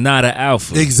is not an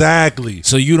alpha. Exactly.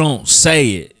 So you don't say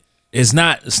it. It's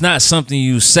not something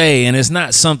you say, and it's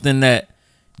not something that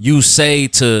you say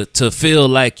to feel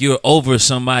like you're over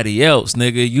somebody else,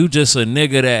 nigga. You just a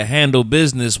nigga that handle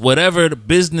business. Whatever the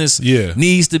business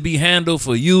needs to be handled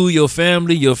for you, your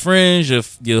family, your friends,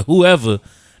 your whoever,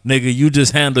 nigga, you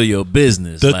just handle your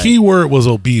business. The key word was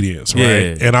obedience, right?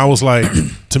 Yeah. And I was like,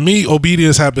 to me,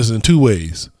 obedience happens in two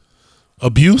ways.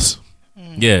 Abuse.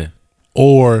 Yeah.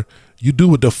 Or you do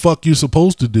what the fuck you're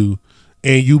supposed to do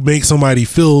and you make somebody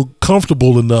feel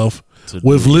comfortable enough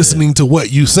with listening to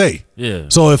what you say. Yeah.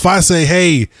 So if I say,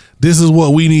 hey, this is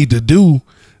what we need to do,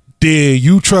 then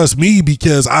you trust me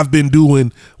because I've been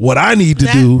doing what I need to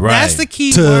do. That's the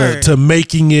key word. To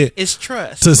making it. It's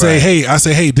trust. To say,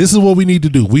 hey, this is what we need to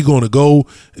do. We're going to go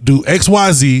do X,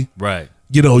 Y, Z. Right.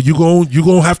 You know, you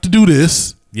gonna have to do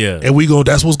this. Yeah. And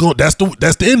that's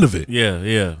the end of it.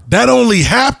 Yeah. That only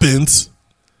happens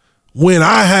when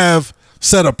I have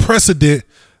set a precedent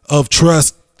of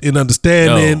trust and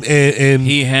understanding and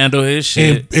he handle his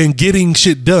shit and getting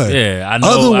shit done. Yeah, I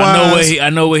know. I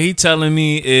know what he telling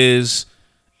me is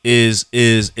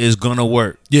gonna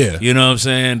work. Yeah, you know what I'm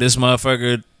saying. This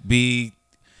motherfucker be,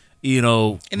 you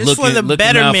know, and it's for the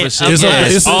betterment.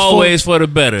 It's always for the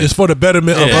better. It's for the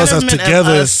betterment of us as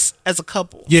together, as a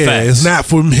couple. Yeah, Facts. It's not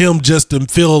for him just to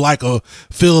feel like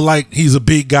he's a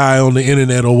big guy on the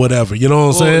internet or whatever. You know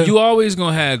what I'm saying? You always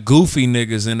gonna have goofy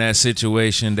niggas in that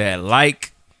situation that like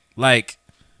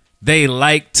they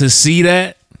like to see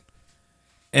that,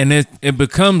 and it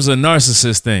becomes a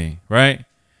narcissist thing, right?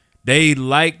 They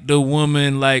like the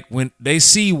woman, like when they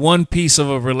see one piece of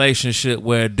a relationship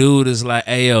where a dude is like,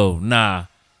 hey yo, nah,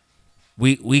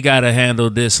 we gotta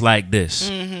handle this like this,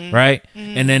 right?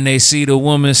 And then they see the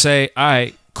woman say, all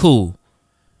right, cool.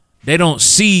 They don't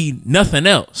see nothing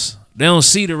else. They don't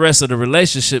see the rest of the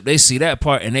relationship. They see that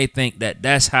part and they think that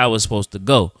that's how it's supposed to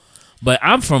go. But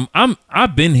I've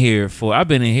been in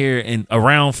here in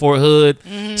around Fort Hood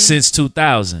since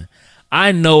 2000.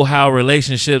 I know how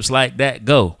relationships like that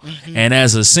go. And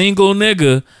as a single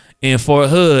nigga in Fort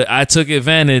Hood, I took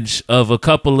advantage of a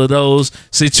couple of those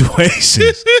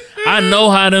situations. I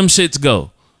know how them shits go.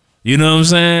 You know what I'm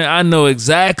saying? I know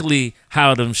exactly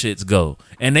how them shits go.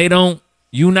 And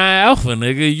you not alpha,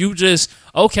 nigga. You just,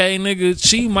 okay, nigga,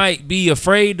 she might be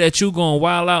afraid that you gonna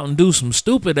wild out and do some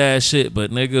stupid ass shit,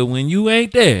 but nigga, when you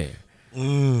ain't there.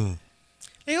 Hey,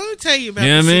 let me tell you about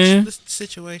this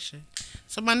situation.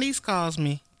 So my niece calls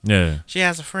me. Yeah. She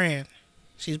has a friend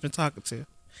she's been talking to.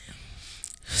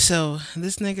 So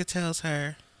this nigga tells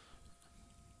her,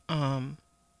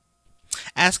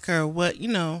 ask her what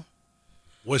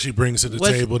she brings to the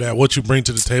table. What you bring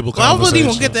to the table. Well, I wasn't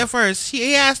even gonna get there first.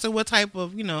 He asked her what type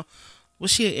of,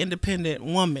 was she an independent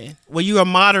woman? Well, you a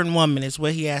modern woman is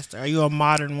what he asked her. Are you a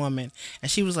modern woman? And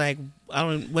she was like,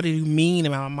 what do you mean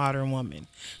about a modern woman?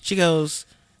 She goes,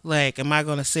 like, am I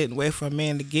gonna sit and wait for a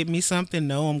man to get me something?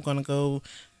 No, I'm gonna go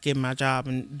get my job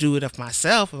and do it of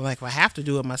myself. I'm like, if I have to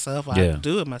do it myself, I have to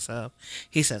do it myself.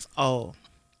 He says, oh,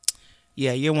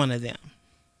 yeah, you're one of them.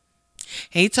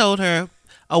 And he told her,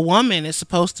 a woman is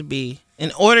supposed to be,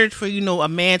 in order for, a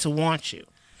man to want you,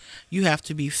 you have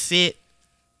to be fit,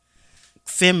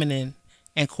 feminine,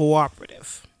 and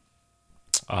cooperative.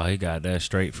 Oh, he got that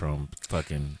straight from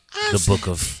fucking the book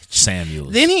of Samuel.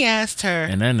 Then he asked her.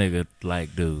 And that nigga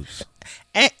like dudes.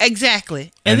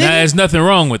 Exactly. And there's nothing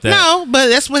wrong with that. No, but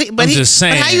that's what I'm just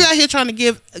saying. But how you out here trying to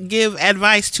give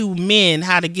advice to men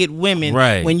how to get women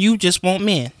when you just want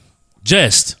men?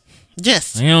 Just.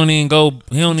 He don't even do both.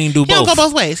 He don't go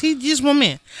both ways. He just want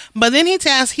men. But then he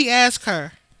asked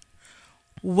her,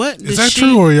 what is that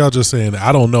true, or are y'all just saying that?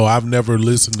 I don't know. I've never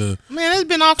listened to. Man, there's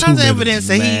been all kinds of evidence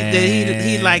that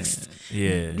he likes.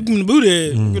 Yeah,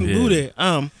 booty.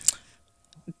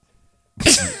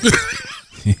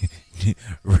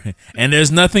 And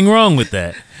there's nothing wrong with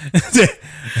that.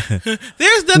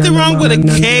 There's nothing wrong with a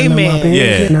gay man.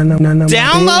 Yeah.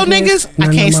 Down low niggas,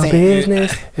 I can't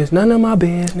stand. It's none of my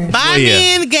business.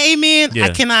 Men, gay men, I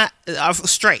cannot.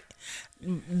 Straight.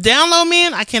 Down low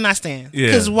men, I cannot stand.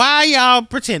 Because why y'all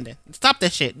pretending? Stop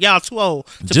that shit. Y'all too old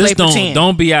to play pretend.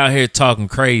 Don't be out here talking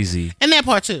crazy. And that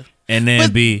part too. And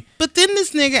then But then this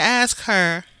nigga asked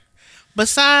her,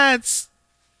 besides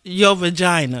your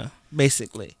vagina,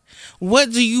 basically, what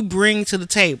do you bring to the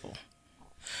table?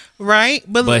 Right?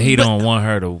 But he don't want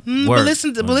her to work. But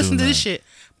listen to this shit.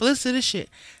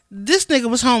 This nigga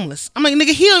was homeless. I'm like,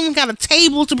 nigga, he don't even got a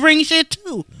table to bring shit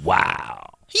to. Wow.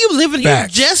 You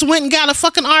just went and got a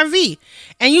fucking RV.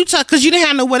 And you because you didn't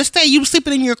have nowhere to stay. You was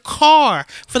sleeping in your car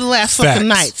for the last fucking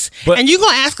nights. And you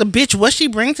gonna ask a bitch what she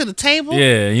bring to the table?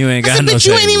 Yeah, you ain't got no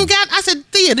table. You ain't even got. I said,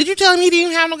 Thea, did you tell him he didn't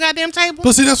even have no goddamn table?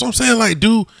 But see, that's what I'm saying. Like,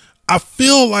 dude, I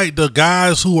feel like the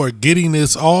guys who are getting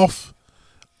this off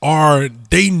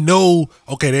they know,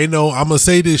 I'm gonna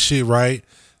say this shit, right?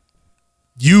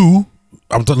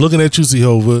 I'm looking at you,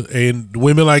 Jehovah, and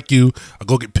women like you are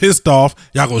gonna get pissed off.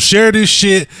 Y'all gonna share this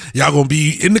shit. Y'all gonna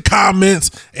be in the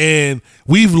comments, and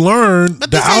we've learned. But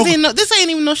this ain't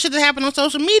even no shit that happened on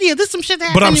social media. This some shit that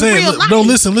happened in real life. No,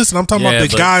 listen. I'm talking about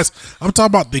the guys. I'm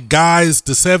talking about the guys,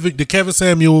 the Kevin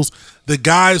Samuels, the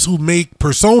guys who make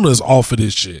personas off of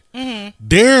this shit. Mm-hmm.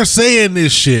 They're saying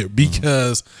this shit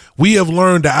because we have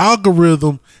learned the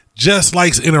algorithm just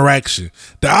likes interaction.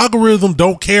 The algorithm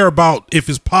don't care about if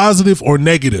it's positive or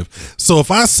negative. So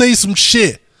if I say some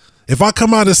shit, if I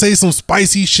come out and say some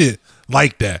spicy shit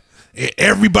like that, and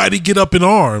everybody get up in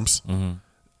arms,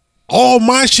 all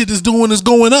my shit is doing is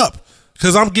going up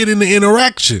because I'm getting the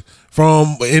interaction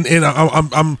from, and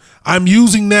I'm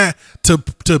using that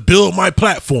to build my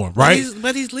platform, right?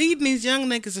 But he's leading these young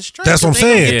niggas astray. That's what I'm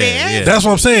saying. That's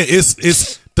what I'm saying.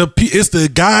 It's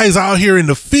the guys out here in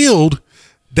the field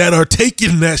that are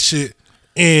taking that shit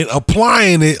and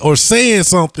applying it or saying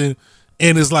something,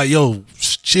 and it's like, yo,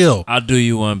 chill. I'll do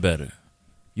you one better.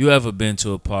 You ever been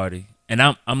to a party? And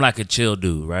I'm like a chill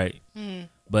dude, right?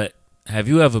 But have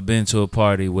you ever been to a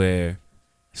party where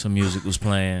some music was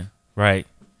playing, right?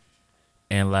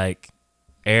 And like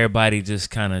everybody just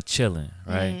kind of chilling,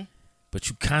 right? But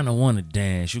you kind of want to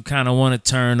dance. You kind of want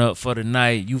to turn up for the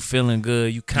night. You feeling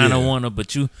good. You kind of want to,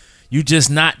 but you just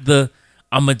not the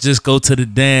I'm going to just go to the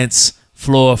dance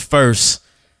floor first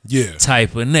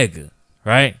type of nigga,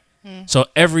 right? So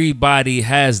everybody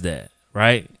has that,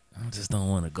 right? I just don't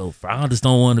want to go first. I just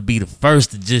don't want to be the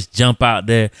first to just jump out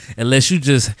there unless you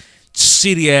just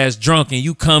shitty ass drunk and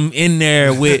you come in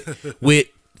there with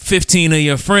 15 of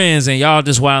your friends and y'all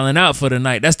just wilding out for the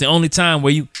night. That's the only time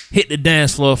where you hit the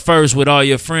dance floor first with all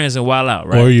your friends and wild out,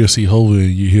 right? Or you see Hova and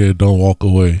you hear "Don't Walk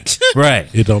Away." Right.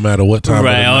 It don't matter what time.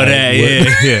 Right. All that.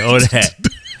 Yeah. All that.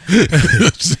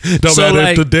 Don't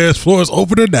matter if the dance floor is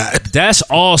open or not. That's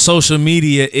all social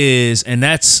media is, and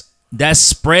that's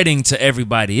spreading to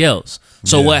everybody else.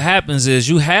 So what happens is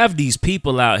you have these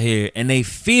people out here and they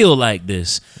feel like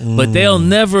this, but they'll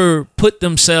never put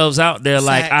themselves out there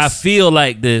like, I feel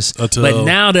like this. But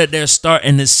now that they're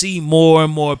starting to see more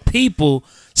and more people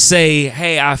say,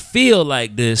 hey, I feel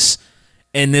like this,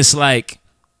 and it's like,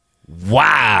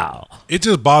 wow. It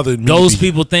just bothered me. Those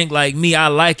people think like me, I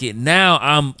like it.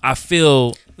 Now I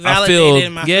feel validated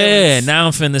in my feelings. Now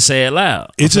I'm finna say it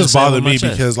loud. It just bothered me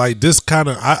because like this kind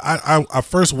of I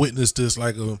first witnessed this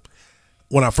like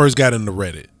when I first got into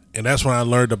Reddit, and that's when I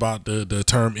learned about the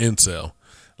term incel.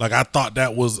 Like I thought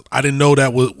that was I didn't know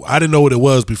what it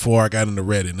was before I got into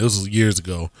Reddit. And this was years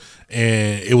ago,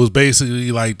 and it was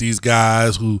basically like these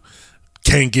guys who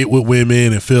can't get with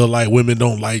women and feel like women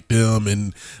don't like them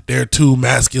and they're too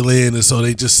masculine, and so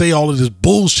they just say all of this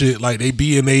bullshit. Like they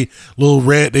be in their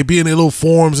little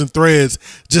forums and threads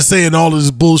just saying all of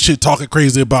this bullshit, talking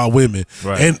crazy about women.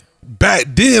 Right. And back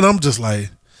then I'm just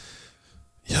like,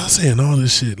 y'all saying all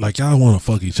this shit like y'all want to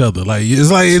fuck each other. Like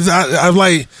I'm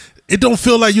like, it don't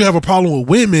feel like you have a problem with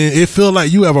women. It feel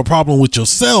like you have a problem with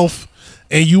yourself,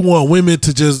 and you want women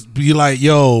to just be like,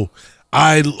 yo,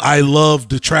 I love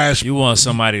the trash. You want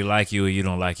somebody like you, and you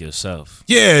don't like yourself.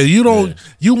 Yeah, you don't. Yeah.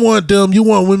 You want them. You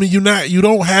want women. You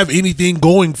don't have anything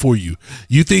going for you.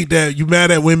 You think that you mad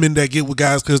at women that get with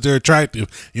guys because they're attractive.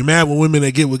 You're mad with women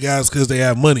that get with guys because they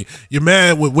have money. You're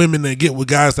mad with women that get with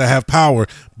guys that have power.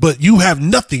 But you have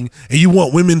nothing, and you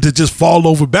want women to just fall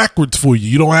over backwards for you.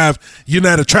 You're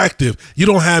not attractive. You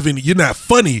don't have any. You're not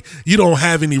funny. You don't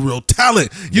have any real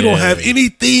talent. You don't have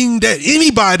anything that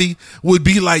anybody would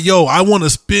be like, yo, I want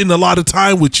to spend a lot of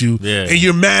time with you. Yeah. And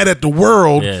you're mad at the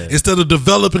world instead of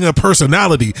developing a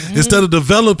personality, instead of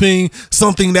developing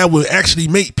something that would actually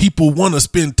make people want to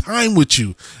spend time with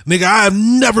you. Nigga, I have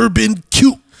never been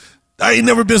cute. I ain't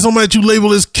never been somebody that you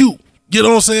label as cute. You know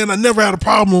what I'm saying? I never had a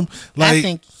problem. Like, I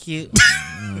think cute.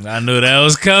 I knew that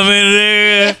was coming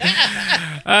there.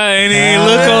 I ain't even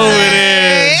look over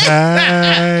there.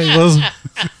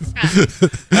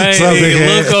 I ain't even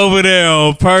look over there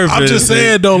on purpose. I'm just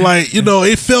saying though, like, you know,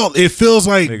 it feels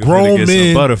like nigga grown get men.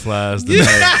 Some butterflies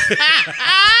tonight.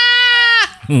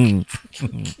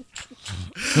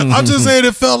 I'm just saying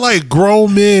it felt like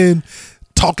grown men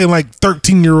talking like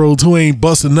 13-year-olds who ain't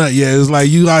busting nut yet. It's like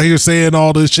you out here saying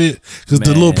all this shit because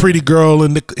the little pretty girl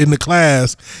in the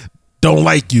class don't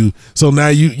like you. So now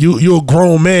you're a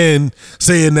grown man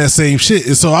saying that same shit.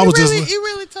 And so I was just you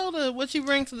really told her what you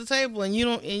bring to the table, and you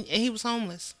don't. And he was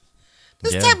homeless.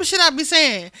 This type of shit I be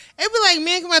saying. It be like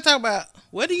men come out and talk about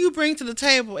what do you bring to the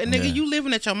table, and nigga, you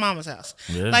living at your mama's house.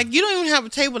 Yeah. Like you don't even have a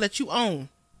table that you own.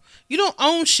 You don't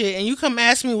own shit, and you come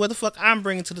ask me what the fuck I'm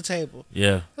bringing to the table.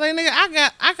 Yeah. Like, nigga,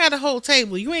 I got a whole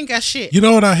table. You ain't got shit. You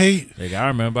know what I hate? Like, I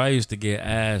remember I used to get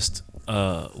asked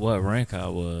what rank I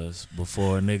was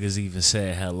before niggas even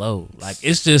said hello. Like,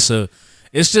 it's just a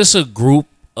group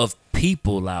of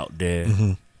people out there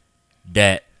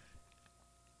that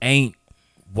ain't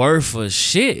worth a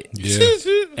shit. Yeah.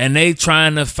 And they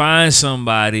trying to find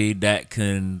somebody that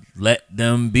can let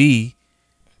them be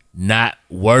not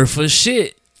worth a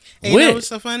shit. And you know what's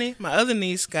so funny? My other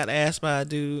niece got asked by a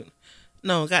dude.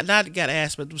 No, not got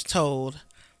asked, but was told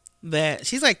that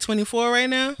she's like 24 right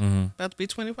now, about to be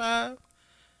 25.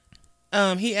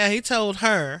 He told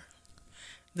her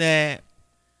that,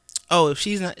 if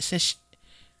she's not since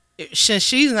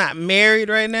she's not married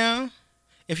right now,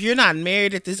 if you're not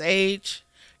married at this age,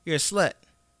 you're a slut.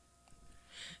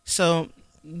 So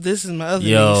this is my other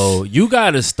niece. You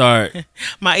gotta start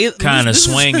kind of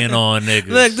swinging on niggas.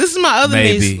 Look, this is my other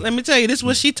niece. Let me tell you, this is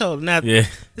what she told him. Now,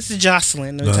 this is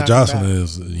Jocelyn. Jocelyn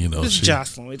is, This is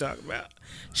Jocelyn we talking about.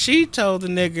 She told the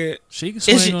nigga she can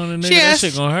swing on the nigga. That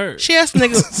shit gonna hurt. She asked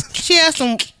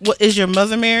him, "What is your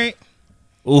mother married?"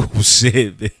 Oh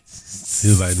shit! He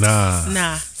was like,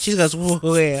 nah. She goes,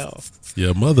 well.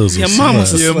 Your mother's a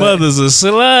slut. Your mother's a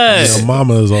slut. Your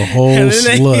mama is a whole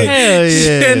slut. Hell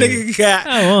yeah. That nigga got.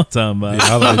 I'm talking about.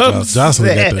 Yeah, I like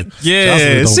Jocelyn got the.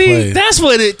 Yeah, see, that's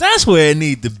where it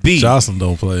need to be. Jocelyn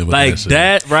don't play with like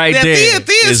that right there.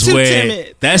 Thea's too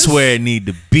timid. That's where it need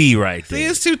to be right there.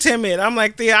 Thea's too timid. I'm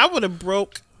like, Thea, I would have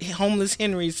broke homeless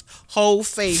Henry's whole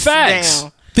face Facts.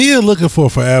 down. Thea looking for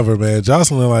forever, man.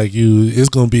 Jocelyn like you, it's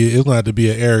gonna have to be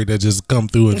an Eric that just come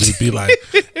through and just be like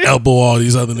elbow all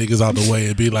these other niggas out the way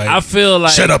and be like, I feel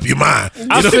like shut up, you mind.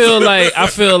 I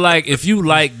feel like if you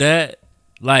like that,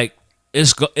 like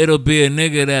it'll be a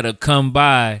nigga that'll come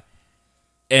by,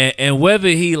 and whether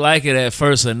he like it at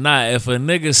first or not, if a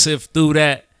nigga sift through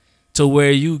that to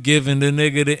where you giving the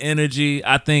nigga the energy,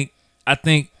 I think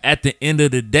at the end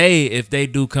of the day, if they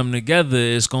do come together,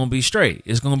 it's gonna be straight.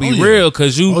 It's gonna be real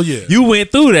because you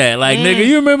went through that. Like nigga,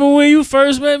 you remember when you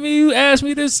first met me? You asked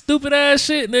me this stupid ass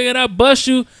shit, nigga, and I bust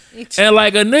you. And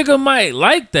like a nigga might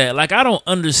like that. Like I don't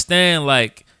understand.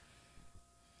 Like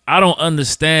a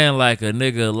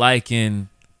nigga liking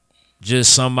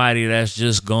just somebody that's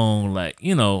just gone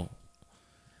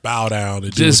bow down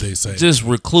and do what they say. Just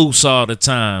recluse all the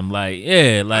time. Like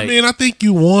I mean, I think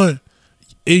you want.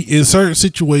 In certain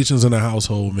situations in a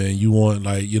household, man, you want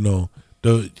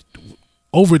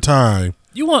over time.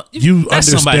 You understand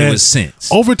somebody with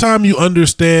sense. Over time, you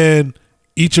understand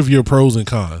each of your pros and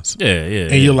cons. Yeah.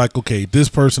 And you're like, okay, this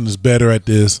person is better at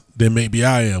this than maybe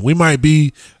I am.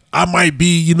 I might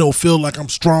be, feel like I'm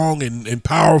strong and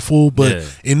powerful,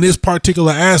 but in this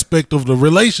particular aspect of the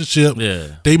relationship,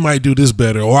 they might do this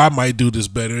better, or I might do this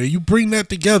better. And you bring that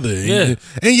together. And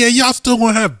y'all still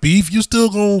gonna have beef. You still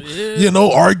gonna,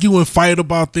 argue and fight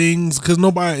about things because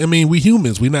we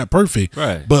humans, we not perfect.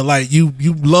 Right. But like you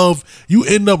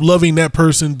end up loving that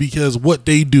person because what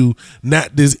they do,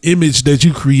 not this image that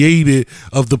you created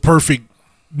of the perfect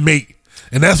mate.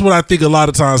 And that's what I think a lot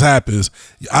of times happens.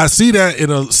 I see that in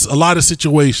a lot of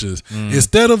situations.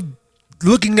 Instead of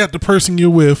looking at the person you're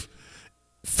with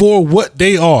for what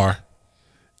they are,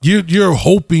 you're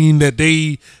hoping that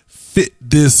they fit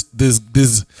this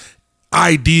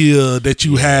idea that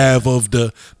you have of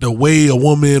the way a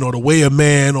woman or the way a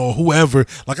man or whoever.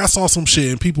 Like I saw some shit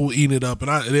and people eating it up,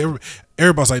 and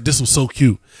everybody's like, "This was so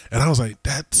cute," and I was like,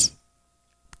 "That's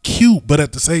cute," but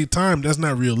at the same time that's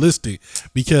not realistic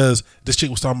because this chick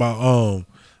was talking about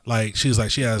like she was like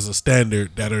she has a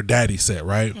standard that her daddy set,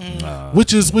 right?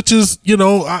 Which is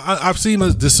I've seen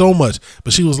this so much,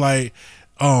 but she was like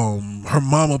her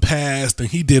mama passed and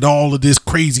he did all of this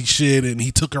crazy shit and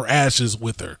he took her ashes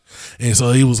with her, and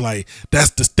so he was like, that's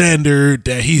the standard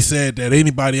that he said that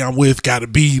anybody I'm with gotta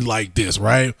be like this,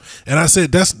 right? And I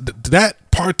said that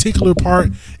particular part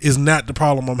is not the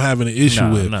problem I'm having an issue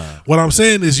with. What I'm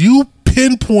saying is you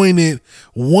pinpointed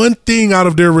one thing out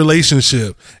of their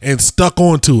relationship and stuck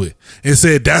onto it and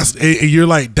said you're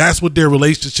like, that's what their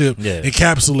relationship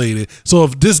encapsulated. So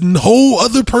if this whole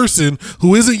other person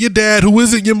who isn't your dad, who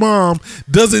isn't your mom,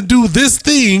 doesn't do this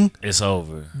thing, it's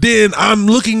over. Then I'm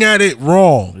looking at it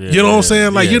wrong. You know what I'm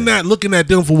saying? Like you're not looking at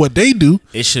them for what they do.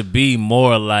 It should be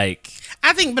more like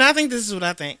I think this is what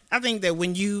I think. I think that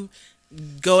when you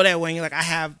go that way and you're like, I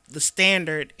have the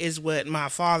standard is what my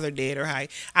father did, or I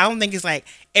don't think it's like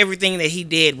everything that he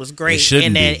did was great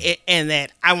and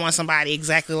that I want somebody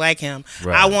exactly like him.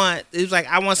 Right.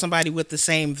 I want somebody with the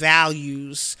same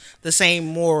values, the same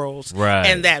morals,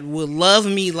 and that will love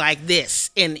me like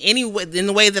this in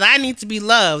the way that I need to be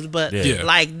loved, but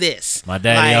like this. My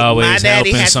daddy always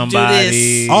helping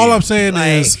somebody. All I'm saying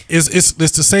is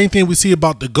it's the same thing we see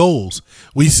about the goals.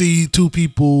 We see two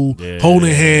people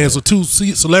holding hands or two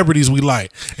celebrities we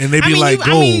like, and they be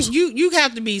goals. You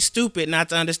have to be stupid not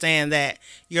to understand that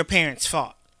your parents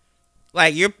fought.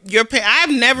 Like your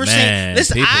I've never seen.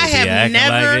 Listen, I have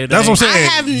never. That's what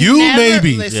I'm saying.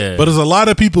 Maybe, but there's a lot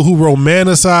of people who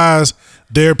romanticize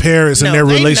their parents and their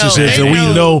relationships, and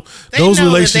we know those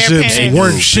relationships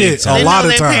weren't shit. A lot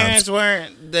of times, parents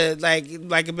weren't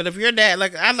but if your dad,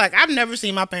 I've never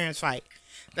seen my parents fight.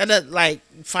 that like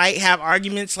fight, have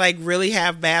arguments, like really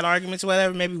have bad arguments or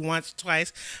whatever, maybe once or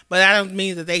twice, but that don't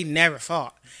mean that they never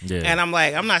fought. Yeah. And I'm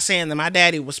like, I'm not saying that my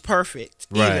daddy was perfect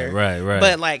either. Right.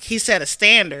 But like he set a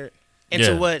standard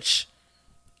into which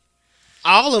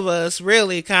all of us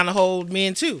really kind of hold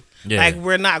men to. Yeah. Like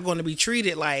we're not going to be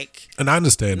treated like. And I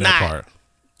understand that part.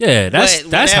 Yeah,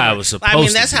 that's how it's supposed to be. I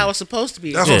mean, that's how it's supposed to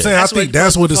be. That's what I'm saying. I think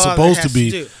that's what it's supposed to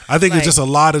be. I think it's just a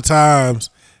lot of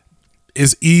times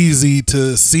it's easy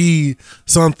to see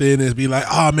something and be like,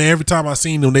 oh man, every time I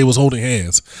seen them, they was holding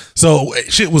hands. So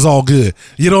shit was all good.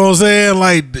 You know what I'm saying?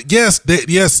 Like, yes,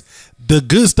 the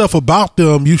good stuff about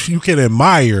them you can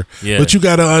admire, but you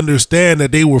got to understand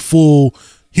that they were full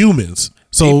humans.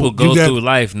 So people go through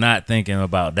life not thinking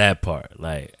about that part.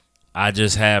 Like, I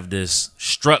just have this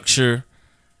structure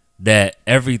that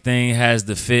everything has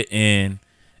to fit in,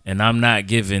 and I'm not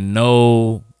giving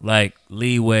no like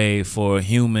leeway for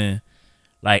human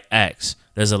like acts.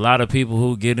 There's a lot of people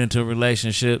who get into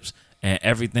relationships and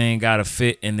everything gotta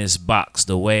fit in this box.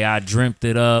 The way I dreamt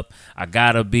it up, I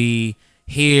gotta be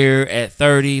here at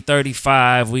 30,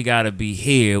 35, we gotta be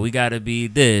here. We gotta be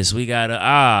this. We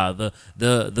gotta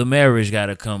the marriage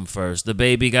gotta come first. The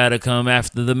baby gotta come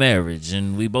after the marriage,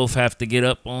 and we both have to get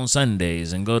up on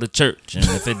Sundays and go to church. And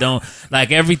if it don't,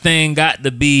 like everything got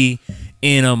to be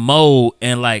in a mode,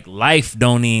 and like life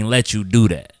don't even let you do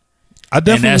that. And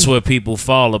that's where people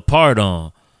fall apart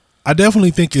on. I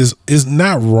definitely think it's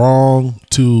not wrong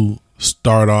to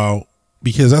start out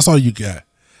because that's all you got.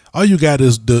 All you got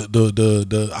is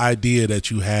the idea that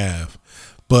you have,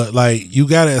 but like you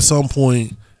got to at some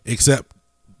point accept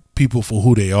people for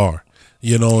who they are,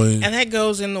 you know. And that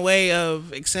goes in the way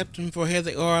of accepting for who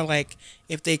they are. Like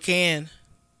if they can,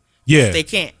 if they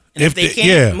can't, and if they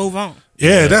can't, move on.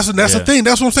 Yeah, that's the thing.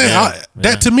 That's what I'm saying.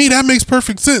 That to me, that makes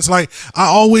perfect sense. Like I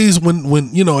always,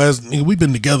 when you know, as we've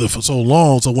been together for so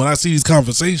long, so when I see these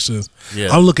conversations,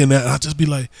 I'm looking at, I just be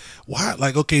like, why?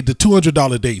 Like, okay, the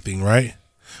 $200 date thing, right?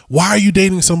 Why are you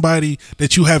dating somebody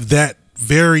that you have that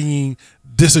varying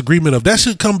disagreement of? That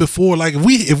should come before. Like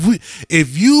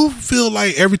if you feel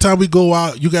like every time we go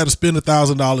out you got to spend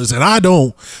 $1,000 and I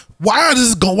don't, why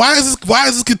is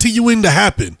this continuing to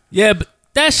happen? Yeah, but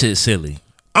that shit's silly.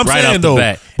 I'm right saying off the though,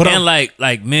 bat. but and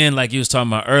like men, like you was talking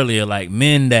about earlier, like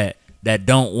men that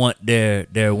don't want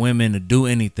their women to do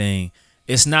anything.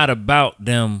 It's not about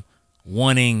them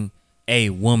wanting a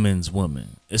woman's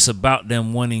woman. It's about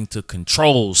them wanting to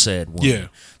control said woman. Yeah.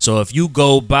 So if you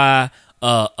go by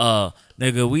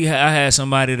nigga, I had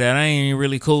somebody that I ain't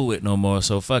really cool with no more,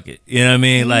 so fuck it. You know what I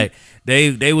mean? Mm-hmm. Like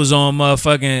they was on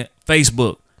motherfucking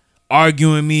Facebook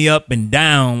arguing me up and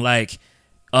down like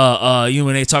you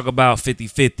when they talk about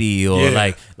 50-50 or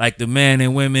like the men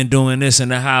and women doing this in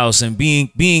the house and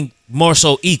being more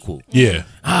so equal. Yeah.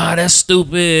 That's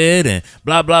stupid and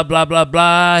blah blah blah blah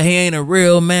blah. He ain't a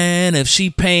real man if she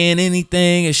paying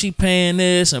anything, if she paying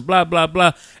this and blah blah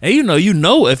blah. And you know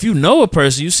if you know a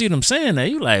person, you see them saying that,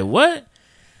 you like, what?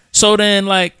 So then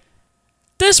like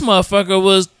this motherfucker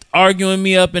was arguing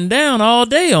me up and down all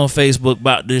day on Facebook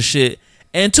about this shit.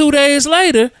 And 2 days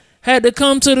later had to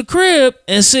come to the crib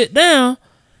and sit down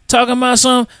talking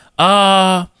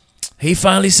about he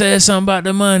finally said something about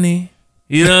the money.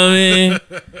 You know what I mean?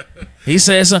 He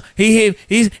said something.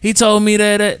 He told me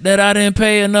that I didn't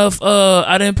pay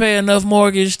enough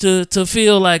mortgage to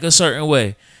feel like a certain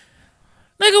way.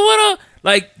 Nigga, what up?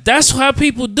 Like that's how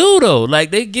people do though. Like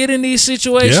they get in these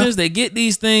situations, they get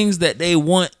these things that they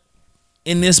want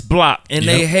in this block in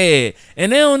their head,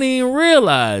 and they don't even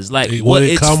realize like what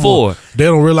it's for. They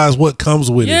don't realize what comes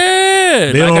with it.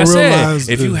 Yeah, they like don't realize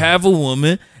if you have a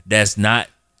woman that's not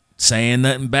saying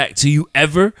nothing back to you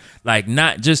ever, like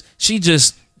not just she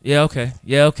just okay,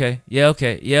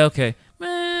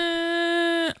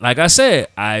 man. Like I said,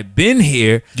 I've been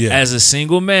here as a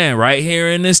single man right here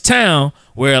in this town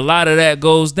where a lot of that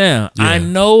goes down. I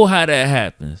know how that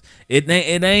happens. It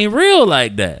ain't real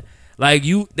like that. Like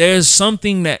there's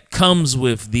something that comes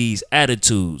with these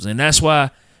attitudes, and that's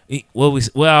why I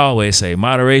always say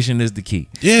moderation is the key.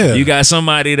 Yeah, you got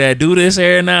somebody that do this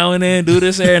every now and then,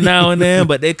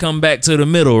 but they come back to the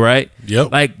middle, right?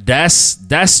 Yep. Like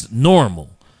that's normal.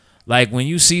 Like when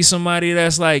you see somebody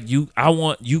that's like you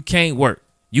can't work,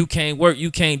 you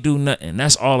can't do nothing.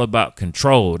 That's all about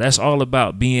control. That's all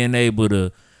about being able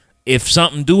to, if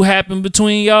something do happen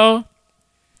between y'all,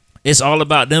 it's all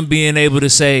about them being able to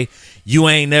say, you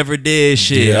ain't never did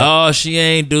shit. Yeah. Oh, she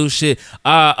ain't do shit.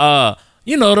 The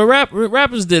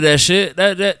rappers did that shit.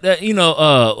 That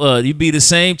you be the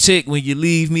same chick when you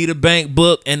leave me the bank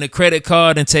book and the credit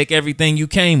card and take everything you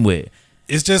came with.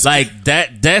 It's just like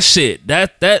that shit.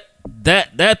 That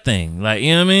that thing. Like,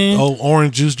 you know what I mean? Oh,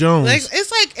 Orange Juice Jones. Like,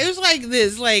 it's like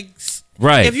this. Like,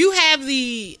 right. If you have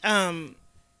the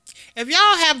if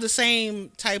y'all have the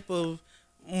same type of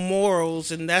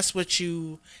morals and that's what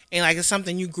and like it's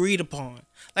something you agreed upon.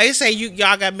 Like, say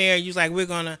y'all got married, you like,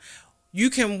 you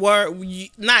can work.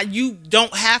 You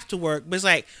don't have to work, but it's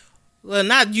like, well,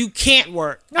 not you can't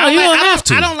work. No, you don't have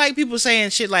to. I don't like people saying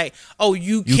shit like, "Oh,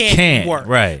 you can't work."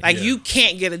 Right? Like, you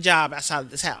can't get a job outside of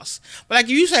this house. But like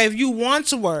you say, if you want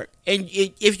to work and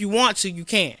if you want to, you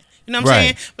can. You know what I'm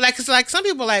saying? But like, it's like some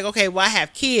people are like, okay, well, I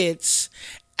have kids.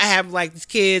 I have like these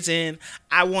kids, and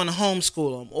I want to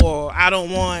homeschool them, or I don't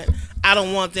want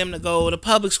them to go to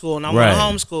public school, and I want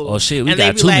to homeschool them. Oh shit, we and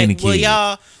got too many kids. Well,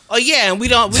 y'all. Oh yeah, and we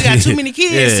got too many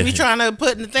kids. We trying to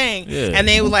put in the thing, and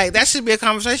they were like, that should be a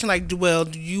conversation. Like, well,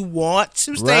 do you want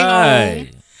to stay home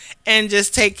and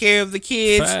just take care of the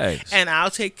kids, and I'll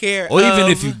take care or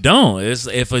even if you don't, it's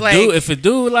if a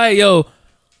dude like, yo,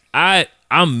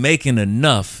 I'm making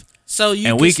enough. So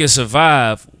we can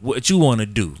survive. What you want to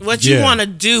do? What you want to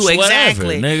do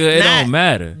exactly, whatever, nigga? It don't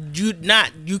matter.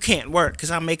 You can't work because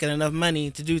I'm making enough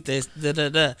money to do this.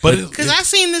 But because I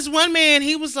seen this one man,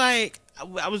 he was like,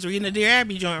 I was reading the Dear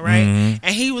Abby joint, right? Mm-hmm.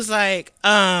 And he was like,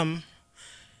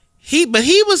 he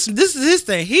was. This is his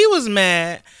thing. He was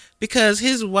mad because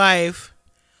his wife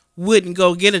wouldn't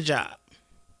go get a job.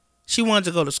 She wanted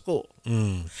to go to school.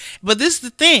 But this is the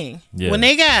thing. Yeah. When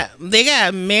they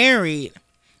got married.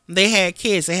 They had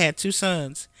kids. They had 2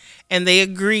 sons, and they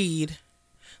agreed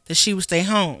that she would stay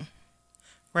home,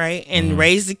 right, and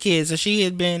raise the kids. So she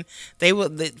had been.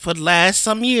 For the last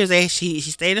some years. She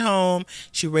stayed at home.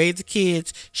 She raised the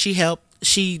kids. She helped.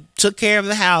 She took care of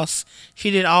the house.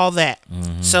 She did all that.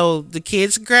 Mm-hmm. So the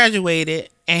kids graduated,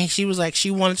 and she was like,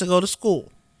 she wanted to go to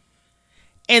school.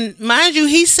 And mind you,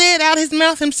 he said out his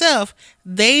mouth himself,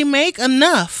 they make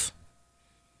enough.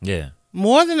 Yeah.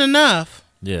 More than enough.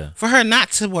 Yeah. For her not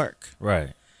to work.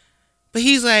 Right. But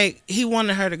he's like, he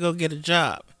wanted her to go get a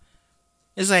job.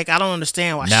 It's like, I don't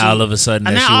understand why now all of a sudden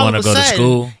that she want to go to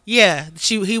school? Yeah.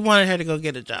 He wanted her to go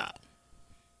get a job.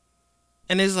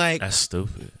 And it's like, that's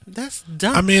stupid. That's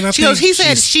dumb. I mean, he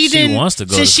said she didn't wants to go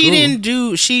to school. She didn't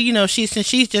do since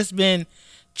she's just been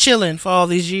chilling for all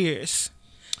these years.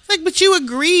 It's like, but you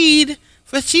agreed,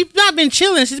 but she's not been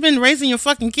chilling. She's been raising your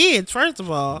fucking kids, first of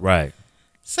all. Right.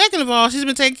 Second of all, she's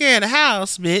been taking care of the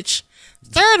house, bitch.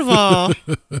 Third of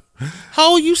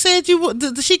all, you said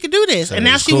she could do this, and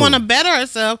now she want to better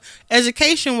herself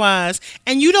education wise,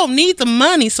 and you don't need the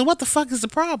money. So what the fuck is the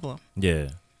problem? Yeah.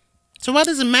 So what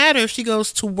does it matter if she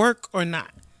goes to work or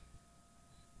not?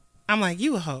 I'm like,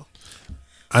 you a hoe.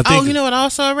 You know what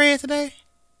also I read today?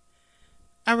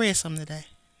 I read something today.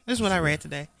 This is what I read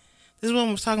today. This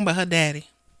woman was talking about her daddy,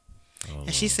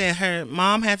 and she said her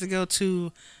mom had to go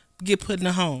to get put in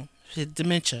a home. She had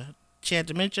dementia.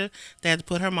 They had to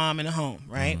put her mom in a home,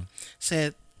 right? Mm-hmm.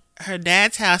 Said her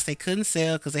dad's house they couldn't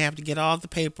sell because they have to get all the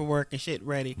paperwork and shit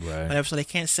ready, whatever, so they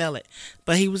can't sell it.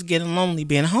 But he was getting lonely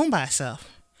being home by himself.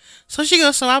 So she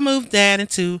goes, so I moved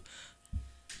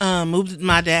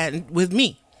my dad with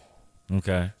me.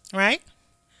 Okay. Right?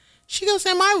 She goes,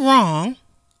 am I wrong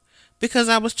because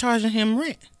I was charging him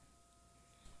rent?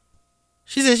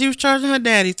 She said she was charging her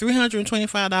daddy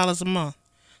 $325 a month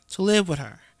to live with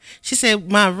her. She said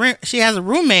my rent. She has a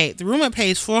roommate. The roommate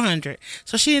pays $400,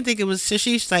 so she didn't think it was. So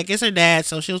she's like, it's her dad,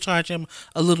 so she'll charge him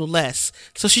a little less.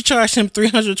 So she charged him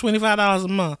 $325 a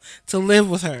month to live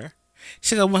with her.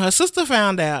 She said when her sister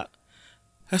found out,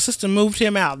 her sister moved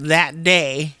him out that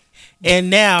day, and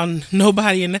now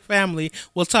nobody in the family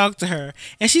will talk to her.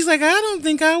 And she's like, I don't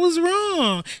think I was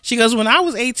wrong. She goes, when I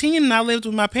was 18 and I lived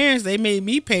with my parents, they made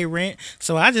me pay rent,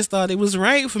 so I just thought it was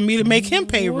right for me to make him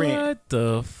pay rent. What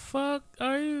the fuck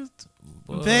are you,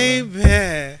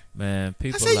 baby? Man,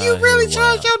 people. I said, you really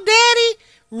charged your daddy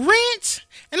rent?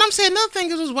 And I'm saying another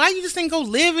thing is, why you just didn't go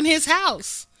live in his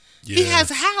house? Yeah. He has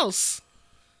a house.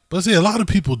 But see, a lot of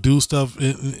people do stuff.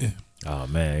 Oh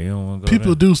man, you don't want to go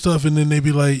people do stuff and then they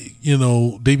be like,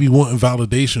 they be wanting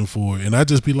validation for it, and I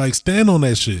just be like, stand on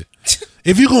that shit.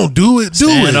 If you gonna do it, do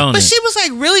it. But she was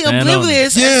like really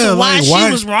oblivious as to why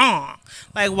she was wrong.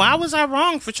 Like, why was I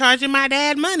wrong for charging my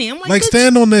dad money? I'm like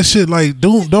stand on that shit. Like,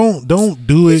 don't do it.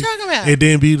 What you talking about? And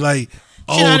then be like,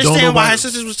 she didn't understand why her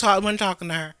sisters wasn't talking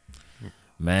to her.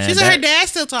 Man, she said her dad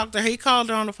still talked to her. He called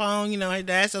her on the phone. Her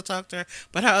dad still talked to her,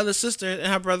 but her other sister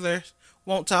and her brother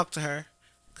won't talk to her.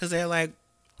 Because they're like,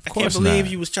 I can't believe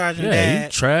you was charging dad. You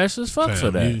trash as fuck for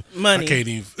that. Money. I can't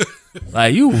even.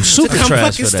 Like, you super trash for that.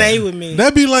 Come fucking stay with me.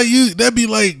 That'd be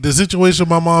like the situation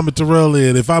my mom and Terrell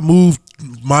in. If I moved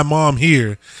my mom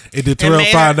here and then Terrell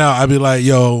find out, I'd be like,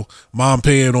 yo, mom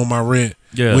paying on my rent.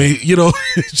 Yeah. When,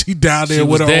 she down there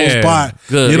with her own spot.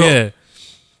 Good,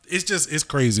 It's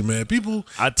crazy, man. People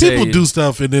you, do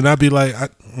stuff, and then I be like,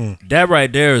 that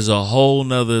right there is a whole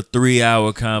nother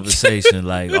 3-hour conversation.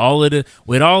 Like all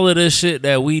of this shit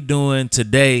that we doing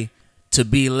today to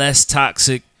be less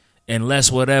toxic and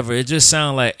less whatever, it just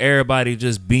sounds like everybody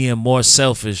just being more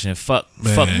selfish and fuck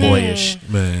boyish.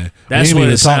 Man, that's what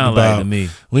it sounds like to me.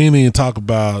 We ain't even talk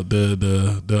about the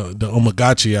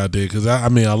omagachi out there, because I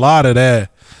mean a lot of that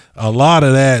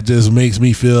just makes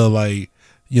me feel like,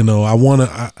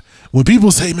 when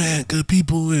people say, man, good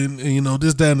people and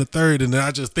this, that, and the third, and then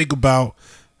I just think about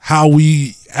how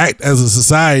we act as a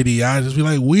society, I just be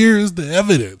like, where is the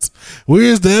evidence? Where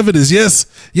is the evidence? Yes,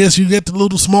 you get the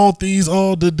little small things.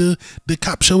 Oh, the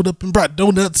cop showed up and brought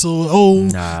donuts, or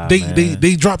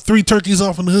they dropped 3 turkeys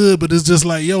off in the hood, but it's just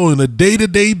like, yo, on a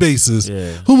day-to-day basis.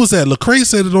 Yeah. Who was that? Lecrae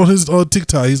said it on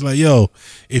TikTok. He's like, yo,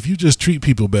 if you just treat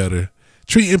people better,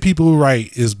 treating people right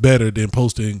is better than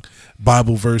posting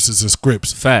Bible verses and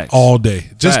scripts all day.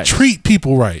 Just treat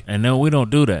people right. And then we don't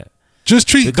do that. Just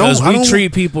treat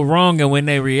treat people wrong, and when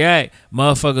they react,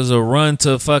 motherfuckers will run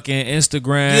to fucking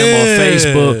Instagram or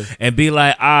Facebook and be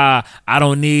like, I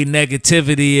don't need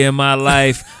negativity in my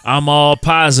life. I'm all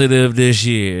positive this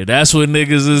year. That's what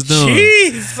niggas is doing.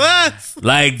 Jesus.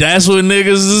 Like, that's what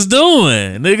niggas is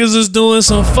doing. Niggas is doing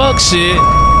some fuck shit,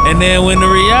 and then when the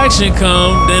reaction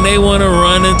come, then they want to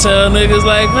run and tell niggas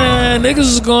like, man, niggas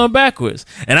is going backwards.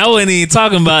 And I wasn't even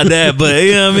talking about that, but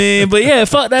you know what I mean? But yeah,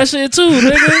 fuck that shit too,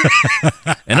 nigga.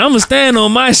 And I'ma stand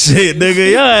on my shit,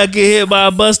 nigga. Y'all get hit by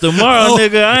a bus tomorrow,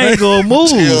 nigga. I ain't gonna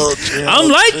move. I'm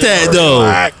like that though.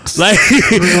 Like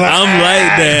I'm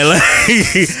like that. Like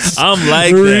I'm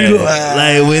like that.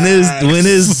 Like when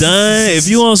it's done, if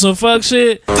you on some fuck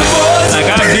shit, like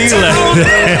I be like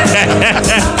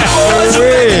that.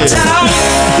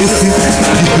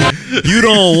 You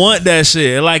don't want that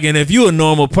shit. Like, and if you a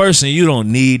normal person, you don't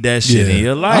need that shit in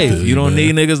your life. You don't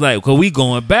need niggas like, cause we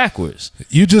going backwards.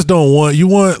 You just don't want. You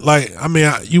want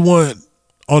you want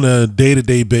on a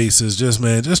day-to-day basis.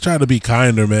 Just try to be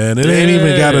kinder, man. It ain't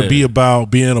even gotta be about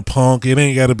being a punk. It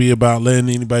ain't gotta be about letting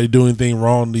anybody do anything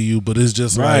wrong to you. But it's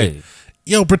just like,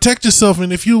 yo, protect yourself.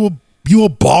 And if you a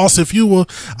boss, I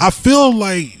feel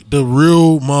like the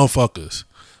real motherfuckers.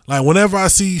 Like, whenever I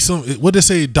see what they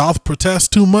say, doth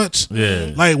protest too much.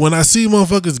 Yeah. Like, when I see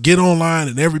motherfuckers get online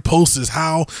and every post is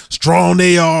how strong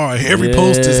they are, every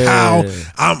post is how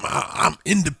I'm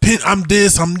independent, I'm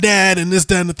this, I'm that, and this,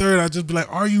 that, and the third, I just be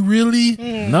like, are you really?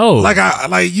 No. Like,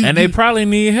 and they probably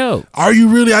need help. Are you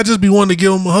really? I just be wanting to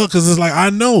give them a hug, because it's like, I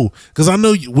know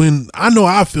when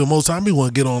I feel most time, I be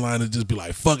want to get online and just be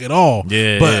like, fuck it all.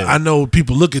 Yeah. But I know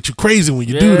people look at you crazy when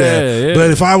you do that. Yeah.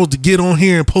 But if I was to get on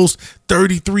here and post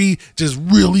 33 just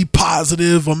really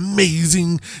positive,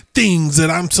 amazing things that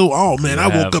I'm so, I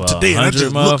woke up today and I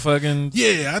just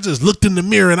I just looked in the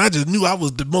mirror and I just knew I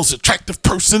was the most attractive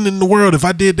person in the world. If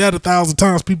I did that 1,000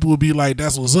 times, people would be like,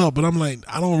 that's what's up. But I'm like,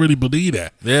 I don't really believe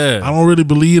that. Yeah. I don't really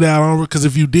believe that, because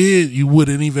if you did, you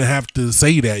wouldn't even have to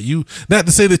say that. Not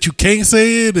to say that you can't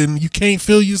say it and you can't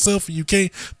feel yourself and you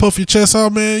can't puff your chest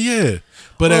out, man. Yeah.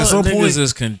 But at some point, niggas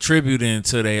is contributing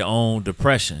to their own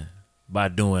depression by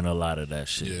doing a lot of that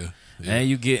shit. Yeah. And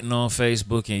you getting on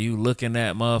Facebook and you looking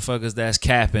at motherfuckers that's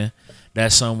capping,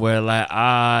 that's somewhere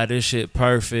like, this shit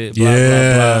perfect, blah,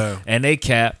 blah, blah. And they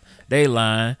cap, they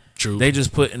lying. True. They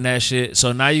just putting that shit.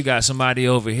 So now you got somebody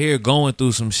over here going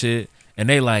through some shit and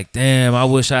they like, damn, I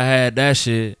wish I had that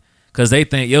shit. Cause they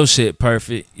think your shit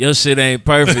perfect. Your shit ain't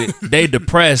perfect. They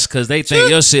depressed cause they think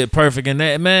your shit perfect, and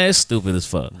that, man, it's stupid as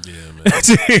fuck. Yeah,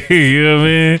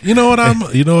 man. You know what I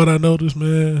mean? You know what I noticed,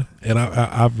 man? And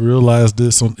I've realized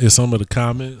this in some of the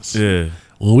comments. Yeah.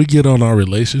 When we get on our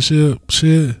relationship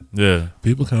shit,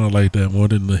 people kind of like that more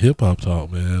than the hip hop talk,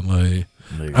 man. Like,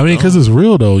 I mean, cause it's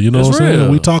real though. You know what I'm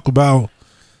saying? We talk about,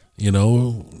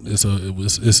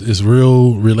 it's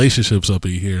real relationships up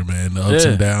in here, man. The ups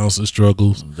and downs, the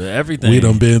struggles, everything. We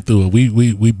done been through it.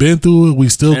 We been through it. We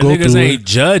still go through it. Niggas ain't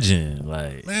judging,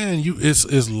 like, man.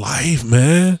 It's life,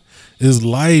 man. It's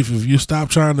life. If you stop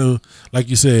trying to, like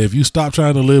you said, if you stop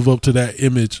trying to live up to that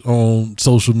image on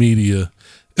social media,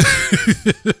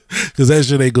 because that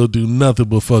shit ain't gonna do nothing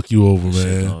but fuck you over, man.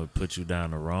 Shit gonna put you down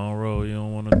the wrong road you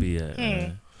don't want to be at,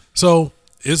 man. So.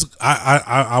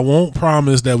 I won't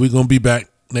promise that we're gonna be back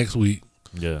next week.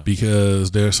 Yeah. Because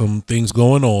there's some things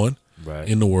going on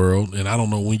in the world, and I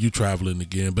don't know when you traveling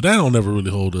again, but that don't never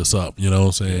really hold us up. You know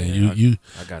what I'm saying? Yeah,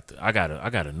 I got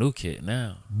a new kit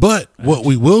now. But what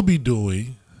we will be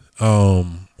doing,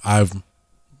 I've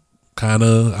kind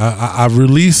of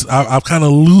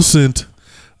loosened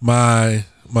my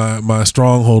my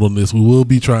stronghold on this. We will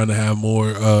be trying to have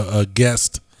more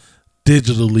guests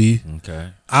digitally. Okay.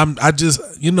 I just,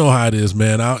 you know how it is,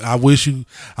 man. I wish you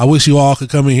all could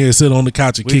come in here and sit on the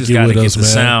couch and kick it with us, man. We just gotta get the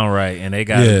sound right, and they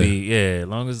gotta be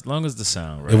long as the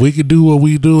sound right. If we could do what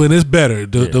we do, and it's better.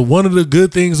 The one of the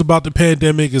good things about the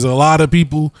pandemic is a lot of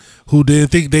people who didn't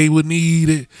think they would need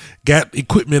it got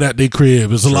equipment at their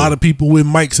crib. There's a lot of people with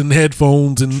mics and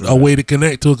headphones and a way to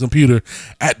connect to a computer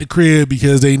at the crib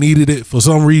because they needed it for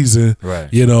some reason.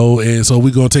 Right. You know, and so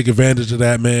we're gonna take advantage of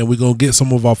that, man. We're gonna get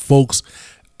some of our folks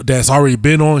that's already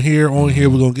been on here. We're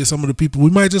gonna get some of the people.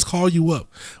 We might just call you up.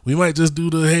 We might just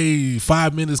do the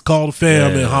 5 minutes call the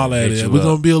fam and holler at it. We're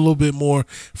gonna be a little bit more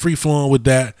free flowing with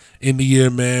that in the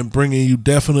year, man. Bringing you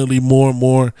definitely more and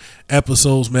more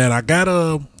episodes, man. I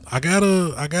gotta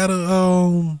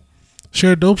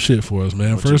share dope shit for us,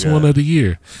 man. First one of the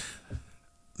year.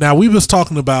 Now we was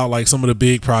talking about like some of the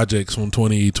big projects from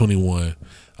 2021,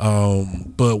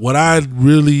 but what I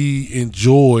really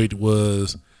enjoyed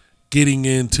was getting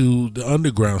into the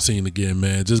underground scene again,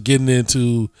 man. Just getting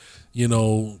into, you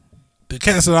know, the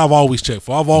cats that I've always checked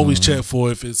for. I've always checked for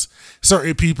if it's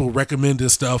certain people recommending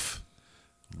stuff.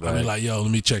 I'll be like, yo, let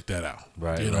me check that out.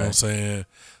 Right. You know what I'm saying?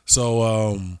 So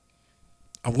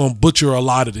I'm gonna butcher a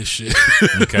lot of this shit.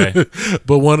 Okay.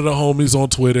 But one of the homies on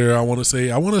Twitter, I wanna say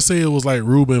it was like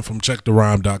Ruben from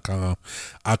checktherhyme.com.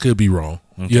 I could be wrong.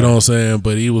 Okay. You know what I'm saying?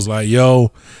 But he was like,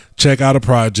 yo, check out a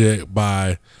project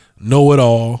by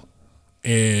Knowitall.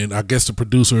 And I guess the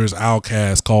producer is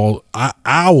Owlkast, called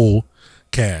Owlkast.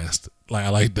 Like I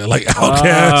like that, like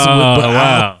Owlkast.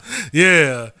 Wow.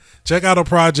 Yeah, check out a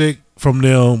project from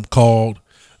them called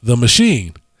The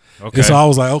Machine. Okay. And so I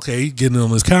was like, okay, getting on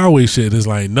this Conway shit. And it's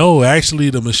like, no, actually,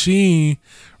 The Machine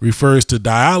refers to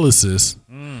dialysis.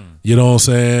 You know what I'm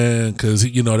saying? Because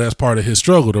you know that's part of his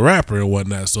struggle, the rapper and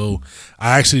whatnot. So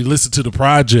I actually listened to the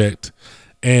project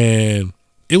and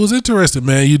it was interesting,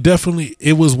 man.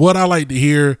 It was what I like to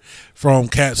hear from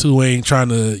cats who ain't trying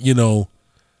to, you know,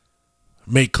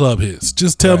 make club hits.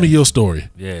 Just tell me your story.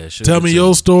 Yeah, tell me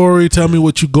your story. Tell me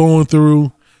what you're going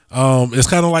through. It's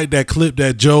kind of like that clip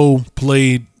that Joe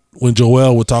played when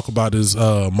Joel would talk about his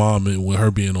mom and with her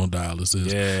being on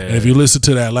dialysis. Yeah. And if you listen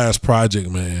to that last project,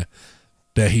 man,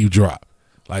 that he dropped.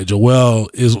 Like Joel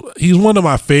he's one of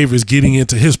my favorites getting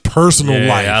into his personal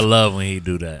life. I love when he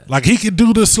do that. Like he could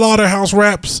do the slaughterhouse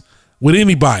raps with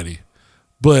anybody,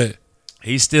 but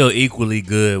he's still equally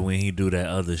good when he do that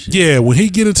other shit. Yeah, when he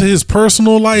get into his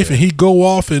personal life and he go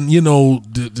off and, you know,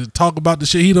 to talk about the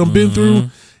shit he done been through,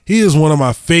 he is one of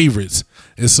my favorites.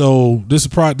 And so this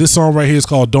song right here is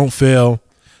called Don't Fail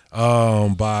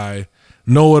by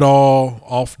Knowitall,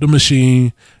 Off the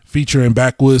Machine, featuring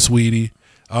Backwood Sweetie.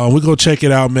 We're gonna check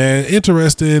it out, man.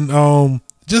 Interesting,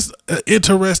 just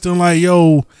interesting, like,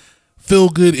 yo, feel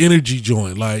good energy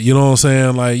joint. Like, you know what I'm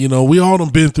saying? Like, you know, we all done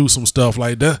been through some stuff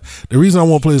like that. The reason I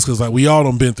want to play is because like we all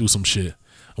done been through some shit.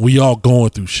 We all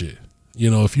going through shit.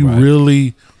 You know, if you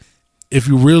really,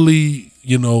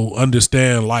 you know,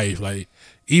 understand life, like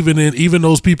even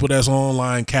those people that's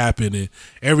online capping and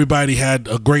everybody had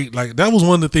a great, like, that was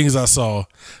one of the things I saw.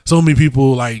 So many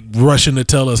people like rushing to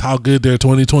tell us how good their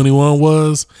 2021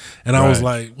 was. And I was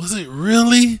like, was it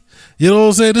really? You know what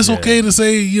I'm saying? It's okay to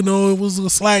say, you know, it was a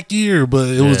slack year, but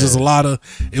it was just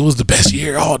it was the best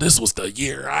year. Oh, this was the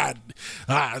year.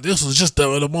 This was just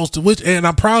the most, and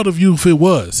I'm proud of you if it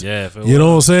was. Yeah, if it you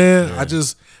know what I'm saying? Yeah.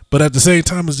 But at the same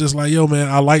time, it's just like, yo, man,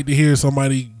 I like to hear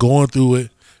somebody going through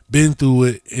it, been through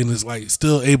it, and it's like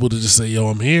still able to just say, yo,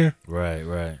 I'm here. Right.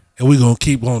 And we're going to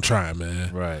keep on trying,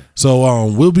 man. Right. So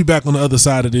we'll be back on the other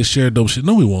side of this shared dope shit.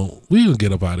 No, we won't. We gonna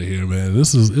get up out of here, man. It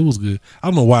was good. I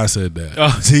don't know why I said that.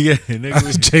 Oh, yeah. Nigga,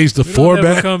 I changed the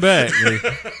format. Come back.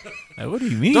 Like, what do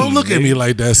you mean? Don't look at me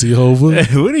like that, C-Hova.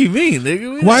 Hey, what do you mean,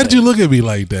 nigga? Why did you look at me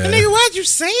like that? Nigga, why'd you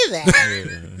say that?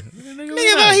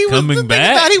 Nigga thought he was coming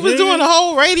back. Thought he was doing a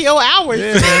whole radio hour.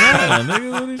 Yeah,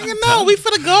 nigga, no, we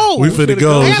finna go. We finna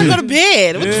go. I gotta go to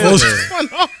bed. What the fuck's going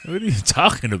on? What are you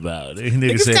talking about?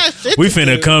 Nigga got said shit we to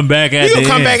finna do. come back at We the gonna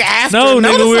come end. back after. No, No,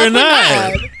 nigga, the we're fuck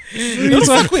not. No, the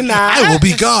fuck we not. I will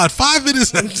be God 5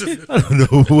 minutes after. I don't know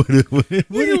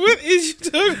Nigga, what is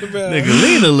you talking about? Nigga,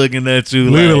 Lena looking at you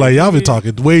Lena like y'all been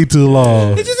talking way too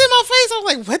long. It just in my face. I was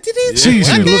like, what did he say?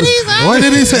 What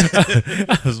did he say?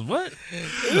 I was what?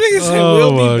 Nigga said, Oh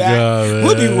we'll my be back. God, man.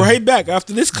 We'll be right back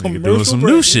after this commercial doing some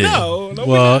break. new shit. No,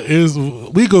 Well,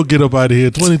 we gonna get up out of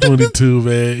here. 2022,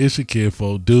 man. It's your kid,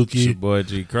 folk, It's your Dookie, boy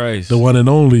G Christ. the one and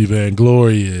only Van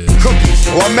Glorious.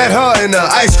 Well, I met her in the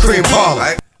ice cream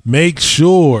parlor. Make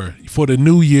sure for the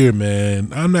new year,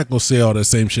 man. I'm not gonna say all that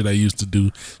same shit I used to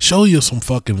do. Show you some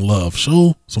fucking love.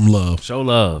 Show some love. Show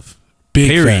love. Big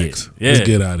period. Facts. Yeah. Let's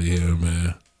get out of here,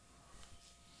 man.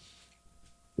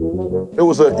 It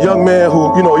was a young man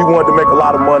who, he wanted to make a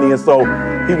lot of money, and so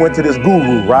he went to this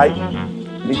guru, right?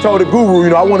 And he told the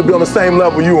guru, I want to be on the same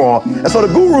level you on. And so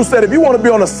the guru said, if you want to be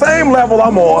on the same level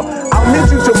I'm on, I'll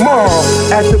meet you tomorrow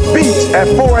at the beach at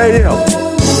 4 a.m.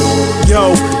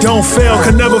 Yo, don't fail,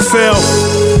 can never fail.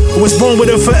 Was born with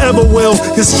it, forever will.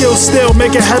 Your skill still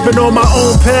make it happen on my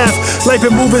own path. Life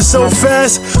been moving so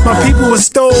fast, my people was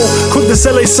stole. Quick to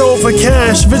sell they soul for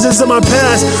cash. Visions of my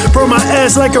past, burn my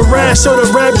ass like a rash. Show the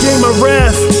rap game my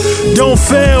wrath. Don't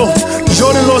fail.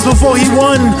 Jordan lost before he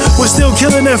won. Was still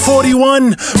killing at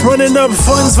 41. Running up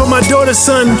funds for my daughter's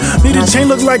son. Need a chain,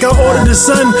 look like I ordered the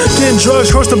sun. Getting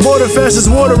drugs cross the border fast as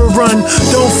water will run.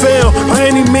 Don't fail by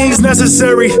any means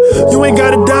necessary. You ain't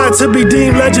gotta die to be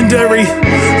deemed legendary.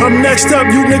 I'm next up,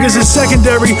 you niggas is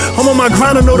secondary. I'm on my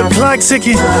grind, I know the clock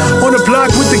ticking. On the block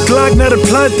with the Glock, now the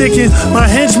plot thicken. My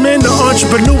henchmen, the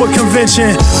entrepreneur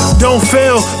convention. Don't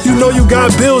fail, you know you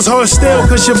got bills, hard still,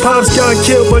 cause your pops got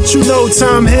killed. But you know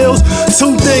time heals.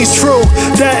 Two things true,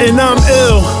 that and I'm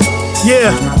ill. Yeah,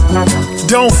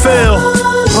 don't fail.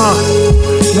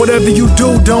 Whatever you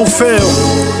do, don't fail.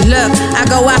 Look, I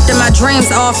go after my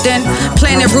dreams often.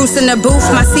 Planting roots in the booth,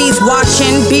 my seeds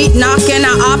watching. Beat knocking,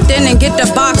 I opt in and get the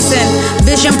boxing.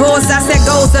 Vision boards, I set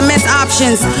goals, immense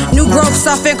options. New growth,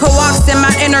 soften, co-oxen.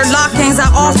 My interlockings, I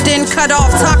often cut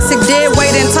off toxic dead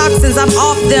weight and toxins. I'm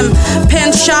off them.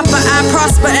 Pen shopper, I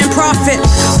prosper and profit.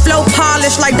 Flow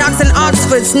polished like docs and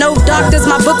Oxfords. No doctors,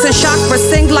 my books and chakras.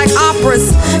 Sing like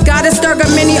operas. Goddess Durga,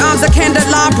 many arms, a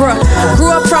candelabra.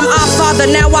 Grew up from our father,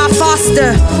 now I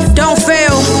foster. Don't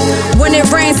fail. When it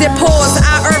rains, it pours.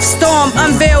 I earth storm,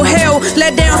 unveil hell.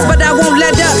 Let downs, but I won't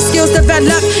let up. Skills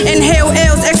develop. Inhale,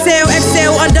 L's, exhale,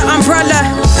 exhale under umbrella.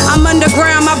 I'm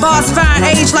underground, my bars fine.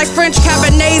 Age like French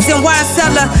Cabernets and wine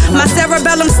cellar. My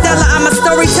cerebellum stellar, I'm a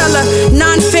storyteller.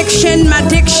 Non-fiction.